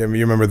now, you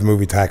remember the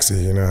movie Taxi,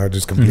 you know, how it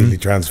just completely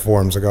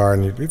transforms a car.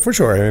 And for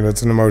sure, I mean,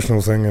 it's an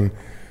emotional thing,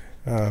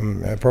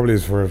 and it probably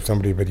is for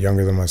somebody a bit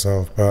younger than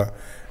myself. But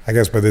I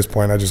guess by this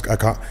point, I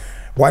can't.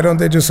 Why don't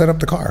they just set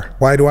up the car?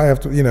 Why do I have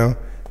to, you know?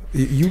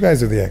 You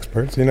guys are the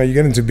experts. You know, you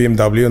get into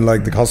BMW and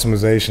like the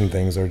customization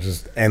things are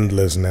just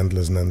endless and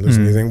endless and endless.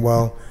 And you think,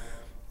 well,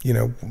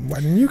 why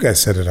didn't you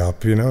guys set it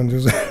up? And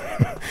just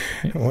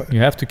you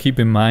have to keep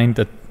in mind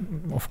that,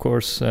 of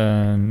course,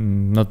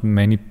 not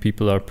many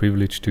people are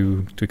privileged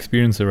to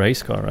experience a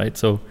race car, right?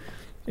 So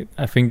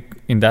I think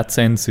in that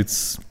sense,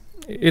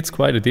 it's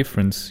quite a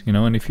difference,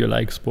 And if you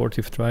like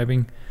sportive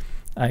driving,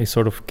 I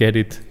sort of get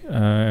it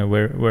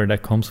where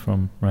that comes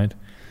from, right?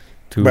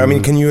 But I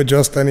mean, can you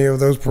adjust any of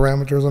those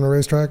parameters on a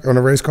racetrack, on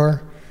a race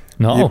car?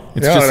 No,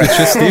 it's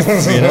just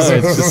different,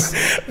 It's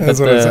just, that's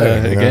what I'm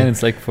saying. Again,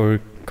 it's like for a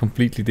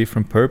completely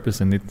different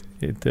purpose, and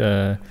it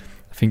I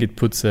think it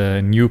puts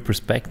a new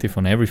perspective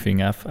on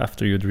everything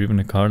after you've driven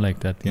a car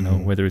like that.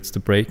 Whether it's the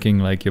braking,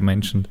 like you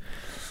mentioned,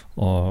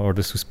 or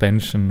the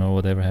suspension, or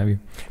whatever have you.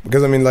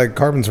 Because I mean, like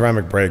carbon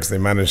ceramic brakes, they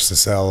managed to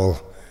sell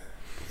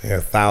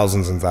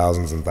thousands and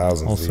thousands and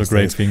thousands. Also a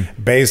great thing,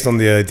 based on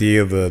the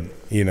idea that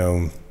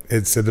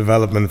it's a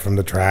development from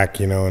the track,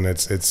 and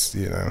it's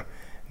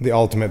the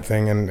ultimate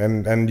thing,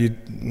 and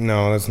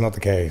that's not the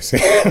case.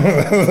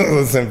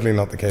 That's simply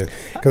not the case.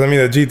 Because I mean,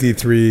 the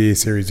GT3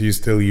 series, you're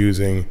still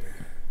using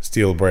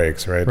steel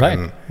brakes, right?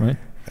 Right.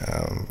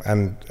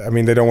 And I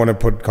mean, they don't want to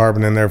put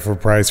carbon in there for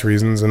price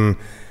reasons, and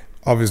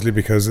obviously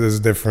because there's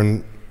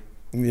different,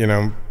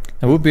 It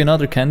would be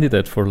another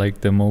candidate for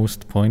like the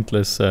most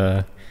pointless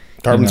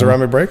carbon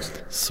ceramic brakes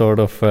sort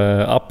of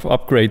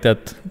upgrade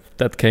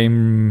that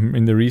came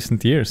in the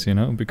recent years,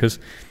 because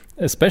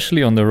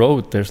especially on the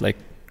road, there's like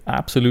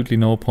absolutely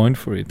no point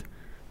for it.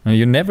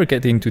 You never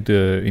get into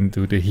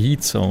the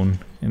heat zone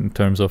in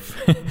terms of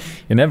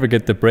you never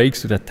get the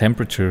brakes to that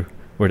temperature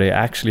where they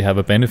actually have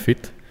a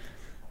benefit.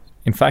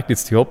 In fact,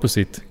 it's the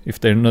opposite. If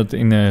they're not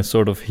in a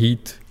sort of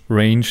heat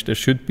range there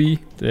should be,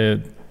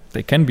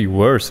 they can be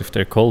worse if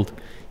they're cold,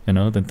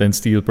 than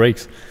steel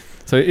brakes.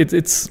 So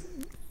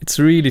it's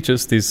really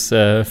just this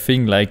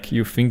thing, like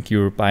you think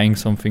you're buying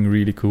something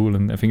really cool,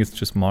 and I think it's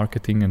just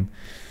marketing. And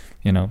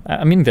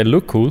I mean, they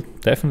look cool,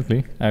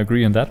 definitely. I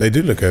agree on that. They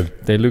do look good.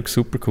 They look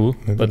super cool,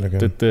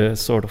 but the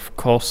sort of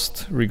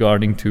cost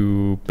regarding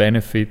to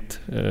benefit,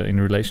 in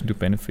relation to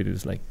benefit,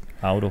 is like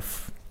out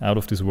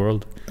of this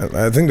world.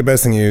 I think the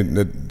best thing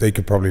that they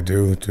could probably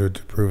do to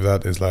prove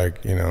that is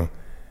like,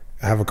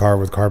 have a car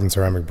with carbon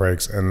ceramic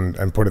brakes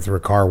and put it through a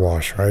car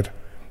wash, right?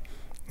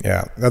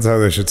 Yeah, that's how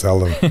they should sell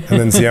them, and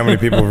then see how many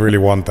people really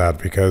want that.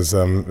 Because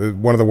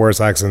one of the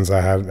worst accidents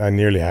I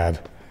nearly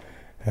had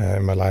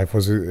in my life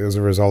was as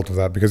a result of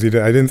that, because I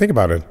didn't think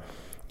about it.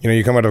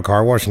 You come out of a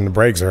car wash and the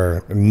brakes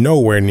are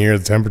nowhere near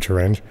the temperature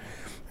range,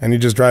 and you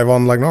just drive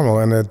on like normal,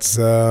 and it's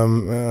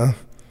the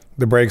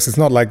brakes. It's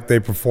not like they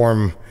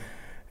perform,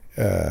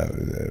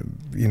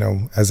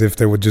 as if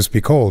they would just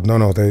be cold.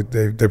 No,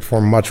 they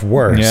perform much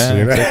worse. Yeah,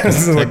 exactly,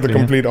 this is like the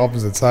complete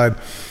opposite side.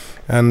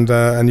 And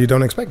you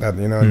don't expect that,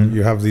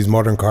 You have these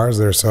modern cars;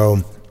 they're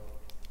so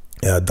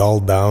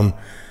dulled down,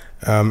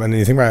 and then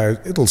you think, right,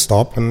 it'll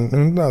stop, and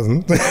it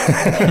doesn't,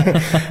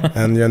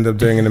 and you end up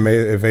doing an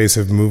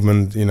evasive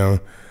movement, in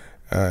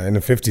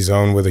a 50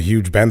 zone with a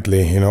huge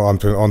Bentley,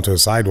 onto a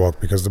sidewalk,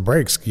 because the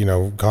brakes,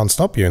 can't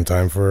stop you in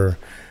time for.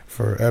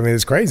 I mean,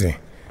 it's crazy.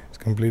 It's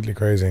completely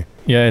crazy.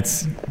 Yeah,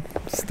 it's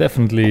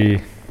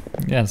definitely,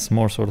 it's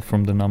more sort of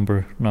from the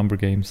number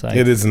game side.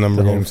 It is a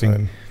number game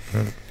side.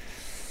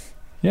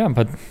 Yeah,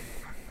 but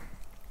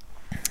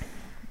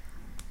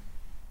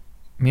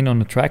I mean,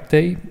 on a track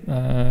day,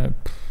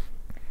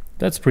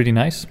 that's pretty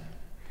nice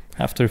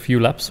after a few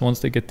laps once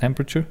they get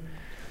temperature.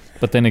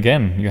 But then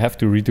again, you have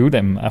to redo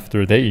them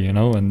after a day,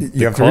 and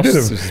you have to redo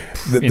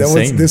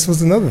them. This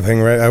was another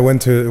thing, right? I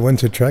went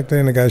to track day,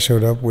 and a guy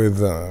showed up with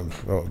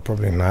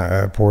probably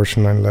a Porsche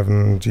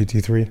 911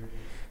 GT3.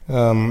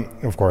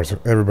 Of course,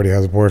 everybody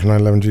has a Porsche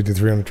 911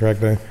 GT3 on the track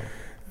day,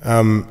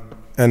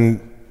 and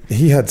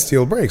he had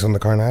steel brakes on the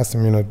car, and I asked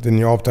him, didn't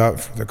you opt out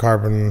for the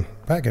carbon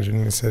package?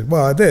 And he said,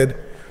 well, I did.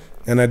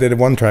 And I did it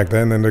one track day,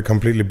 and then they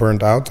completely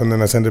burnt out. And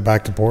then I sent it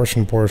back to Porsche,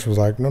 and Porsche was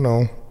like,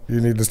 no, you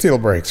need the steel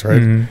brakes,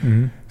 right?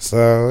 Mm-hmm.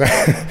 So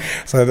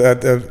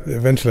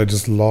eventually I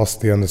just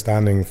lost the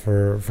understanding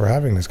for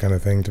having this kind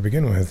of thing to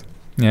begin with.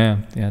 Yeah,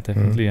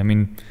 definitely. I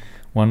mean,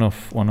 one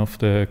of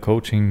the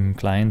coaching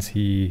clients,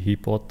 he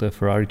bought the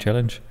Ferrari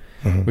Challenge,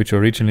 which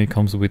originally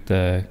comes with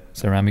the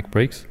ceramic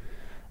brakes.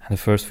 And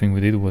the first thing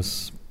we did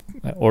was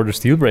order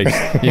steel brakes.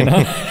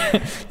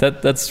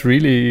 That's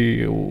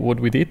really what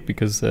we did,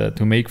 because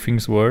to make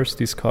things worse,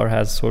 this car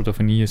has sort of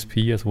an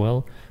ESP as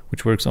well,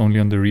 which works only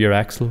on the rear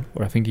axle,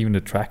 or I think even the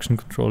traction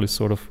control is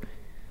sort of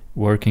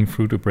working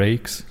through the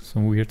brakes,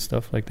 some weird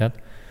stuff like that.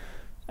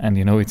 And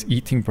it's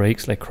eating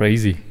brakes like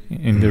crazy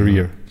in the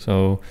rear.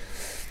 So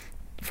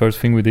first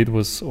thing we did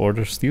was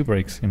order steel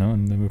brakes,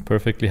 and we're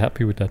perfectly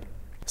happy with that.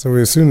 So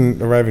we're soon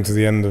arriving to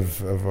the end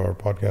of our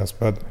podcast,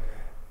 but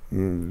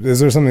is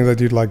there something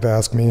that you'd like to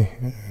ask me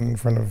in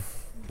front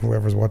of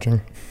whoever's watching?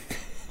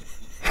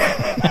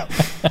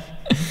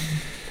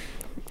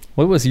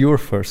 What was your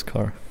first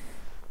car?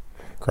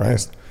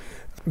 Christ.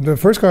 The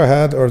first car I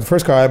had, or the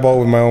first car I bought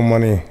with my own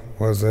money,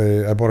 was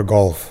I bought a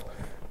Golf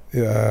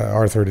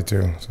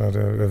R32, so a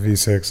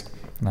V6.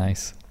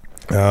 Nice.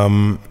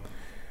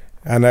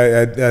 And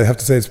I have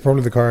to say it's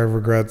probably the car I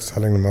regret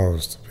selling the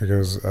most,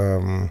 because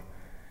there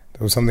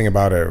was something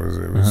about it.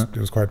 It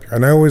was quite pure.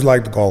 And I always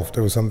liked the Golf.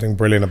 There was something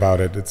brilliant about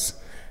it. It's,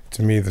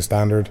 to me, the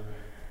standard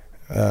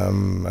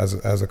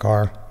as a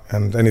car.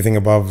 And anything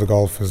above the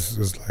Golf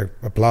is like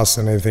a plus,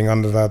 and anything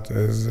under that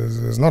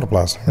is not a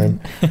plus, right?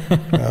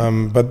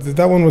 But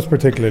that one was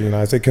particularly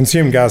nice. It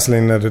consumed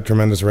gasoline at a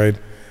tremendous rate,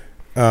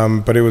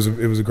 but it was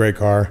a great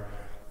car.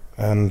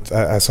 And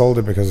I sold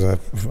it because I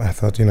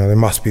thought, there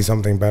must be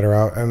something better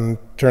out. And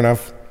sure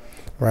enough,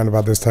 around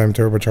about this time,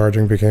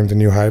 turbocharging became the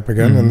new hype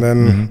again, and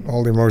then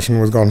all the emotion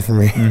was gone from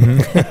me.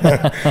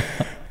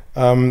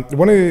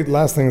 One of the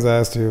last things I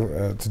asked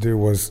you to do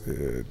was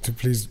to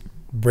please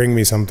bring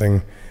me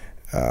something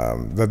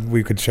that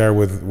we could share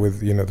with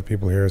the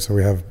people here. So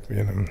we have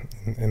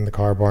in the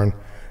car barn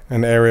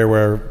an area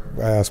where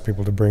I ask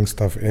people to bring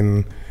stuff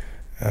in,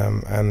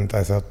 and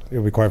I thought it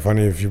would be quite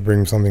funny if you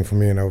bring something for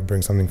me and I would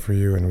bring something for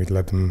you, and we'd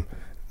let them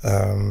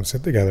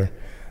sit together.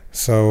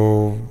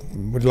 So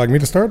would you like me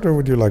to start, or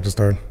would you like to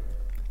start?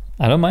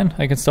 I don't mind.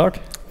 I can start.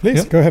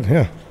 Please, go ahead.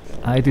 Yeah.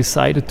 I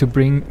decided to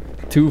bring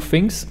 2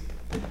 things.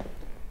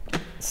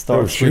 Shoes.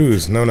 No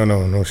shoes. no, the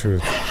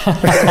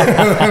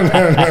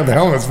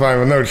helmet's fine,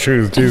 but no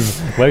shoes.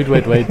 Jesus. Wait.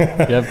 You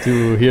have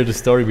to hear the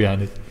story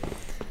behind it.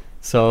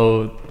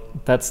 So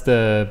that's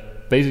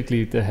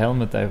basically the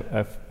helmet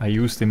I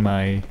used in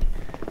my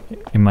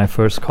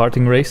first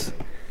karting race.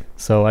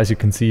 So as you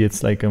can see,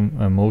 it's like a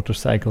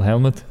motorcycle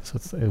helmet. So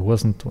it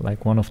wasn't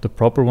like one of the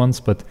proper ones,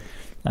 but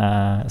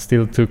I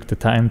still took the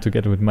time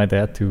together with my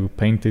dad to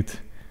paint it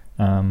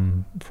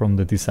from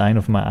the design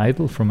of my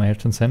idol, from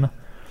Ayrton Senna.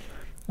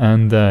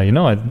 And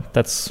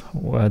that's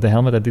the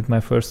helmet I did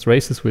my first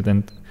races with.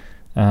 And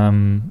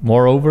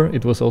moreover,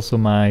 it was also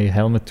my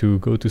helmet to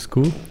go to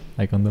school,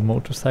 like on the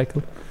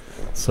motorcycle.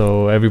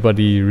 So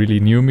everybody really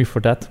knew me for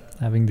that,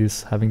 having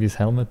this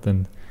helmet,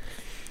 and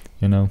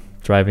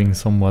driving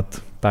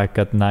somewhat back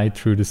at night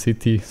through the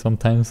city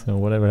sometimes, or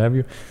whatever have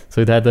you. So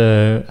it had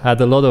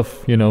a lot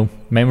of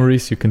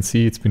memories. You can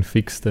see it's been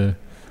fixed a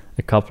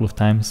couple of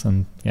times,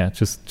 and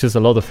just a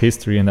lot of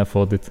history. And I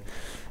thought it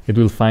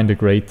will find a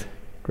great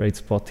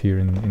spot here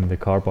in the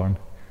car barn.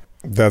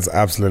 That's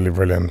absolutely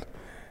brilliant.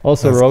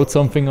 Also wrote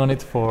something on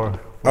it for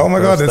oh my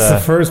god, it's the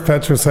first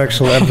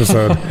petrosexual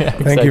episode.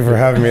 Exactly. Thank you for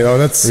having me. Oh,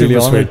 that's really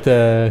super honored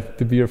sweet.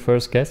 To be your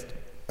first guest.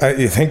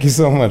 Thank you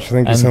so much.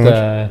 Thank you so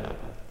much.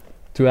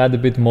 To add a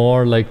bit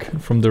more, like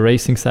from the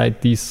racing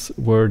side, these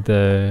were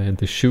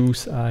the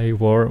shoes I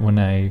wore when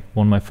I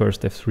won my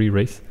first F3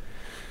 race,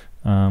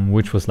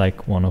 which was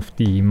like one of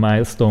the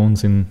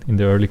milestones in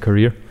the early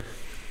career.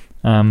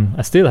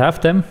 I still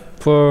have them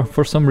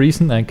for some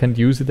reason. I can't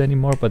use it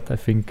anymore, but I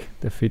think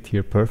they fit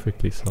here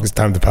perfectly. So it's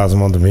time to pass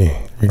them on to me.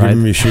 You're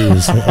giving me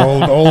shoes,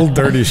 old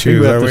dirty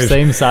shoes. We have the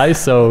same size,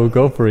 so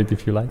go for it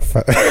if you like.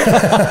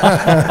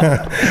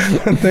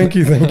 Thank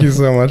you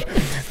so much.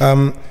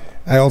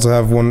 I also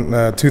have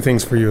 2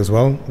 things for you as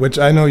well, which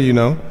I know you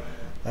know,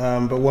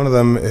 but one of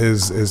them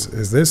is this.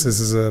 This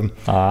is a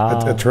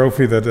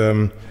trophy that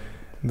I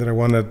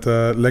won at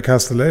Le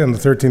Castellet on the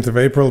 13th of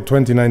April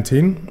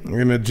 2019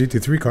 in a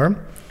GT3 car.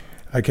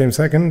 I came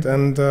second,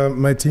 and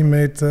my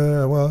teammate,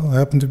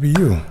 happened to be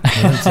you.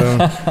 Right?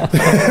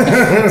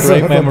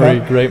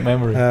 Great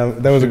memory.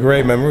 That was a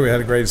great memory. We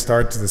had a great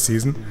start to the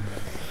season.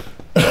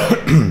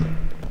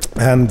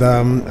 And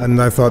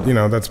I thought,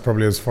 that's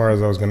probably as far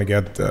as I was going to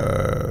get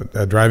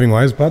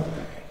driving-wise, but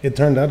it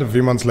turned out a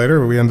few months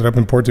later, we ended up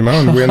in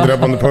Portimao, and we ended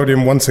up on the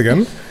podium once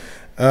again.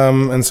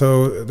 And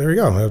so there you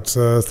go. It's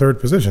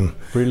 3rd position.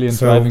 Brilliant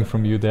driving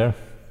from you there.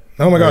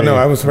 Oh my God! No,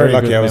 I was very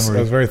lucky. I was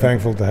very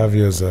thankful to have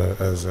you as a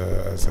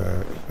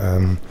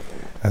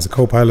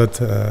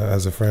co-pilot,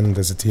 as a friend,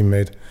 as a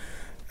teammate,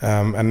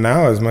 and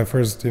now as my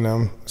first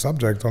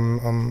subject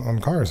on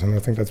cars. And I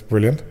think that's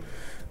brilliant.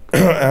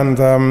 And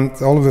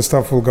all of this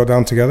stuff will go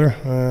down together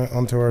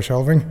onto our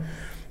shelving.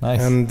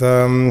 Nice. And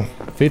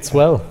fits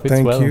well.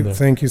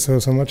 Thank you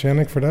so much,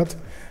 Yannick, for that.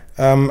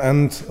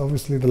 And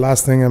obviously, the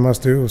last thing I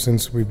must do,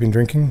 since we've been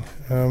drinking,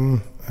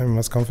 I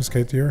must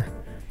confiscate your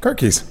car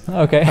keys.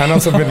 Okay. And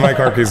also bid my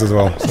car keys as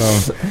well.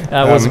 So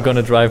I wasn't going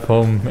to drive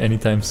home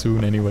anytime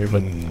soon anyway,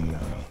 but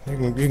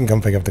you can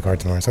come pick up the car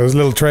tomorrow. So there's a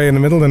little tray in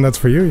the middle, and that's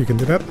for you. You can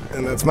do that,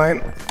 and that's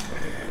mine.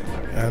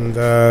 And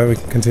we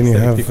can continue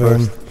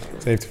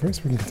safety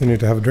first. We can continue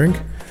to have a drink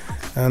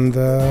and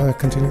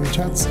continue the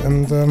chats.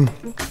 And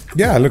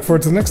I look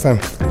forward to the next time.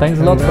 Thanks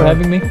a lot for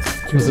having me.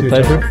 It was a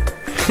pleasure.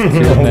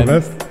 All the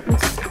best.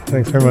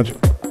 Thanks very much.